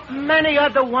also many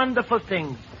other wonderful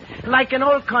things. Like in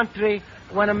old country,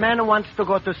 when a man wants to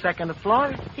go to second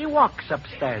floor, he walks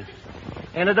upstairs.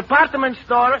 In a department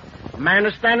store, man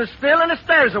is standing still and the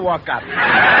stairs walk up.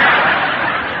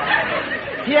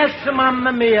 Yes,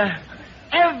 Mamma Mia.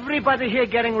 Everybody here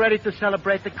getting ready to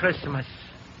celebrate the Christmas.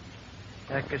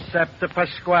 Except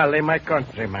Pasquale, my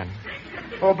countryman,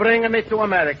 who bring me to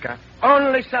America.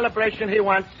 Only celebration he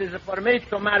wants is for me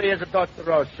to marry his daughter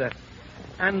Rosa.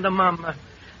 And the mama,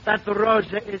 that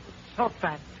Rosa is so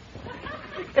fat.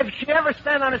 If she ever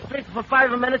stand on the street for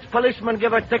 5 minutes, policeman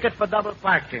give her a ticket for double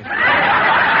parking.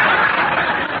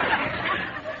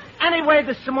 Anyway,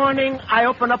 this morning, I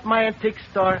open up my antique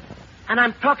store, and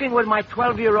I'm talking with my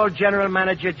 12-year-old general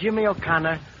manager, Jimmy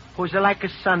O'Connor, who's like a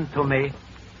son to me.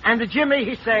 And Jimmy,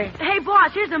 he say... Hey,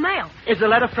 boss, here's the mail. Is a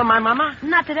letter from my mama?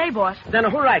 Not today, boss. Then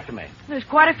who write to me? There's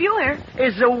quite a few here.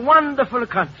 It's a wonderful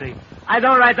country. I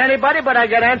don't write anybody, but I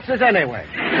get answers anyway.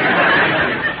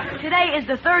 Today is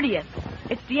the 30th.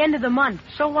 It's the end of the month.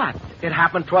 So what? It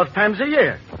happened 12 times a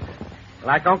year.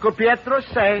 Like Uncle Pietro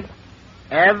say,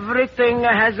 everything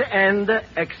has an end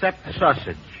except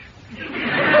sausage.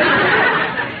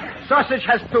 Sausage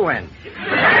has 2 ends.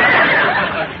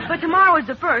 But tomorrow is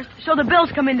the 1st, so the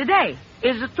bills come in today.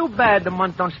 Is it too bad the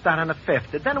month don't start on the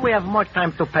 5th? Then we have more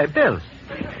time to pay bills.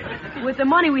 With the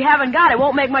money we haven't got, it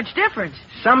won't make much difference.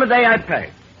 Someday I pay.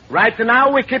 Right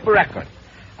now, we keep a record.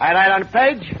 I write on the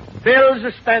page, bills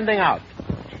are standing out.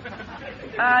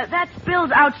 That's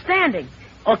bills outstanding.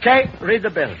 Okay, read the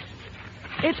bills.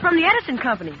 It's from the Edison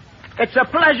Company. It's a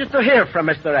pleasure to hear from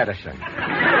Mr. Edison.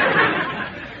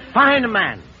 Fine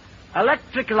man.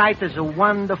 Electric light is a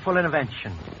wonderful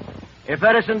invention. If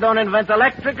Edison don't invent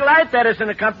electric light, Edison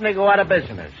and Company go out of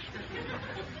business.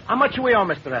 How much we owe,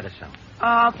 Mr. Edison?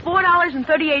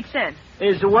 $4.38.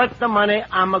 Is worth the money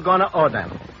I'm gonna owe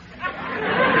them.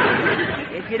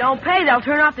 If you don't pay, they'll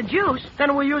turn off the juice.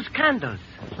 Then we use candles,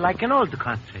 like in old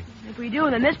country. If we do,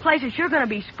 then this place is sure going to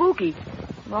be spooky.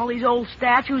 With all these old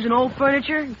statues and old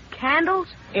furniture and candles.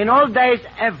 In old days,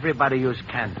 everybody used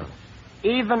candles.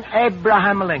 Even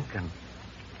Abraham Lincoln.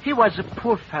 He was a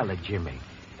poor fella, Jimmy.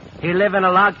 He lived in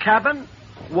a log cabin,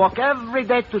 walk every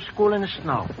day to school in the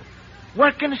snow,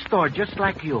 work in a store just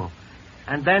like you,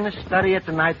 and then study at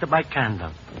the night by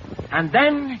candle. And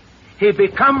then he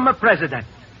become a president.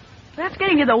 That's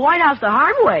getting to the White House the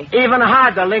hard way. Even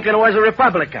harder, Lincoln was a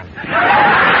Republican.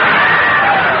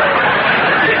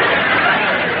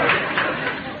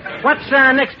 What's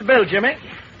next bill, Jimmy?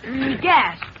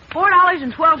 Gas.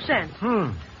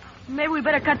 $4.12. Maybe we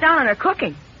better cut down on our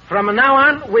cooking. From now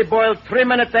on, we boil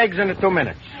 3-minute eggs in 2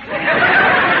 minutes.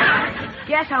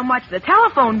 Guess how much the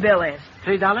telephone bill is.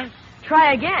 $3?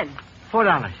 Try again.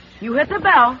 $4. You hit the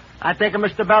bell. I think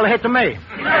Mr. Bell hit me.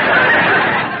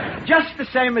 Just the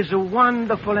same as a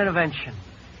wonderful invention.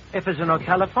 If there's no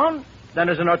telephone, then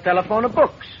there's no telephone or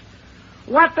books.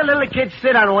 What the little kids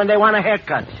sit on when they want a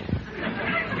haircut?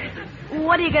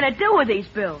 What are you going to do with these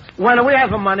bills? When we have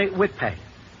the money, we pay.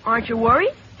 Aren't you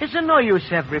worried? It's no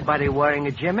use everybody worrying,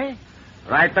 Jimmy.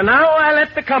 Right now, I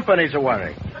let the companies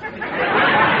worry.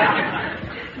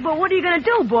 But what are you going to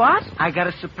do, boss? I got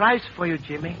a surprise for you,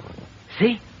 Jimmy.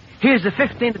 See? Here's the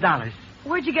 $15.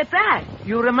 Where'd you get that?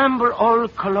 You remember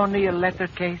old colonial letter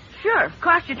case? Sure.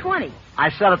 Cost you 20. I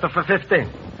sell it for 15.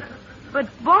 But,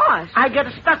 boss... I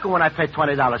get stuck when I pay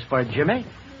 $20 for it, Jimmy.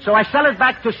 So I sell it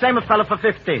back to same fellow for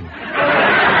 15.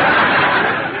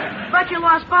 But you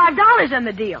lost $5 in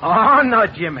the deal. Oh, no,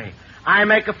 Jimmy. I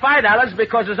make $5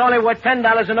 because it's only worth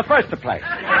 $10 in the first place.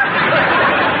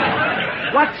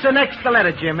 What's the next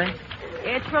letter, Jimmy?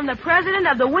 It's from the president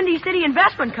of the Windy City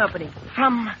Investment Company.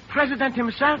 From President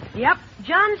himself? Yep,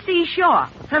 John C. Shaw.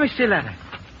 Let me see letter.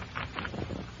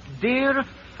 Dear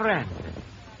friend.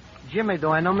 Jimmy, do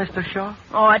I know Mr. Shaw?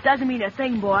 Oh, it doesn't mean a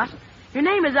thing, boss. Your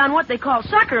name is on what they call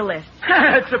sucker lists.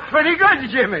 It's a pretty good,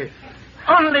 Jimmy.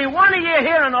 Only 1 year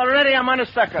here and already I'm on a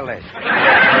sucker list.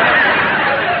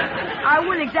 I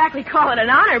wouldn't exactly call it an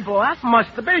honor, boss.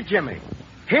 Must be, Jimmy.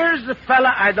 Here's the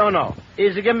fella I don't know.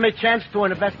 He's giving me a chance to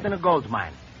invest in a gold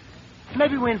mine.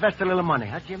 Maybe we invest a little money,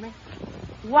 huh, Jimmy?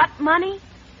 What money?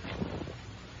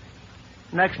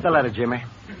 Next the letter, Jimmy.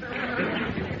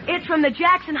 It's from the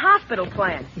Jackson Hospital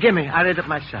plan. Gimme, I read it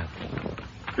myself.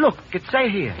 Look, it say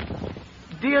here,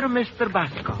 Dear Mr.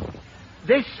 Basco,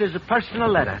 this is a personal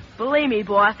letter. Believe me,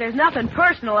 boss, there's nothing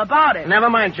personal about it. Never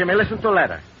mind, Jimmy. Listen to the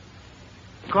letter.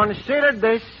 Consider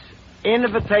this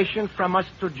invitation from us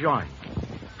to join.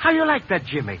 How you like that,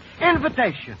 Jimmy?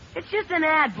 Invitation. It's just an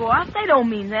ad, boss. They don't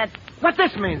mean that. What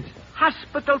this means?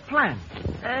 Hospital plan.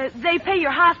 They pay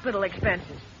your hospital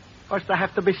expenses. First I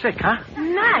have to be sick, huh?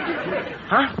 Natch.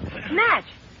 Huh? Natch.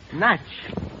 Natch.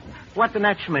 What the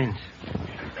natch means?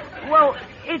 Well,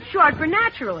 it's short for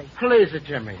naturally. Please,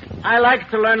 Jimmy. I like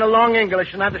to learn the long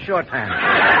English, not the shorthand.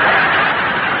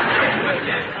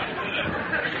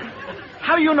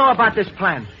 How you know about this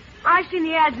plan? I've seen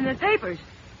the ads in the papers,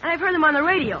 and I've heard them on the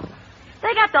radio.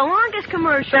 They got the longest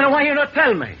commercial. Then why you not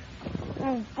tell me?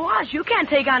 Well, boss, you can't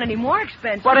take on any more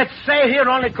expenses. But it say here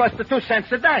only costs 2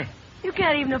 cents a day. You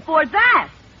can't even afford that.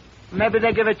 Maybe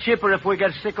they give it cheaper if we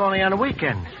get sick only on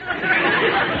weekends.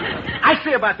 I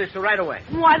see about this right away.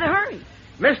 Why the hurry?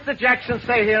 Mr. Jackson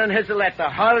say here in his letter,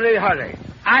 hurry, hurry.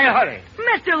 I hurry.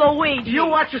 Mr. Luigi. You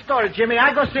watch the story, Jimmy.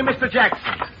 I go see Mr.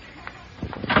 Jackson.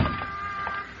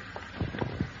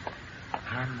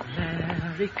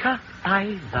 America,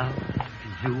 I love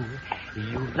you.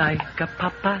 You like a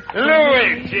papa.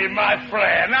 Luigi, my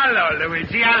friend. Hello,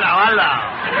 Luigi. Hello.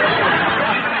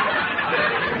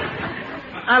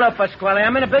 Hello, Pasquale.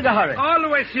 I'm in a bigger hurry.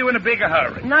 Always you in a bigger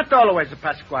hurry. Not always,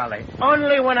 Pasquale.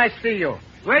 Only when I see you.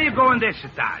 Where you going this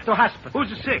time? To hospital.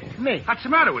 Who's sick? Me. What's the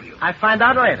matter with you? I find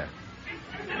out later.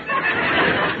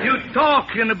 You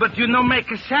talking, but you no make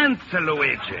a sense,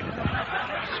 Luigi.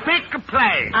 Speak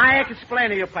plain. I explain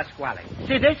to you, Pasquale.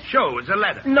 See this? Show, it's a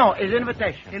letter. No, it's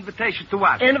invitation. Invitation to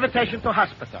what? Invitation to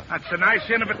hospital. That's a nice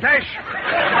invitation.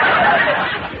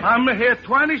 I'm here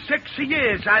 26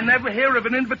 years. I never hear of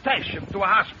an invitation to a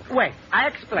hospital. Wait, I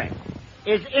explain.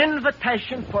 Is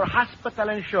invitation for hospital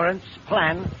insurance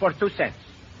plan for 2 cents.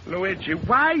 Luigi,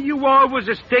 why you always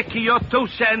stick your 2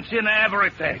 cents in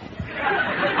everything?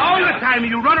 All the time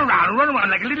you run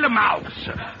around like a little mouse.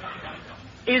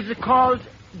 Is called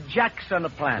Jackson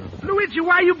plan. Luigi,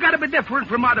 why you gotta be different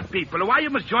from other people? Why you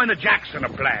must join a Jackson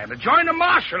plan? Join a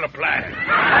Marshall plan.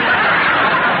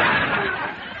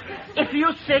 If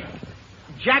you sick,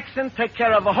 Jackson take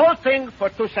care of the whole thing for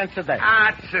 2 cents a day.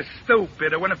 That's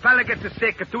stupid. When a fella gets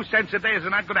sick, 2 cents a day is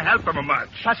not going to help him much.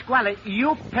 Pasquale,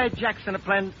 you pay Jackson a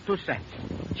plan 2 cents.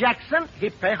 Jackson, he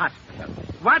pay hospital.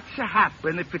 What's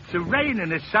happen if it's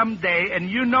raining someday and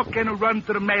you not gonna run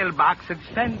to the mailbox and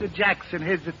send to Jackson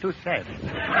his 2 cents?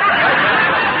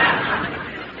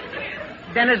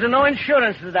 Then there's no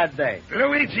insurance for that day.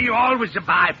 Luigi, you always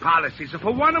buy policies. If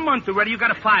for 1 month already, you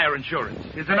got a fire insurance.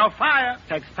 Is there no fire?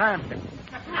 Takes time.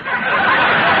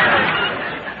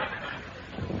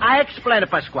 I explain to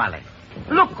Pasquale.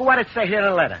 Look what it say here in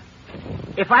the letter.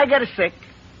 If I get sick,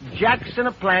 Jackson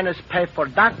and planners pay for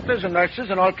doctors and nurses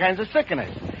and all kinds of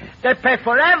sickness. They pay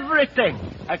for everything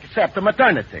except the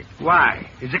maternity. Why?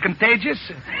 Is it contagious?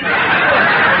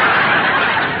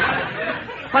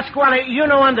 Pasquale, you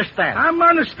don't understand. I'm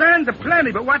understanding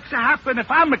plenty, but what's to happen if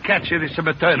I'm a catcher this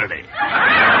maternity?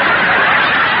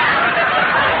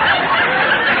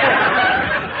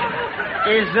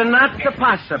 Is not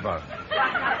possible.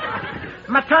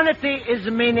 Maternity is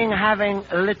meaning having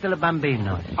little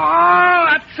bambinos. Oh,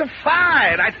 that's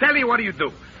fine. I tell you, what do you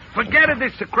do? Forget it,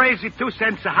 this crazy 2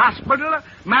 cents a hospital.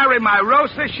 Marry my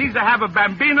Rosa. She's to have a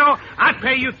bambino. I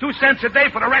pay you 2 cents a day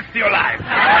for the rest of your life.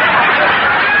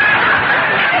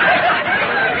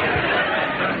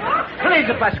 Please,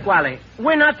 Pasquale,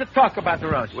 we're not to talk about the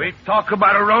Rosa. We talk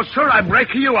about a Rosa, I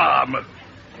break your arm.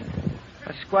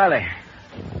 Pasquale,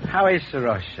 how is the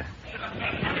Rosa?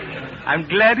 I'm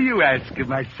glad you asked,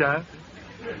 my son.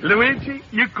 Luigi,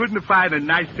 you couldn't find a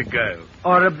nicer girl.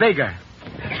 Or a bigger.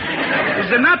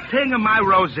 There's nothing my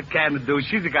Rosa can do.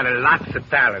 She's got lots of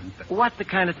talent. What the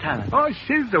kind of talent? Oh,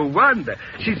 she's a wonder.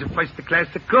 She's a first-class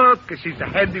cook. She's a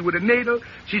handy with a needle.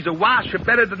 She's a washer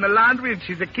better than the laundry, and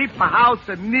she's a keep my house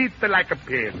neat like a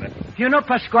pin. You know,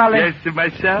 Pasquale... Yes, my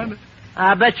son?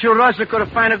 I bet you Rosa could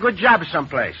have found a good job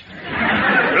someplace.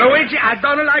 Luigi, I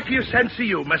don't like your sense of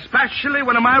humor, especially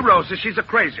when my Rosa, she's a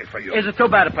crazy for you. Is it too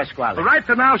bad, Pasquale? Right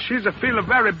now, she's a feeling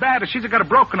very bad. She's got a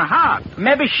broken heart.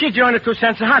 Maybe she joined the 2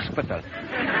 cents hospital.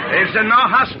 There's no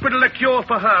hospital cure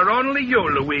for her. Only you,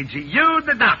 Luigi. You,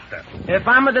 the doctor. If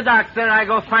I'm the doctor, I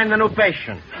go find a new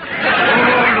patient.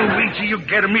 Oh, Luigi, you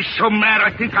get me so mad,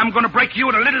 I think I'm going to break you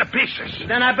into little pieces.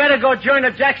 Then I better go join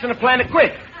the Jackson Planet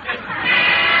quick.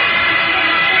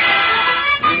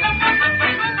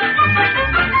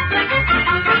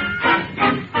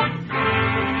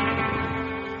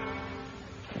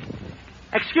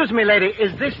 Excuse me, lady.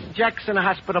 Is this Jackson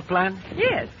Hospital plan?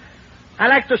 Yes. I'd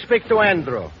like to speak to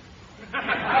Andrew.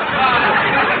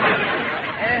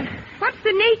 What's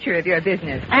the nature of your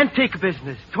business? Antique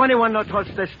business. 21 North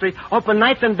Holstead Street. Open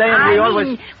night and day, and we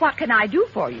always... what can I do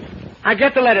for you? I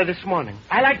get the letter this morning.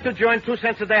 I like to join 2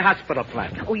 cents a day hospital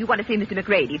plan. Oh, you want to see Mr.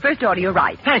 McGrady. First order, you're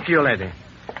right. Thank you, lady.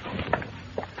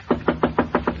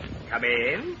 Come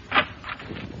in.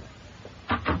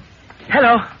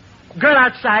 Hello. Girl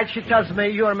outside, she tells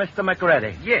me you're Mr.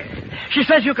 McReady. Yes. She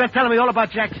says you can tell me all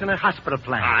about Jackson and hospital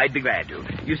plan. I'd be glad to.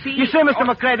 You see, Mr.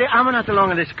 McReady, I'm not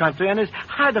alone in this country, and it's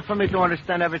harder for me to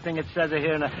understand everything it says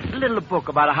here in a little book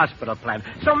about a hospital plan.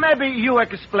 So maybe you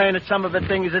explain it, some of the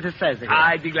things that it says here.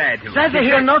 I'd be glad to. Says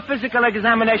here no physical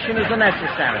examination is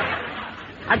necessary.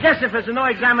 I guess if there's no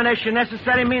examination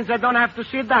necessary, means I don't have to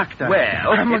see a doctor.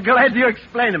 Well, I'm glad you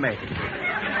explained to me.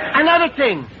 Another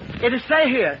thing. It is say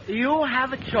here, you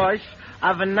have a choice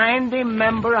of a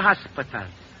 90-member hospital.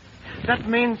 That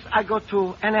means I go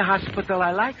to any hospital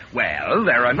I like? Well,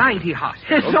 there are 90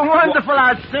 hospitals. It's so wonderful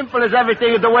how simple is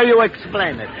everything the way you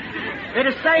explain it. It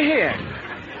is say here.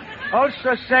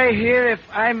 Also say here, if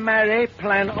I marry,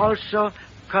 plan also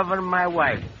cover my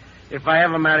wife. If I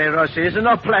ever marry Rosie, is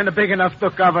no plan big enough to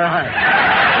cover her.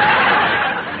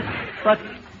 But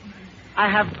I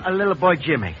have a little boy,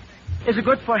 Jimmy. Is it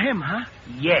good for him, huh?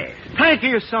 Yes. Thank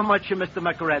you so much, Mr.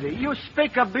 McReady. You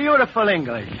speak a beautiful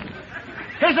English.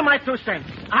 Here's my 2 cents.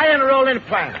 I enroll in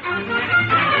plan.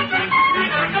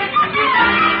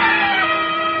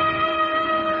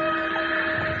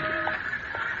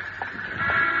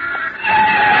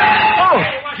 Oh,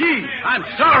 gee, I'm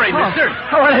sorry, mister.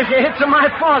 Oh, it's my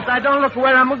fault. I don't look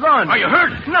where I'm going. Are you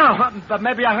hurt? No, but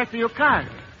maybe I hurt your car.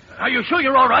 Are you sure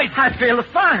you're all right? I feel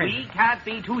fine. We can't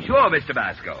be too sure, Mr.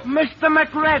 Basco. Mr.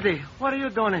 McReady, what are you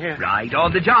doing here? Right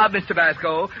on the job, Mr.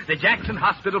 Basco. The Jackson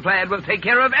Hospital plan will take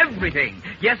care of everything.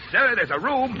 Yes, sir, there's a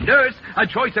room, nurse, a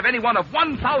choice of any one of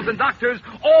 1,000 doctors,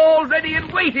 all ready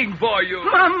and waiting for you.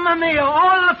 Mamma mia,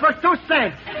 all for 2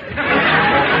 cents.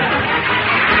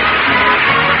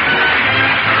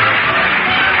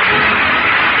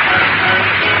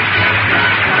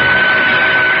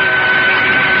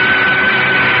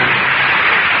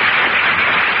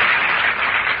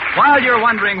 While you're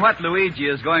wondering what Luigi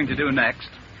is going to do next,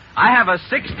 I have a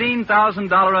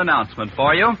 $16,000 announcement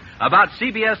for you about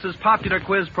CBS's popular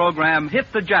quiz program, Hit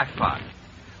the Jackpot.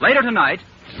 Later tonight,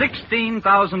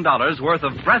 $16,000 worth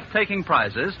of breathtaking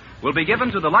prizes will be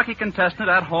given to the lucky contestant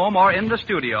at home or in the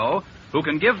studio who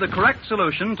can give the correct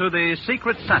solution to the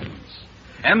secret sentence.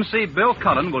 MC Bill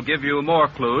Cullen will give you more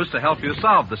clues to help you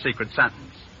solve the secret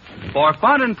sentence. For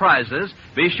fun and prizes,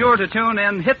 be sure to tune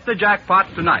in Hit the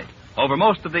Jackpot tonight over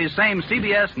most of these same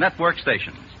CBS network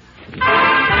stations.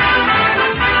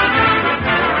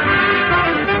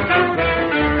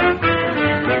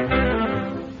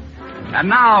 And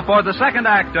now, for the second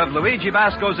act of Luigi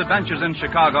Basco's adventures in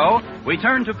Chicago, we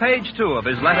turn to page 2 of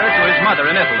his letter to his mother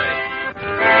in Italy.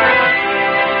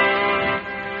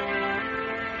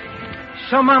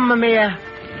 So, Mamma Mia,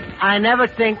 I never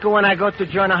think when I go to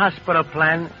join a hospital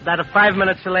plan that 5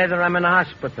 minutes later I'm in a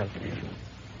hospital.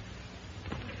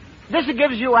 This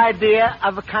gives you idea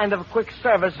of a kind of quick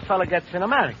service a fellow gets in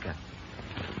America.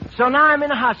 So now I'm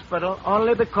in a hospital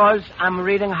only because I'm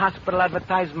reading a hospital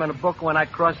advertisement book when I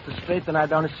cross the street and I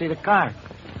don't see the car.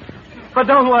 But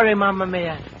don't worry, Mamma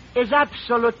Mia. There's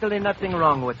absolutely nothing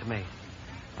wrong with me.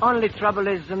 Only trouble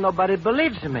is that nobody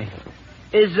believes me.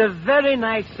 Is a very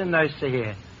nice nurse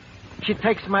here. She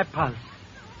takes my pulse.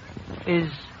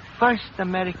 Is first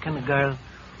American girl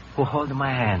who hold my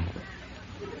hand.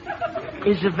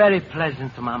 Is a very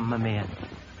pleasant, Mamma Mia.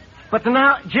 But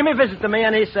now, Jimmy visited me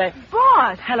and he say,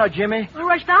 Boss! Hello, Jimmy. I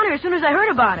rushed down here as soon as I heard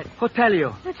about it. Who tell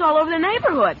you? It's all over the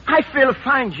neighborhood. I feel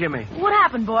fine, Jimmy. What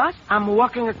happened, boss? I'm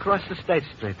walking across the State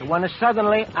Street when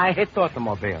suddenly I hit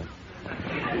automobile.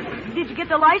 Did you get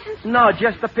the license? No,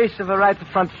 just a piece of a right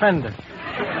front fender.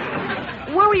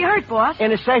 Where were you hurt, boss?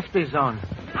 In a safety zone.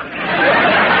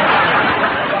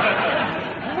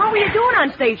 What were you doing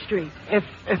on State Street?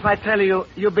 If I tell you,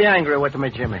 you'll be angry with me,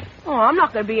 Jimmy. Oh, I'm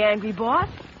not going to be angry, boss.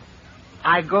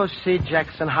 I go see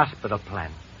Jackson Hospital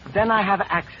plan. Then I have an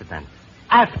accident.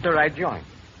 After I join.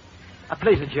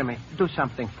 Please, Jimmy, do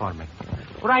something for me.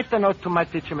 Write a note to my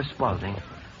teacher, Miss Spaulding.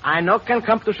 I know can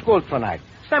come to school tonight.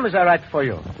 Same as I write for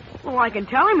you. Well, I can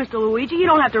tell him, Mr. Luigi. You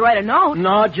don't have to write a note.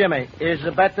 No, Jimmy. It's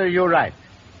better you write.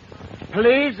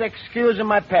 Please excuse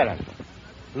my parents.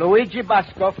 Luigi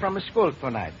Basco from school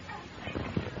tonight.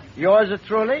 Yours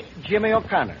truly, Jimmy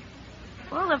O'Connor.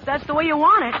 Well, if that's the way you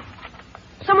want it.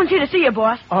 Someone's here to see you,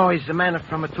 boss. Oh, he's the man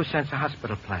from a 2 cents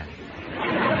hospital plan.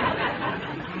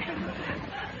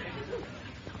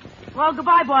 Well,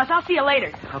 goodbye, boss. I'll see you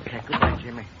later. Okay, goodbye,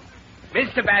 Jimmy.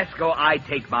 Mr. Basco, I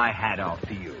take my hat off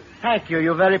to you. Thank you.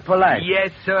 You're very polite.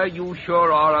 Yes, sir, you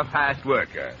sure are a fast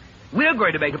worker. We're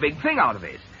going to make a big thing out of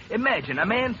this. Imagine a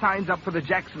man signs up for the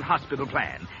Jackson Hospital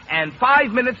plan, and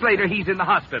 5 minutes later he's in the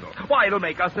hospital. Why, it'll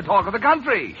make us the talk of the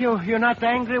country. You're not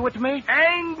angry with me?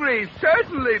 Angry?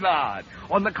 Certainly not.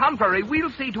 On the contrary,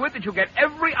 we'll see to it that you get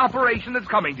every operation that's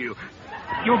coming to you.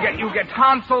 You'll get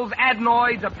tonsils,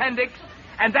 adenoids, appendix,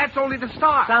 and that's only the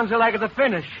start. Sounds like the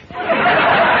finish.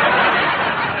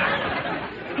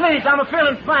 Please, I'm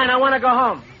feeling fine. I want to go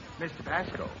home. Mr.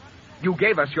 Basco, you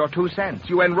gave us your 2 cents.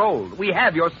 You enrolled. We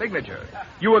have your signature.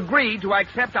 You agreed to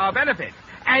accept our benefits.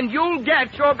 And you'll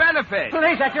get your benefits.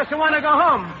 Please, I just want to go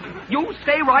home. You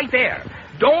stay right there.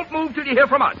 Don't move till you hear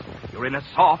from us. You're in a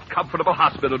soft, comfortable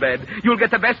hospital bed. You'll get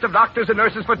the best of doctors and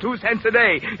nurses for 2 cents a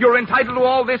day. You're entitled to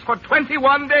all this for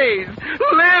 21 days.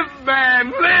 Live,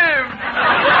 man, live!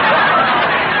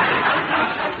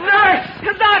 Nurse!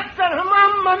 Doctor!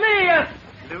 Mamma Mia!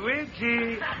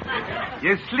 Luigi,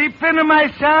 you sleeping,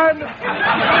 my son?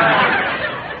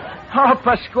 Oh,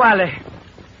 Pasquale.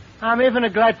 I'm even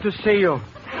glad to see you.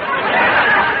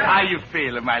 How you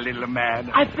feeling, my little man?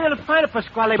 I feel fine,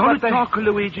 Pasquale, Don't but... talk,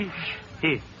 Luigi.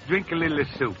 Here, drink a little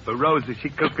soup. Rosa, she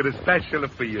cooked it especially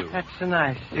for you. That's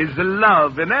nice. Is the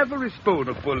love in every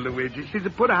spoonful, Luigi. She's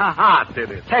put her heart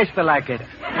in it. Taste like it.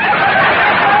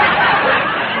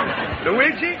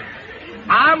 Luigi,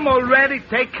 I'm already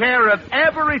take care of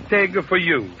everything for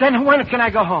you. Then when can I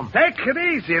go home? Take it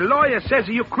easy. A lawyer says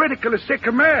you're critically sick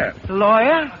man.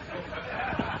 Lawyer?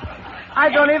 I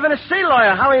don't even see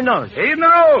lawyer. How he knows? He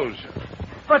knows.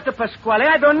 But Pasquale,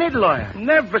 I don't need lawyer.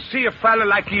 Never see a fella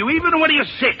like you. Even when you're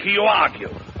sick, you argue.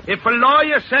 If a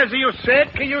lawyer says you're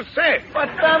sick, you're sick. But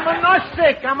I'm not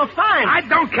sick. I'm fine. I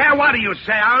don't care what you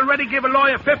say. I already give a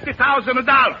lawyer $50,000.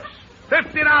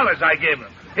 $50 I give him.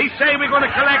 He say we're going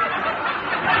to collect...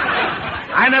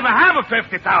 I never have a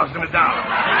 $50,000.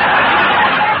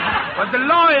 But the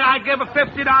lawyer I give a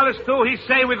 $50 to, he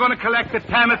say we're going to collect a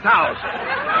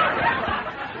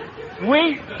 $10,000.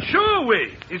 We? Sure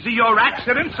we. Is it your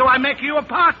accident, so I make you a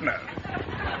partner.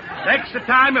 Next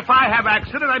time, if I have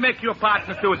accident, I make you a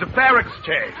partner, too. It's a fair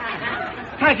exchange.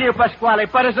 Thank you, Pasquale,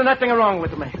 but there's nothing wrong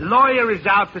with me. Lawyer is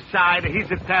out the side. He's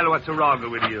to tell what's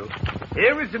wrong with you.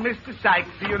 Here is Mr. Sykes,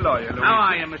 your lawyer, Luigi. How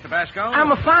are you, Mr. Basco?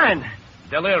 I'm fine.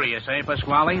 Delirious, eh,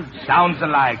 Pasquale? Sounds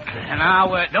alike. And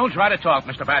now, don't try to talk,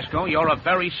 Mr. Basco. You're a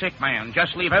very sick man.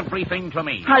 Just leave everything to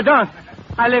me. I don't.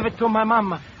 I leave it to my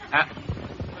mama.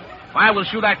 We'll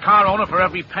sue that car owner for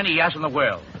every penny he has in the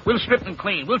world. We'll strip him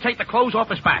clean. We'll take the clothes off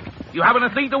his back. You haven't a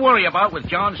thing to worry about with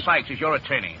John Sykes as your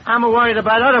attorney. I'm worried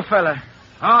about other fella.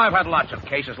 Oh, I've had lots of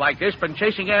cases like this. Been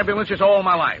chasing ambulances all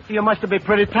my life. You must have been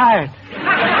pretty tired.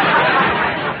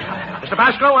 Mr.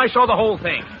 Basco, I saw the whole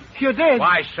thing. You did?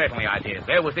 Why, certainly I did.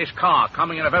 There was this car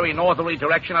coming in a very northerly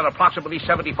direction at approximately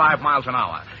 75 miles an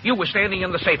hour. You were standing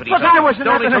in the safety zone. But I wasn't...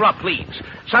 Don't interrupt, please.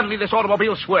 Suddenly this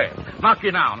automobile swerved, knocked you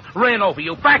down, ran over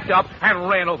you, backed up, and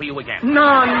ran over you again.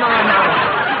 No.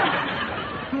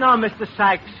 No, Mr.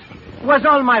 Sykes. It was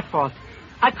all my fault.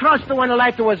 I crossed when the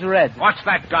light was red. What's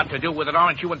that got to do with it?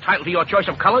 Aren't you entitled to your choice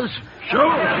of colors?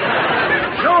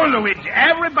 Sure, Luigi.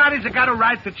 Everybody's got a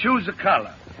right to choose a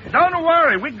color. Don't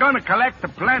worry, we're going to collect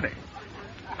plenty.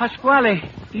 Pasquale,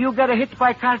 you got hit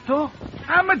by a car, too?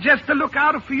 I'm just to look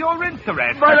out for your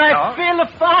interest. But I feel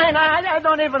fine. I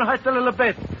don't even hurt a little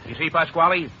bit. You see,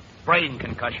 Pasquale? Brain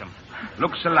concussion.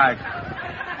 Looks alike.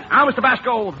 Now, Mr.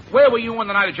 Basco, where were you on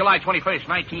the night of July 21st,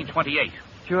 1928?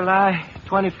 July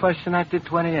 21st,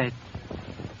 1928.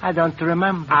 I don't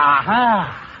remember.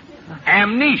 Aha.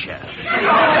 Amnesia.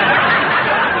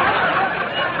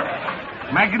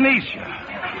 Magnesia.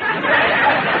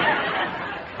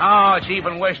 Oh, it's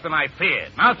even worse than I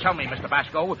feared. Now tell me, Mr.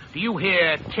 Basco, do you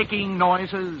hear ticking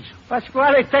noises?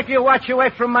 Pasquale, take your watch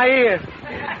away from my ear.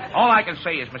 All I can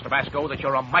say is, Mr. Basco, that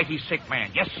you're a mighty sick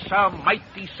man. Yes, sir,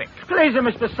 mighty sick. Please,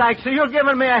 Mr. Sykes, you're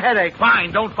giving me a headache.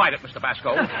 Fine, don't fight it, Mr.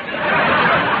 Basco.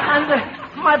 And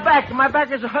my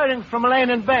back is hurting from laying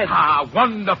in bed. Ah,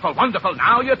 wonderful, wonderful.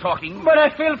 Now you're talking. But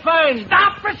I feel fine.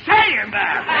 Stop for saying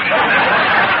that.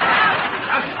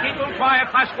 Just keep them quiet,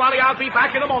 Pasquale. I'll be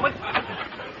back in a moment.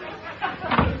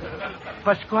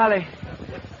 Pasquale,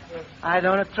 I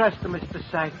don't trust Mr.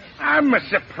 Sykes. I'm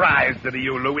surprised at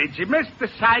you, Luigi. Mr.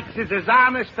 Sykes is as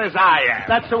honest as I am.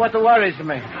 That's what worries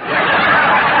me.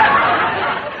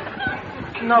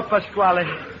 No, Pasquale.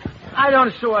 I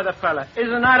don't sue other fella. He's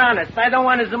not honest. I don't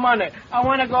want his money. I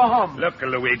want to go home. Look,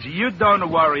 Luigi, you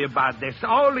don't worry about this.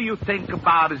 All you think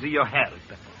about is your health.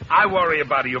 I worry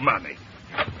about your money.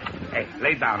 Hey,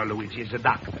 lay down, Luigi. He's a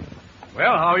doctor.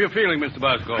 Well, how are you feeling, Mr.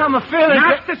 Basco? I'm feeling...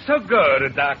 Not so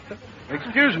good, Doctor.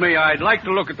 Excuse me, I'd like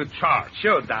to look at the chart.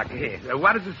 Sure, Doctor. Here.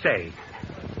 What does it say?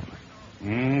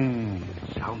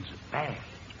 Sounds bad.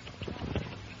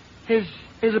 Is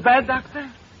it bad, Doctor?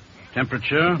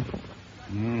 Temperature?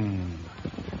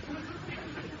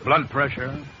 Blood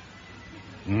pressure?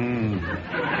 He's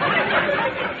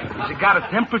got a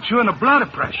temperature and a blood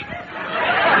pressure.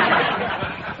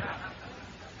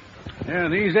 Yeah,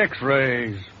 these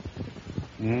x-rays.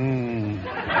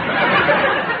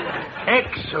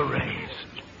 X-rays.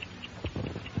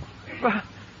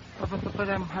 But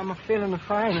I'm feeling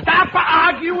fine. Stop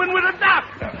arguing with a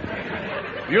doctor.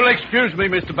 You'll excuse me,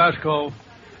 Mr. Basco.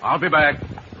 I'll be back.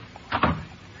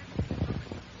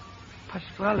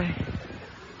 Pasquale.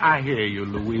 I hear you,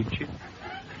 Luigi.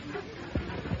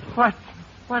 What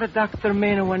a doctor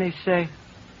mean when he say,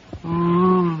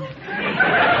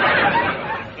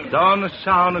 Don't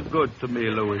sound good to me,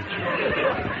 Luigi.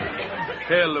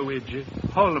 Here, Luigi,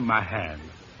 hold my hand.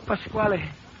 Pasquale,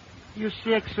 you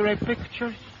see X-ray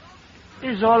pictures?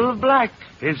 It's all black.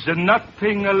 There's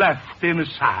nothing left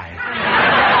inside.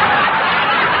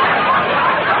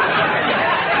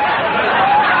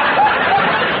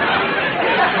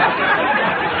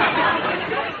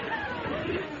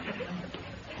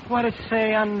 What it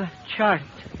say on the chart?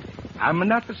 I'm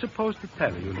not supposed to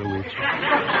tell you, Luigi.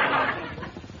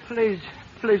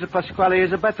 Please, Pasquale,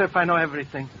 is it better if I know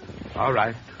everything? All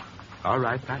right,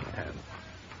 I can.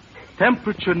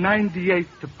 Temperature 98,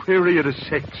 period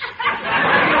 6.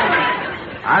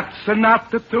 That's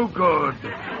not too good.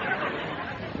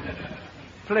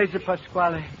 Please,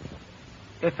 Pasquale,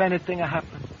 if anything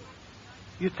happens,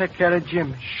 you take care of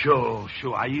Jim. Sure,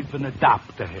 I even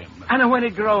adopt him. And when he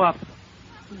grow up,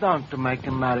 don't make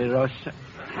him marry Rosa.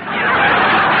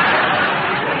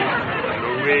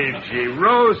 Luigi,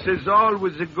 Rose is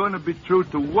always going to be true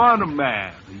to one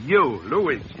man. You,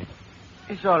 Luigi.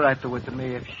 It's all right with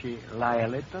me if she lie a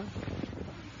little.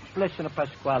 Listen,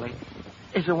 Pasquale,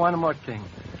 is one more thing.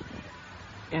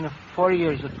 In 4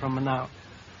 years from now,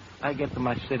 I get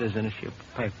my citizenship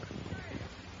paper.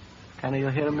 Can you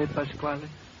hear me, Pasquale?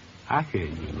 I hear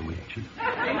you, Luigi.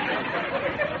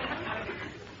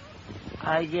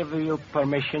 I give you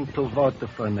permission to vote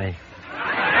for me.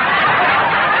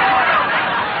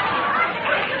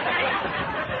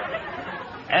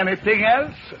 Anything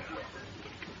else?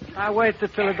 I'll wait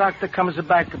until the doctor comes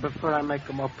back before I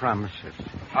make more promises.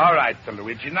 All right,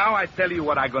 Luigi. Now I tell you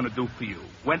what I'm going to do for you.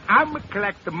 When I'm going to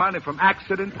collect the money from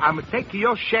accident, I'm going to take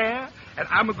your share, and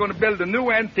I'm going to build a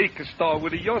new antique store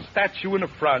with your statue in the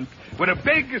front, with a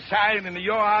big sign in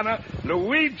your honor,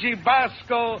 Luigi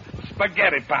Basco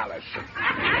Spaghetti Palace.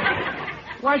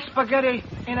 Why spaghetti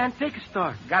in antique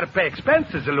store? Got to pay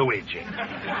expenses, Luigi.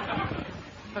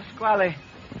 Pasquale,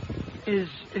 is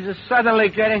it suddenly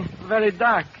getting very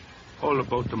dark? Hold the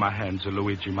both of my hands,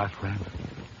 Luigi, my friend.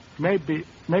 Maybe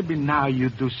now you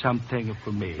do something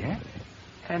for me, eh?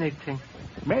 Anything.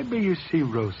 Maybe you see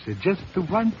Rosa just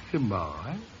once more,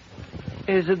 eh?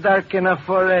 Is it dark enough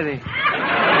already?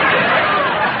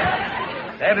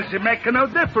 That doesn't make no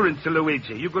difference,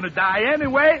 Luigi. You're going to die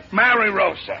anyway. Marry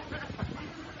Rosa.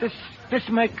 This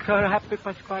make her happy,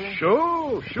 Pasquale?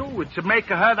 Sure. It's to make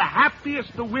her the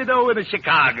happiest widow in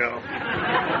Chicago.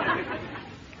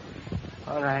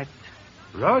 All right.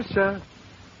 Rosa.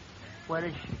 Where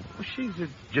is she? Well, she's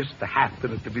just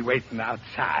happened to be waiting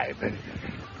outside.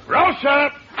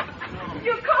 Rosa!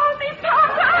 You call me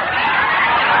Papa?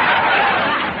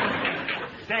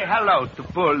 Say hello to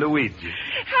poor Luigi.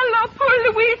 Hello,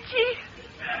 poor Luigi.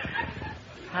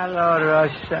 Hello,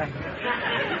 Rosa.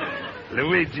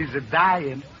 Luigi's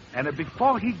dying, and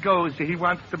before he goes, he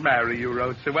wants to marry you,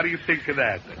 Rosa. What do you think of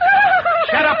that?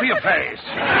 Shut up your face.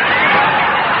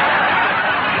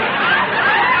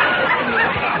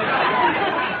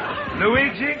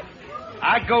 Luigi,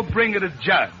 I go bring it a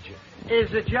judge. Is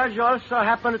the judge also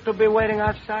happen to be waiting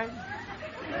outside?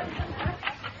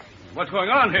 What's going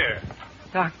on here?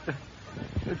 Doctor,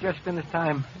 you're just in the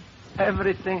time.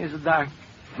 Everything is dark.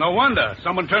 No wonder.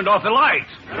 Someone turned off the lights.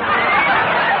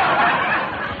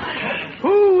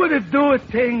 Who would do a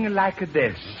thing like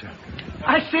this?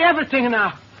 I see everything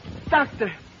now.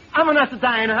 Doctor, I'm not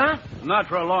dying, huh? Not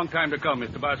for a long time to come,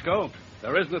 Mr. Basco.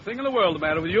 There isn't a thing in the world the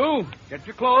matter with you. Get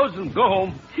your clothes and go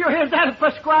home. You hear that,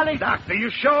 Pasquale? Doctor,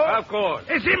 you sure? Of course.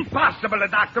 It's impossible,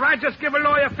 Doctor. I just give a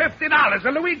lawyer $50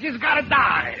 and Luigi's got to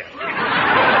die.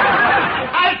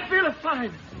 I feel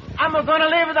fine. I'm going to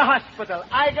leave the hospital.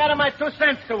 I got my 2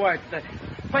 cents worth.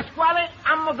 Pasquale,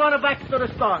 I'm going back to the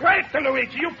store. Wait,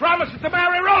 Luigi. You promised to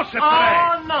marry Rosa today.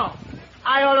 Oh, no.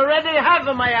 I already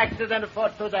have my accident for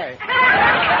today.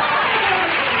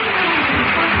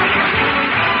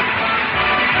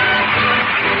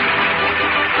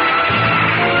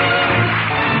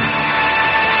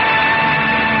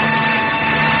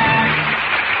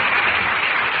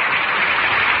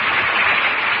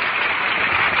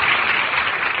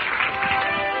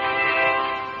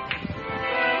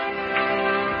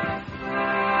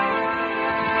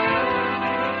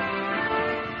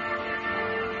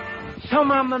 So,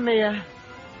 Mamma Mia,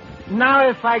 now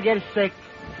if I get sick,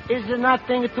 is there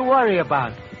nothing to worry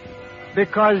about?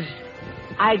 Because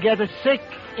I get sick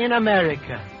in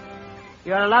America.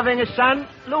 Your loving son,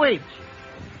 Luigi.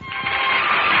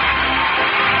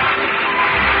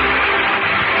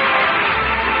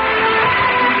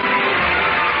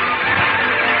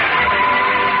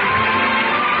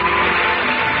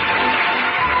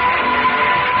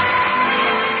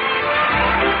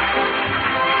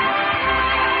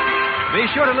 Be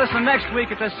sure to listen next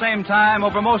week at this same time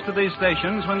over most of these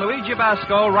stations when Luigi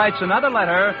Basco writes another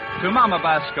letter to Mama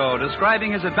Basco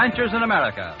describing his adventures in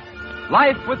America.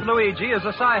 Life with Luigi is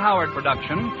a Cy Howard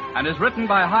production and is written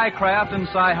by Highcraft and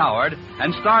Cy Howard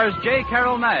and stars J.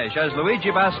 Carroll Nash as Luigi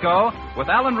Basco with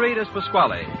Alan Reed as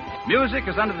Pasquale. Music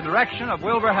is under the direction of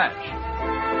Wilbur Hatch.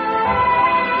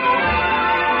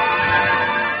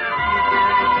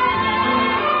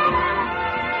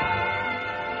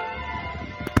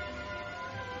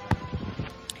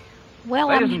 Well,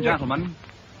 ladies and gentlemen,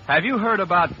 have you heard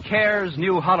about CARE's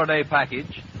new holiday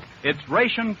package? It's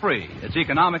ration-free, it's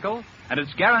economical, and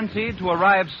it's guaranteed to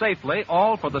arrive safely,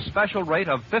 all for the special rate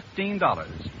of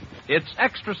 $15. It's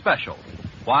extra special.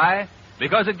 Why?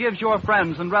 Because it gives your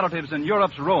friends and relatives in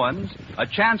Europe's ruins a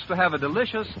chance to have a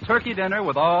delicious turkey dinner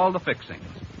with all the fixings.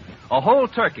 A whole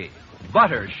turkey,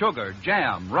 butter, sugar,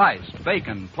 jam, rice,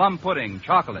 bacon, plum pudding,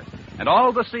 chocolate, and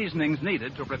all the seasonings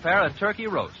needed to prepare a turkey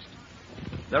roast.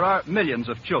 There are millions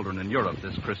of children in Europe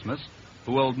this Christmas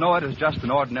who will know it as just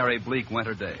an ordinary bleak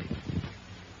winter day.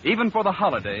 Even for the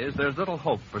holidays, there's little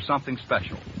hope for something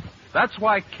special. That's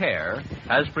why CARE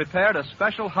has prepared a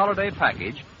special holiday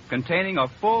package containing a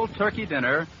full turkey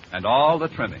dinner and all the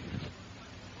trimmings.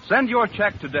 Send your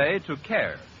check today to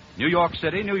CARE, New York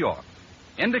City, New York.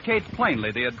 Indicate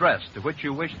plainly the address to which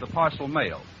you wish the parcel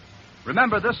mailed.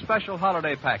 Remember, this special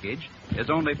holiday package is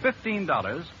only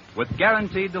 $15 with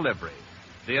guaranteed delivery.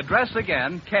 The address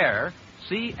again, CARE,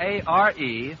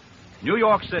 C-A-R-E, New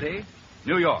York City,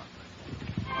 New York.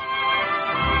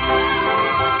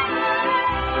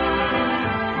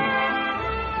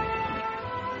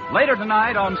 Later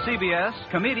tonight on CBS,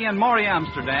 comedian Maury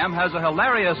Amsterdam has a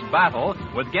hilarious battle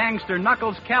with gangster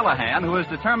Knuckles Callahan, who is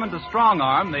determined to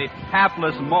strong-arm the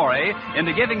hapless Maury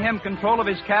into giving him control of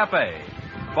his cafe.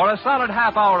 For a solid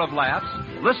half hour of laughs,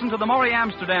 listen to the Maury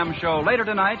Amsterdam Show later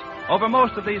tonight over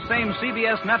most of these same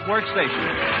CBS network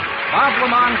stations. Bob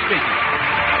Lamont speaking.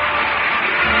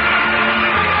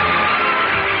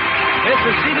 This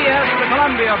is CBS, the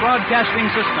Columbia Broadcasting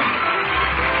System.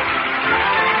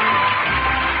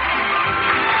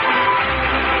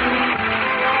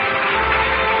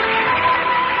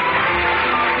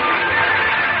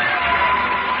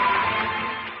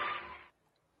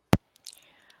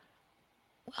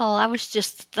 Well, I was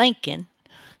just thinking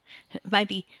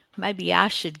maybe I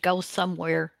should go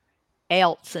somewhere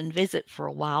else and visit for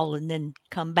a while and then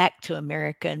come back to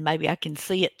America, and maybe I can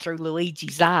see it through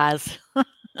Luigi's eyes.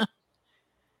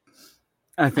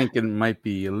 I think it might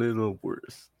be a little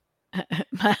worse.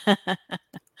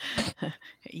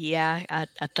 Yeah, I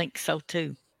think so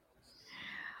too.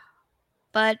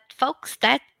 But folks,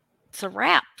 that's a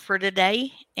wrap for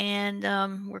today, and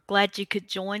we're glad you could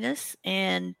join us,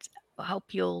 and I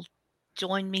hope you'll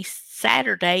join me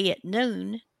Saturday at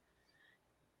noon,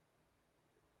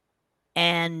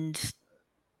 and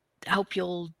I hope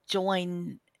you'll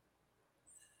join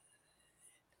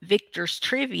Victor's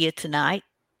trivia tonight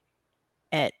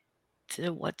at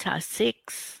what time?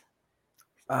 6?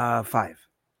 5.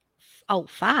 Oh,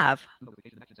 5.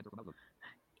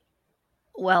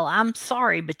 Well, I'm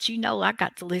sorry, but I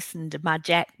got to listen to my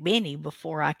Jack Benny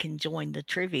before I can join the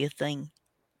trivia thing.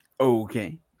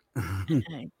 Okay.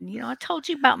 I told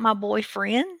you about my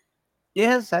boyfriend.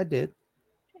 Yes, I did.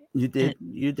 You did.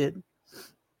 You did.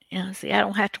 See, I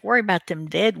don't have to worry about them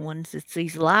dead ones. It's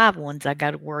these live ones I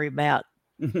got to worry about.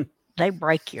 They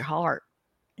break your heart.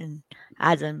 And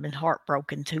I've been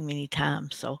heartbroken too many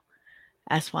times. So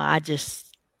that's why I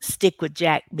just stick with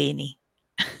Jack Benny.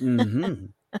 Mm-hmm.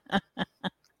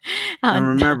 And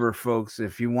remember, folks,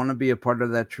 if you want to be a part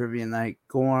of that trivia night,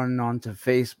 go onto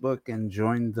Facebook and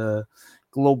join the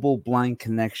Global Blind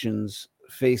Connections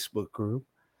Facebook group.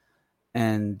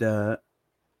 And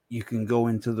you can go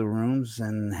into the rooms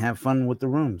and have fun with the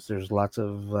rooms. There's lots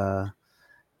of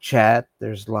chat.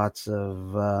 There's lots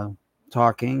of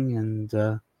talking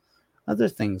and other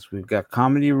things. We've got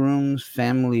comedy rooms,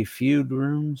 family feud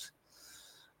rooms.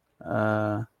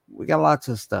 We got lots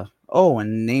of stuff. Oh,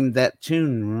 and Name That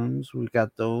Tune rooms. We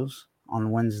got those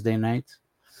on Wednesday nights.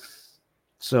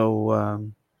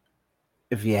 So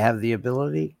if you have the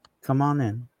ability, come on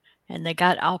in. And they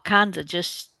got all kinds of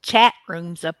just chat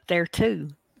rooms up there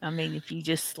too. I mean, if you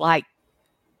just like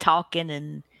talking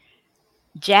and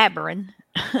jabbering,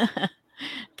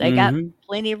 they got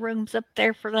plenty of rooms up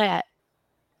there for that.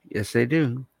 Yes, they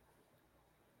do.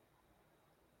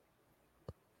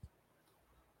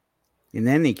 In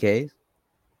any case,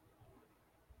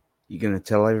 you going to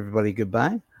tell everybody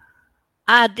goodbye?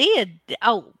 I did.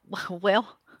 Oh,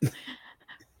 well,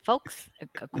 folks,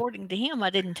 according to him, I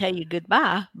didn't tell you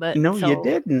goodbye. But no, you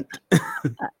didn't.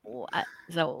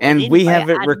 And anyway, we have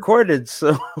it recorded,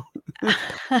 so.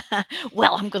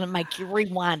 Well, I'm going to make you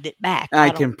rewind it back. I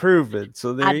can prove it,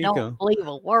 so there you go. I don't believe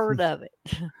a word of it.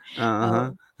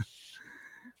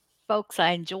 Folks, I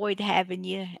enjoyed having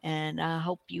you, and I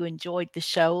hope you enjoyed the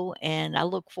show, and I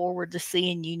look forward to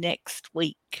seeing you next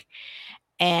week.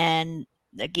 And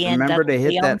again, remember to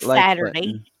hit that like Saturday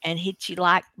button. And hit your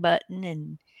like button,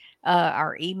 and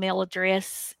our email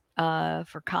address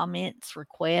for comments,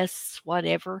 requests,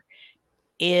 whatever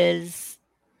is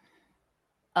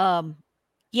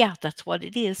that's what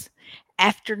it is.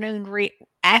 Afternoon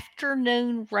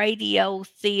Radio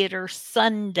Theater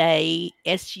Sunday,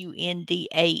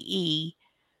 SUNDAE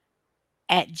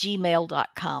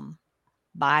 @gmail.com.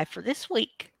 Bye for this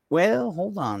week. Well,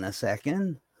 hold on a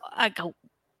second. I go.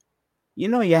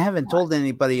 You haven't told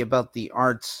anybody about the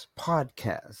Arts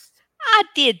podcast. I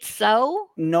did so.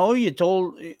 No, you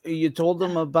told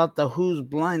them about the Whose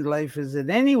Blind Life Is It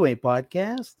Anyway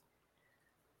podcast.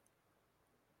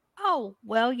 Oh,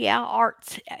 well, yeah,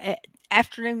 Arts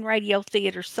Afternoon Radio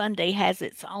Theater Sunday has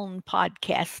its own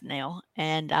podcast now,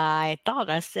 and I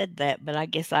thought I said that, but I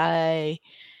guess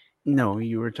No,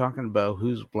 you were talking about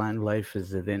Whose Blind Life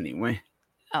Is It Anyway?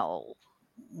 Oh.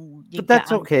 But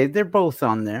that's okay. They're both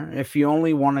on there. If you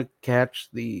only want to catch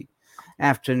the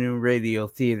Afternoon Radio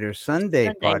Theater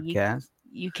Sunday podcast,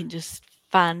 you can just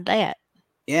find that.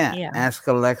 Yeah. Ask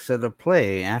Alexa to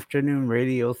play Afternoon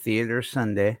Radio Theater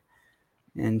Sunday,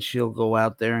 and she'll go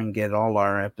out there and get all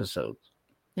our episodes.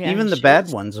 Yeah, Even the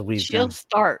bad ones we've done.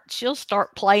 She'll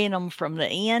start playing them from the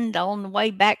end on the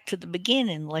way back to the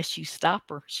beginning unless you stop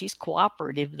her. She's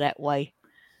cooperative that way.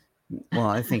 Well,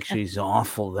 I think she's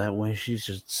awful that way. She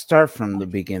should start from the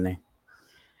beginning.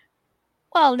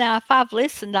 Well, now, if I've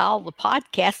listened to all the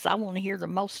podcasts, I want to hear the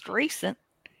most recent.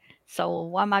 So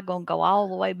why am I going to go all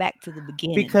the way back to the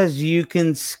beginning? Because you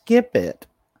can skip it.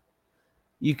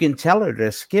 You can tell her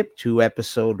to skip to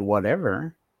episode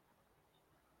whatever.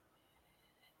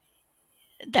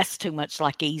 That's too much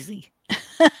like easy.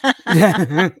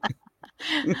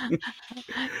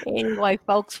 Anyway,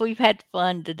 folks, we've had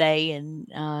fun today, and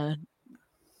I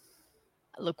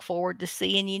look forward to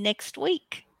seeing you next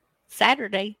week,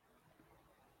 Saturday.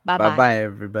 Bye-bye. Bye-bye,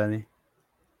 everybody.